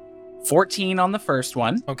 14 on the first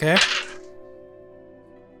one. Okay.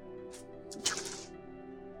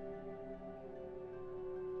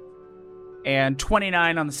 And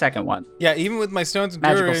 29 on the second one. Yeah, even with my stone's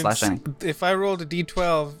Magical endurance, slashing. if I rolled a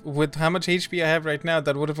d12 with how much HP I have right now,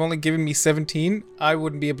 that would have only given me 17. I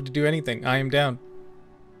wouldn't be able to do anything. I am down.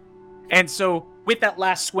 And so, with that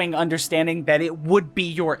last swing, understanding that it would be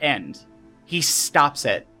your end, he stops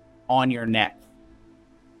it on your neck.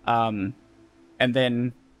 And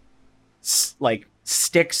then,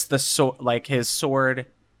 sticks his sword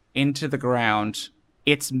into the ground.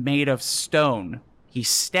 It's made of stone. He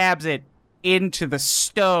stabs it into the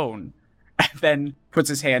stone, and then puts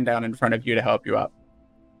his hand down in front of you to help you up.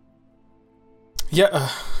 Yeah,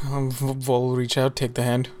 Vol will reach out, take the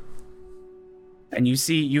hand. And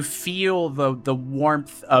you feel the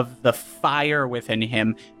warmth of the fire within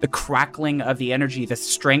him, the crackling of the energy, the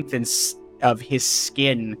strength of his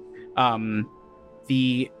skin, all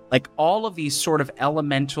of these sort of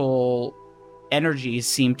elemental energies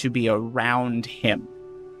seem to be around him.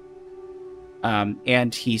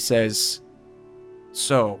 And he says,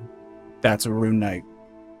 "So, that's a rune knight.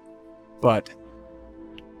 But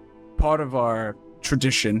part of our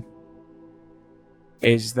tradition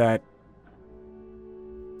is that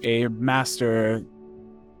a master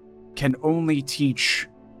can only teach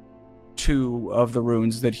 2 of the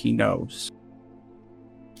runes that he knows.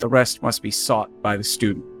 The rest must be sought by the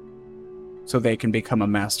student, so they can become a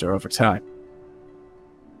master over time.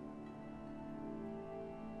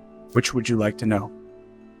 Which would you like to know?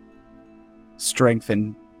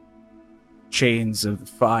 Strengthen chains of the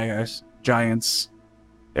fire giants,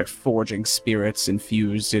 their forging spirits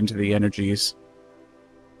infused into the energies.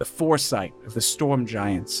 The foresight of the storm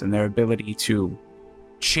giants and their ability to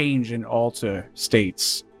change and alter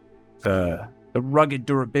states. The rugged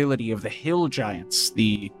durability of the hill giants,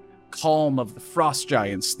 the calm of the frost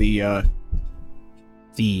giants, the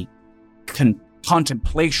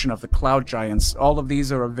contemplation of the cloud giants. All of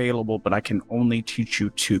these are available, but I can only teach you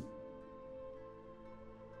 2.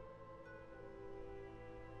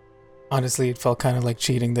 Honestly, it felt kind of like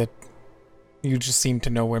cheating that you just seemed to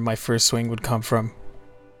know where my first swing would come from.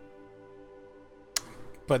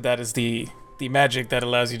 But that is the magic that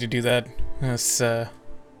allows you to do that. It's, I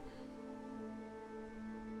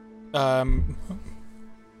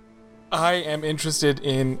am interested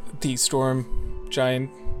in the storm giant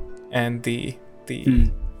and the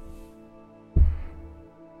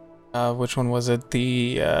which one was it?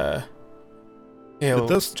 The hill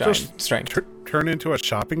this giant just strength. Turn into a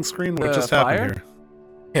shopping screen? What The just fire? happened here?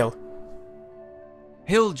 Hill.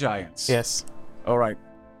 Hill giants. Yes. All right.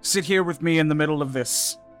 Sit here with me in the middle of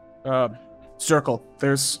this circle.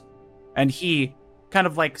 And he kind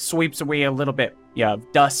of like sweeps away a little bit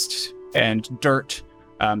of dust and dirt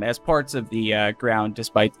as parts of the ground,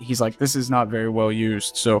 despite he's like, this is not very well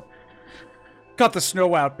used, so got the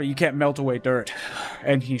snow out, but you can't melt away dirt.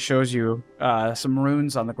 And he shows you some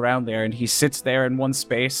runes on the ground there, and he sits there in one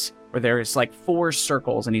space where there is like 4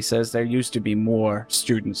 circles, and he says there used to be more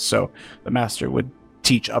students, so the master would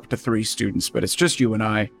teach up to 3 students, but it's just you and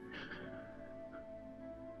I.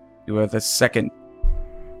 You are the second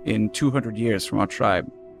in 200 years from our tribe.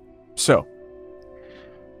 So,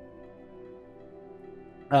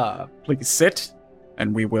 please sit,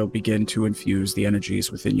 and we will begin to infuse the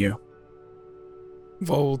energies within you.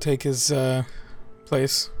 Vol will take his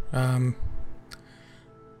place. A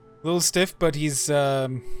little stiff, but he's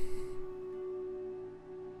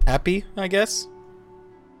happy, I guess.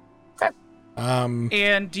 Okay.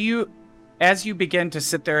 And do you, as you begin to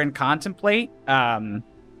sit there and contemplate,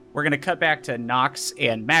 we're going to cut back to Nox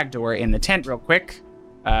and Magdor in the tent real quick,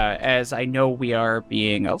 as I know we are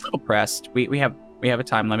being a little pressed. We have a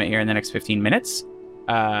time limit here in the next 15 minutes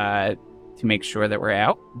to make sure that we're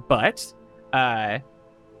out. But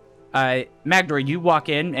Magdor, you walk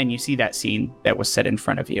in and you see that scene that was set in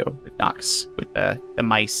front of you with Nox, with the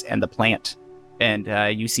mice and the plant. And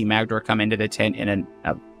you see Magdor come into the tent in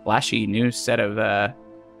a flashy new set of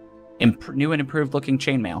new and improved looking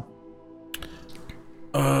chainmail.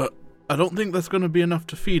 I don't think that's going to be enough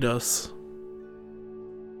to feed us.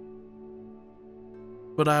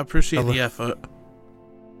 But I appreciate the effort.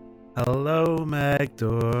 Hello,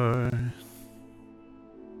 Magdor.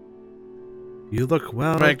 You look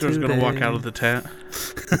well. Magdor's going to walk out of the tent.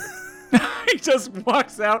 He just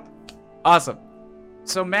walks out. Awesome.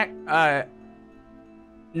 So,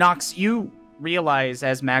 Nox, you realize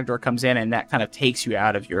as Magdor comes in, and that kind of takes you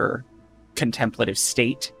out of your contemplative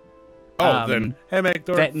state. Then, hey,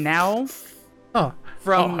 Magdor. That now,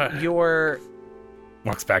 your...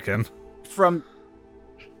 Walks back in. From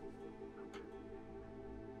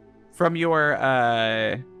your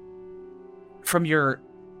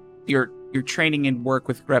training and work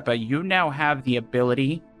with Greppa, you now have the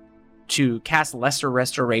ability to cast Lesser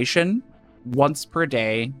Restoration once per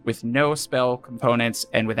day with no spell components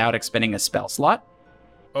and without expending a spell slot.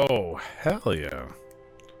 Oh, hell yeah.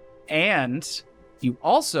 And you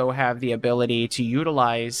also have the ability to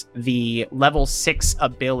utilize the level 6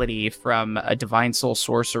 ability from a Divine Soul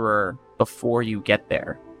Sorcerer before you get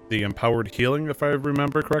there. The Empowered Healing, if I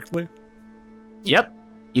remember correctly? Yep.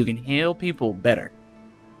 You can heal people better.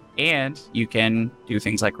 And you can do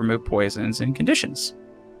things like remove poisons and conditions.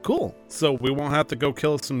 Cool. So we won't have to go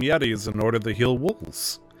kill some Yetis in order to heal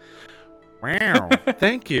wolves. Wow.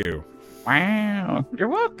 Thank you. Wow. You're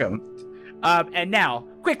welcome. And now,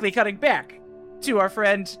 quickly cutting back to our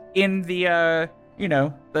friend in the,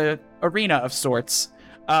 the arena of sorts.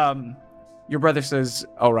 Your brother says,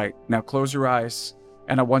 all right, now close your eyes,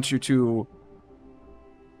 and I want you to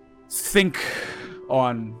think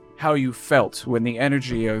on how you felt when the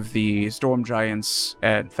energy of the storm giants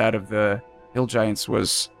and that of the hill giants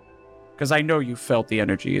was... Because I know you felt the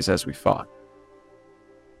energies as we fought.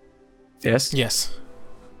 Yes? Yes.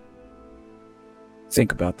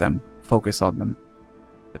 Think about them. Focus on them.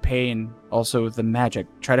 The pain, also the magic.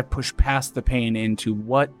 Try to push past the pain into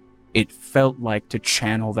what it felt like to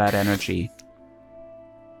channel that energy.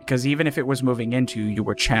 Because even if it was moving into you, you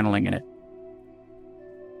were channeling in it.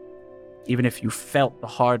 Even if you felt the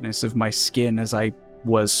hardness of my skin as I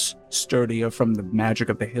was sturdier from the magic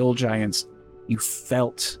of the hill giants, you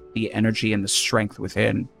felt the energy and the strength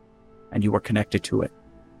within, and you were connected to it.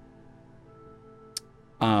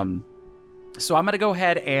 So I'm going to go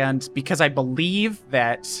ahead and, because I believe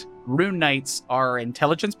that Rune Knights are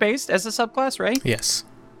intelligence-based as a subclass, right? Yes.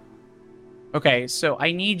 Okay, so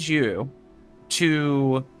I need you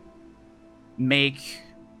to make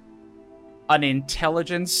an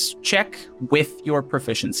intelligence check with your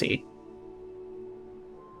proficiency.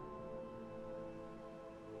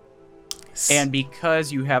 And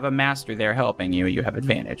because you have a master there helping you, you have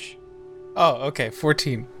advantage. Oh, okay.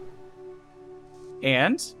 14.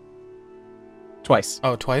 And twice.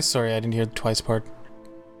 Oh, twice? Sorry, I didn't hear the twice part.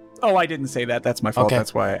 Oh, I didn't say that. That's my fault. Okay.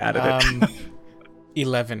 That's why I added it.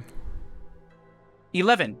 11.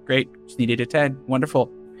 11. Great. Just needed a 10.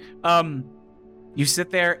 Wonderful. You sit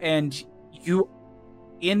there and you,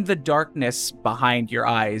 in the darkness behind your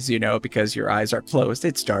eyes, because your eyes are closed,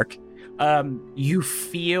 it's dark. You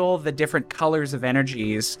feel the different colors of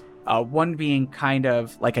energies, one being kind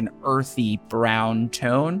of like an earthy brown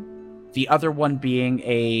tone, the other one being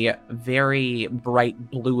a very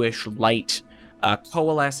bright bluish light,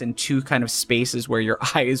 coalesce in 2 kind of spaces where your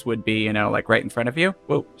eyes would be, like right in front of you.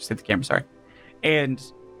 Whoa, just hit the camera, sorry. And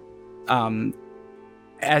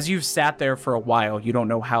as you've sat there for a while, you don't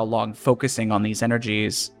know how long, focusing on these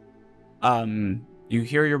energies, you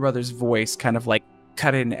hear your brother's voice kind of like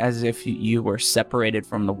cut in as if you were separated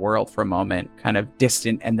from the world for a moment, kind of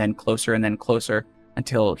distant and then closer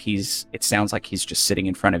until it sounds like he's just sitting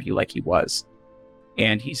in front of you like he was.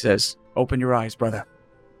 And he says, "Open your eyes, brother."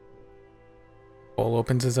 Paul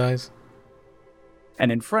opens his eyes.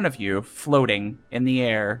 And in front of you, floating in the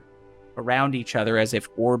air, around each other as if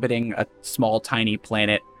orbiting a small, tiny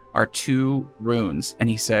planet, are 2 runes. And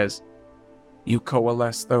he says, "You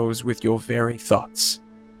coalesce those with your very thoughts."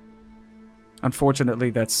 Unfortunately,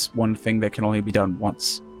 that's one thing that can only be done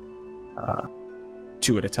once.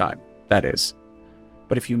 2 at a time, that is.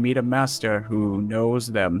 But if you meet a master who knows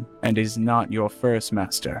them and is not your first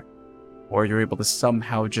master, or you're able to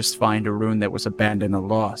somehow just find a rune that was abandoned or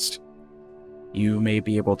lost, you may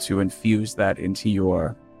be able to infuse that into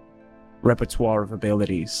your repertoire of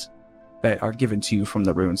abilities that are given to you from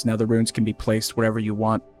the runes. Now, the runes can be placed wherever you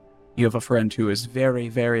want. You have a friend who is very,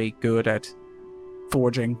 very good at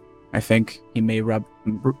forging. I think he may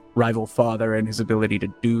rival Father in his ability to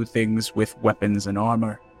do things with weapons and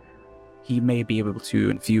armor. He may be able to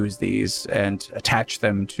infuse these and attach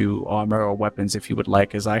them to armor or weapons if you would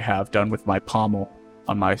like, as I have done with my pommel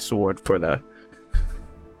on my sword for the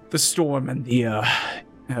storm and the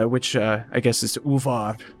which I guess is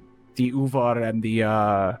Uvar, the Uvar and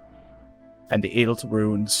the Eld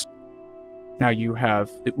runes. Now you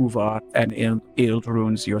have the Uvar and Eld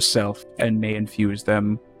runes yourself, and may infuse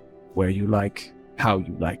them where you like, how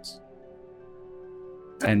you like.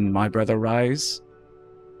 And my brother Rise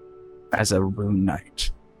as a rune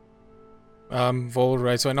knight. Vol,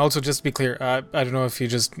 right? So, and also just to be clear, I don't know if you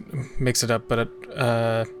just mix it up, but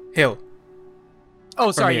Hill.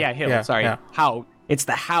 Oh, sorry, here. Hill. Yeah, sorry, yeah. Haug. It's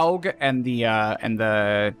the Haug and the Haug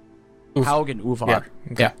and Uvar. Yeah.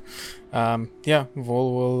 Okay. Yeah.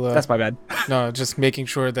 Vol will. That's my bad. No, just making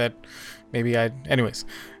sure that maybe anyways,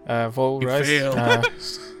 Vol, You Rise. failed.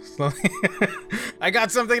 Slowly. I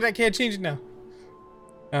got something I can't change it now.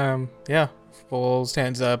 Yeah. Vol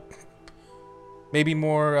stands up. Maybe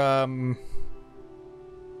more.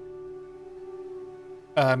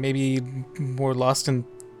 Maybe more lost in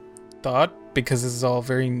thought because this is all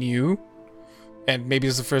very new, and maybe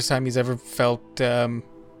it's the first time he's ever felt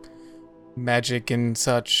magic in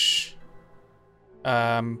such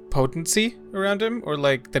potency around him, or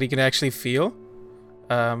like that he can actually feel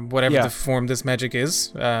whatever the form this magic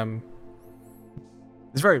is.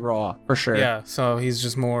 It's very raw, for sure. Yeah, so he's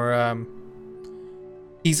just more.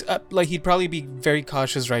 He's like he'd probably be very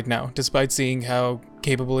cautious right now, despite seeing how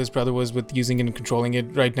capable his brother was with using it and controlling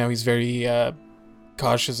it. Right now, he's very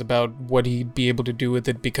cautious about what he'd be able to do with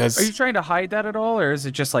it because. Are you trying to hide that at all, or is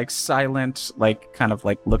it just like silent, like kind of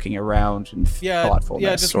like looking around and thoughtfulness?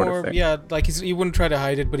 Yeah, just sort more. Of thing? Yeah, like he wouldn't try to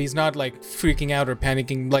hide it, but he's not like freaking out or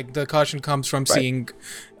panicking. Like the caution comes from seeing,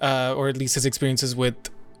 or at least his experiences with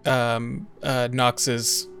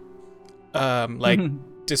Nox's like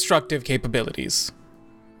destructive capabilities.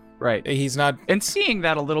 Right. He's not. And seeing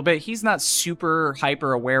that a little bit, he's not super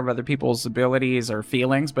hyper aware of other people's abilities or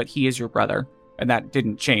feelings, but he is your brother. And that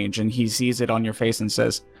didn't change. And he sees it on your face and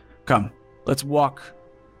says, "Come, let's walk.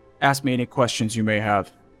 Ask me any questions you may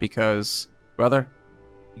have. Because, brother,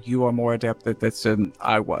 you are more adept at this than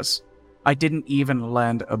I was. I didn't even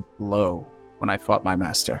land a blow when I fought my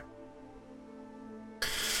master.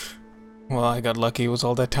 Well, I got lucky. It was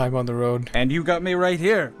all that time on the road. And you got me right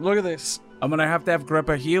here. Look at this. I'm gonna have to have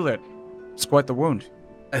Greppa heal it. It's quite the wound."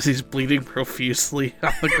 As he's bleeding profusely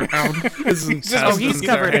on the ground. His he's intestines are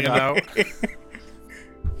covered it hanging up. out.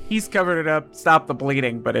 He's covered it up, stopped the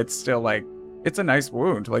bleeding, but it's still like, it's a nice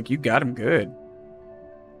wound. Like, you got him good.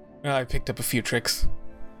 I picked up a few tricks.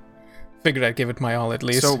 Figured I'd give it my all at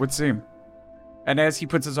least. So it would seem. And as he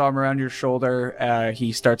puts his arm around your shoulder,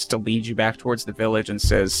 he starts to lead you back towards the village and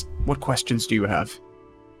says, "What questions do you have?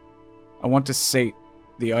 I want to sate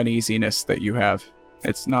the uneasiness that you have.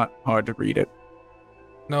 It's not hard to read it."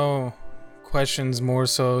 No questions, more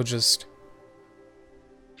so just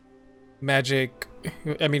magic.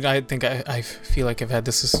 I mean, I think I feel like I've had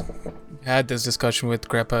this discussion with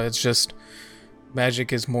Greppa. It's just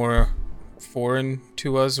magic is more foreign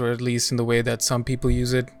to us, or at least in the way that some people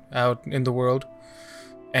use it out in the world.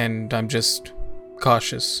 And I'm just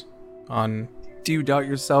cautious on. Do you doubt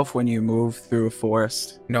yourself when you move through a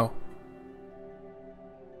forest? No.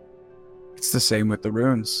 It's the same with the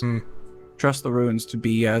runes. Hmm. Trust the runes to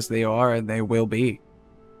be as they are, and they will be.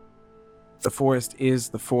 The forest is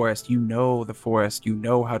the forest. You know the forest. You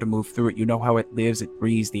know how to move through it. You know how it lives, it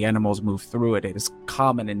breathes, the animals move through it. It is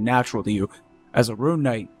common and natural to you. As a rune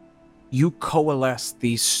knight, You coalesced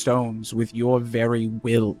these stones with your very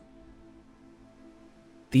will.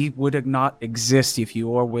 These would not exist if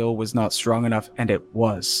your will was not strong enough, and it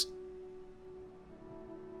was.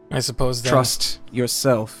 I suppose then, Trust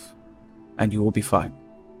yourself, and you will be fine.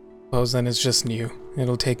 suppose then it's just new.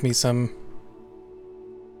 It'll take me some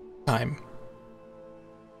time.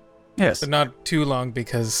 Yes, But not too long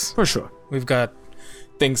because for sure. we've got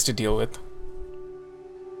things to deal with.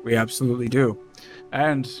 We absolutely do.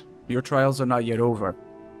 And your trials are not yet over.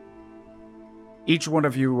 Each one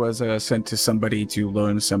of you was sent to somebody to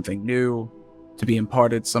learn something new, to be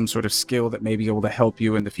imparted some sort of skill that may be able to help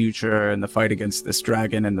you in the future in the fight against this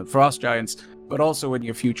dragon and the frost giants, but also in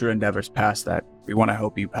your future endeavors past that. We want to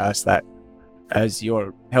help you past that. As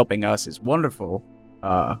you're helping us is wonderful,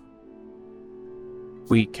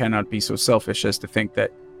 we cannot be so selfish as to think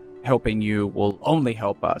that helping you will only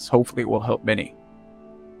help us. Hopefully it will help many.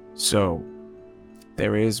 So,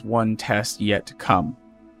 there is one test yet to come,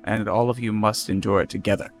 and all of you must endure it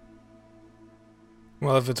together.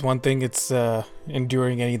 Well, if it's one thing, it's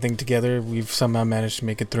enduring anything together. We've somehow managed to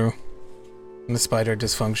make it through. Despite our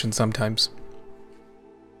dysfunction sometimes.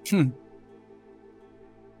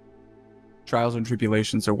 Trials and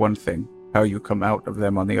tribulations are one thing. How you come out of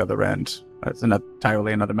them on the other end is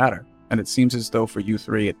entirely another matter. And it seems as though for you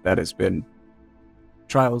three, that has been...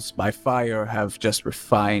 Trials by fire have just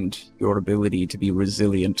refined your ability to be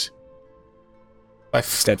resilient,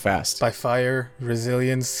 steadfast. By fire,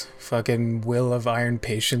 resilience, fucking will of iron,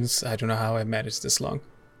 patience. I don't know how I managed this long.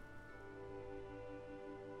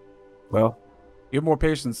 Well, you have more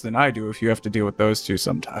patience than I do if you have to deal with those two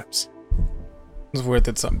sometimes. It's worth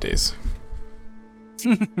it some days.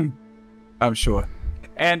 I'm sure.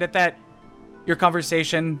 And at that,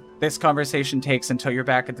 this conversation takes until you're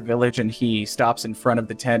back at the village, and he stops in front of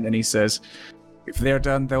the tent and he says, if they're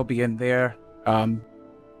done, they'll be in there.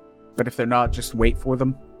 But if they're not, just wait for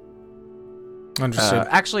them. Understood.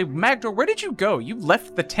 Actually, Magdor, where did you go? You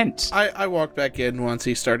left the tent. I walked back in once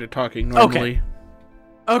he started talking normally.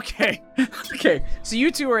 Okay. Okay. So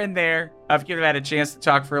you two are in there. I've given had a chance to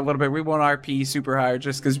talk for a little bit. We won't RP super high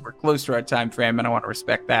just because we're close to our time frame, and I want to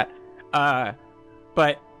respect that.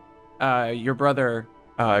 But your brother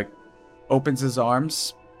opens his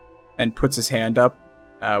arms and puts his hand up,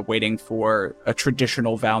 waiting for a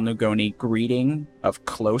traditional Val Nugoni greeting of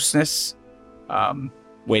closeness,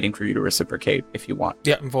 waiting for you to reciprocate if you want.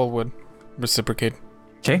 Yeah, Vol would reciprocate.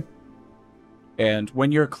 Okay. And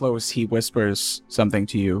when you're close, he whispers something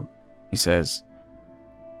to you. He says,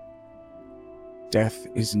 death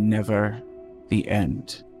is never the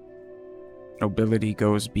end. Nobility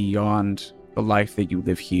goes beyond the life that you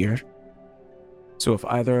live here. So if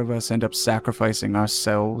either of us end up sacrificing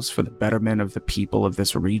ourselves for the betterment of the people of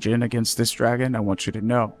this region against this dragon, I want you to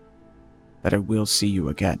know that I will see you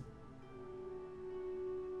again.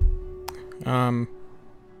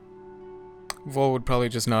 Vol would probably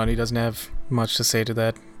just nod. He doesn't have much to say to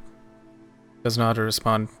that. Does not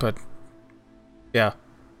respond, but yeah.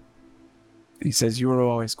 He says, you were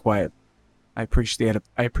always quiet. I appreciate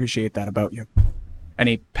that about you. And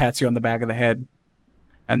he pats you on the back of the head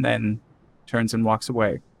and then turns and walks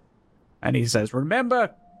away. And he says,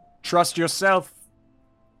 remember, trust yourself.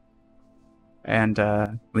 And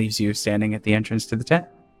leaves you standing at the entrance to the tent.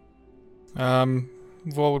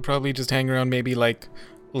 Vol would probably just hang around maybe like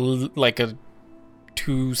a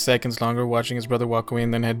 2 seconds longer, watching his brother walk away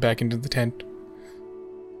and then head back into the tent.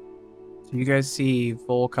 So you guys see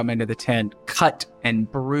Vol come into the tent, cut and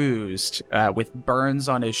bruised, with burns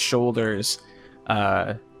on his shoulders,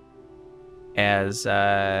 as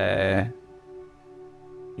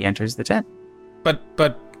he enters the tent.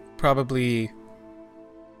 But probably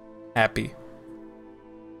happy.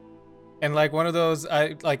 And like one of those,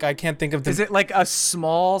 I can't think of the. Is it like a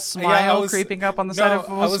small smile creeping up on the side of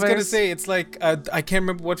Vol's I was gonna face? say it's like I can't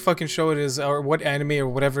remember what fucking show it is or what anime or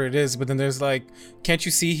whatever it is, but then there's like, can't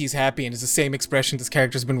you see he's happy, and it's the same expression this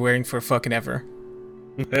character's been wearing for fucking ever.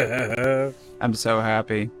 I'm so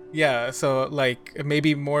happy. Yeah, so like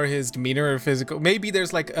maybe more his demeanor or physical. Maybe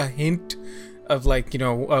there's like a hint of like,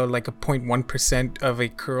 like a 0.1% of a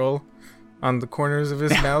curl on the corners of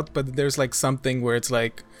his mouth, but there's like something where it's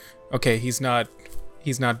like, okay, he's not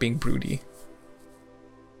being broody.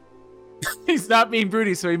 He's not being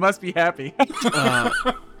broody, so he must be happy.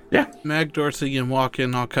 Yeah. Magdor, seeing him walk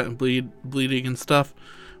in all cut and bleeding and stuff,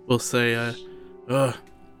 will say, you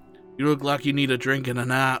look like you need a drink and a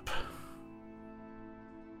nap.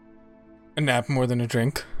 A nap more than a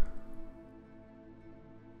drink.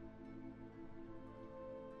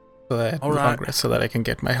 So that All right. progress, so that I can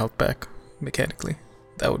get my health back mechanically.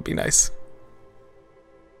 That would be nice.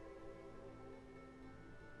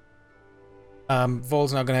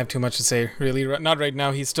 Vol's not gonna have too much to say, really. Not right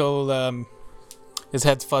now. He's still, his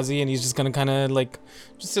head's fuzzy, and he's just gonna kind of like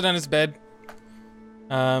just sit on his bed.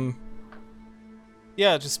 Yeah,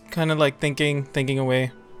 just kind of like thinking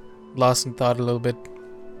away, lost in thought a little bit.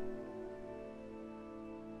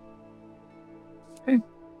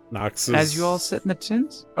 Nox is... As you all sit in the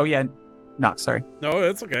tents? Oh, yeah. Nox, sorry. No,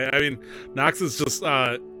 it's okay. I mean, Nox is just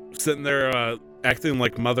sitting there acting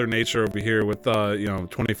like Mother Nature over here with,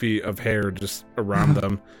 20 feet of hair just around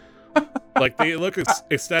them. Like, they look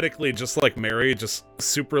aesthetically just like Mary, just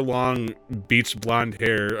super long beach blonde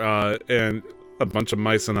hair and a bunch of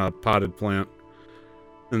mice in a potted plant.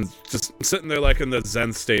 And just sitting there like in the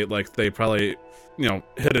Zen state, like they probably,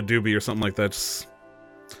 hit a doobie or something like that. Just,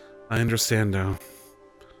 I understand now.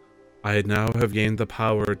 I now have gained the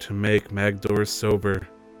power to make Magdor sober.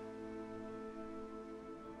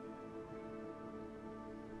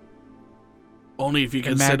 Only if you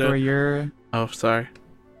And consider... Magdor, you're... Oh, sorry.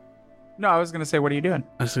 No, I was going to say, what are you doing?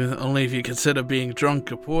 I was gonna, only if you consider being drunk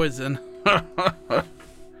a poison.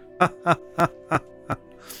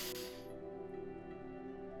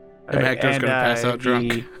 And Hector's gonna pass out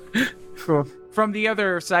drunk. From the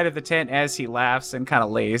other side of the tent, as he laughs and kind of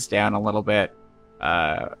lays down a little bit,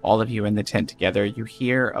 all of you in the tent together, you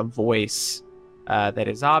hear a voice that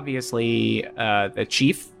is obviously the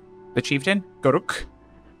chieftain, Goruk,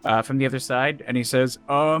 from the other side, and he says,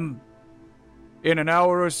 in an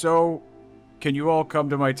hour or so, can you all come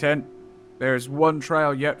to my tent? There's one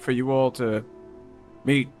trial yet for you all to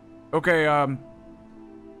meet. Okay,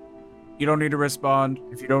 you don't need to respond.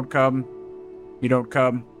 If you don't come, you don't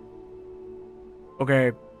come.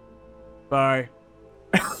 Okay, bye.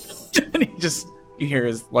 And you hear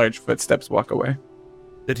his large footsteps walk away.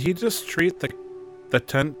 Did he just treat the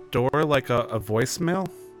tent door like a voicemail?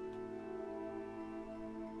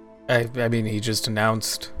 I mean, he just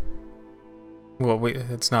announced. Well,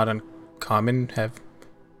 it's not uncommon.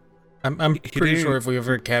 I'm pretty sure if we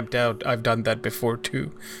ever camped out, I've done that before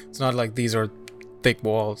too. It's not like these are thick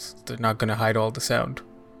walls. They're not gonna hide all the sound.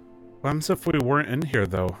 What happens if we weren't in here,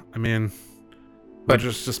 though? I mean, But-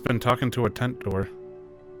 we've just been talking to a tent door.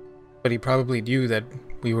 But he probably knew that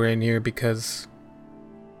we were in here because,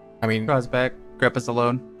 I mean, Draws back. Greppa's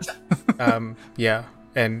alone. yeah,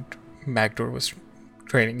 and Magdor was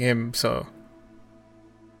training him, so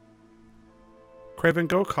Craven,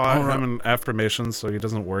 go call All right. him an affirmation so he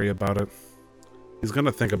doesn't worry about it. He's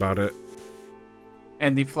gonna think about it.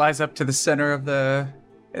 And he flies up to the center of the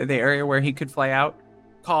area where he could fly out,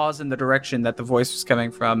 calls in the direction that the voice was coming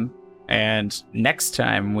from. And next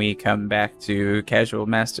time we come back to Casual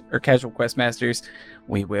Quest Masters,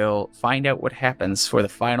 we will find out what happens for the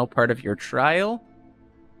final part of your trial.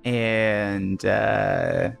 And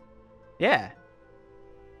yeah, Yeah.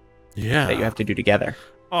 that you have to do together.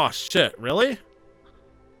 Oh shit! Really?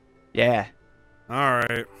 Yeah, All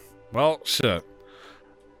right. Well, shit.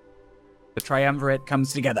 the triumvirate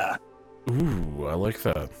comes together. Ooh, I like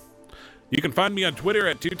that. You can find me on Twitter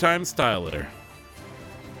at 2timestyler.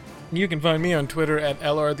 you can find me on Twitter at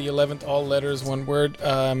LR11th, all letters, one word.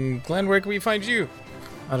 Glenn, where can we find you?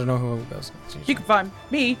 I don't know who else. You can find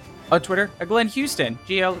me on Twitter at Glenn Houston.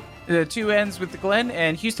 GL, 2 N's with the Glenn,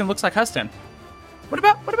 and Houston looks like Huston. What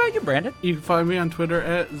about you, Brandon? You can find me on Twitter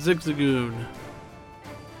at Zigzagoon.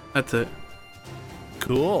 That's it.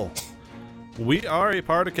 Cool. We are a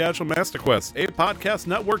part of Casual Master Quest, a podcast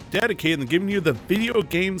network dedicated to giving you the video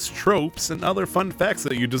games tropes and other fun facts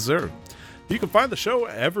that you deserve. You can find the show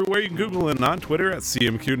everywhere you can Google and on Twitter at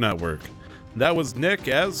CMQ Network. That was Nick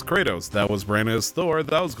as Kratos. That was Brandon as Thor.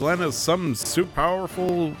 That was Glenn as some super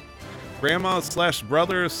powerful grandma /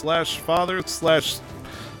 brother / father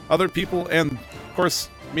 / other people. And, of course,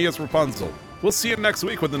 me as Rapunzel. We'll see you next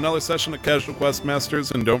week with another session of Casual Quest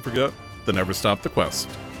Masters. And don't forget to never stop the quest.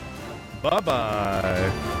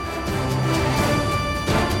 Bye-bye.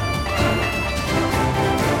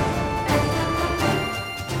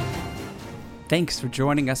 Thanks for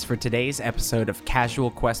joining us for today's episode of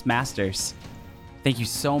Casual Quest Masters. Thank you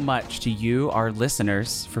so much to you, our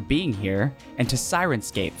listeners, for being here, and to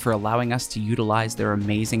Sirenscape for allowing us to utilize their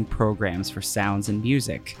amazing programs for sounds and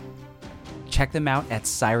music. Check them out at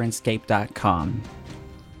Sirenscape.com.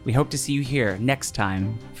 We hope to see you here next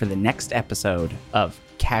time for the next episode of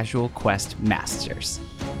Casual Quest Masters.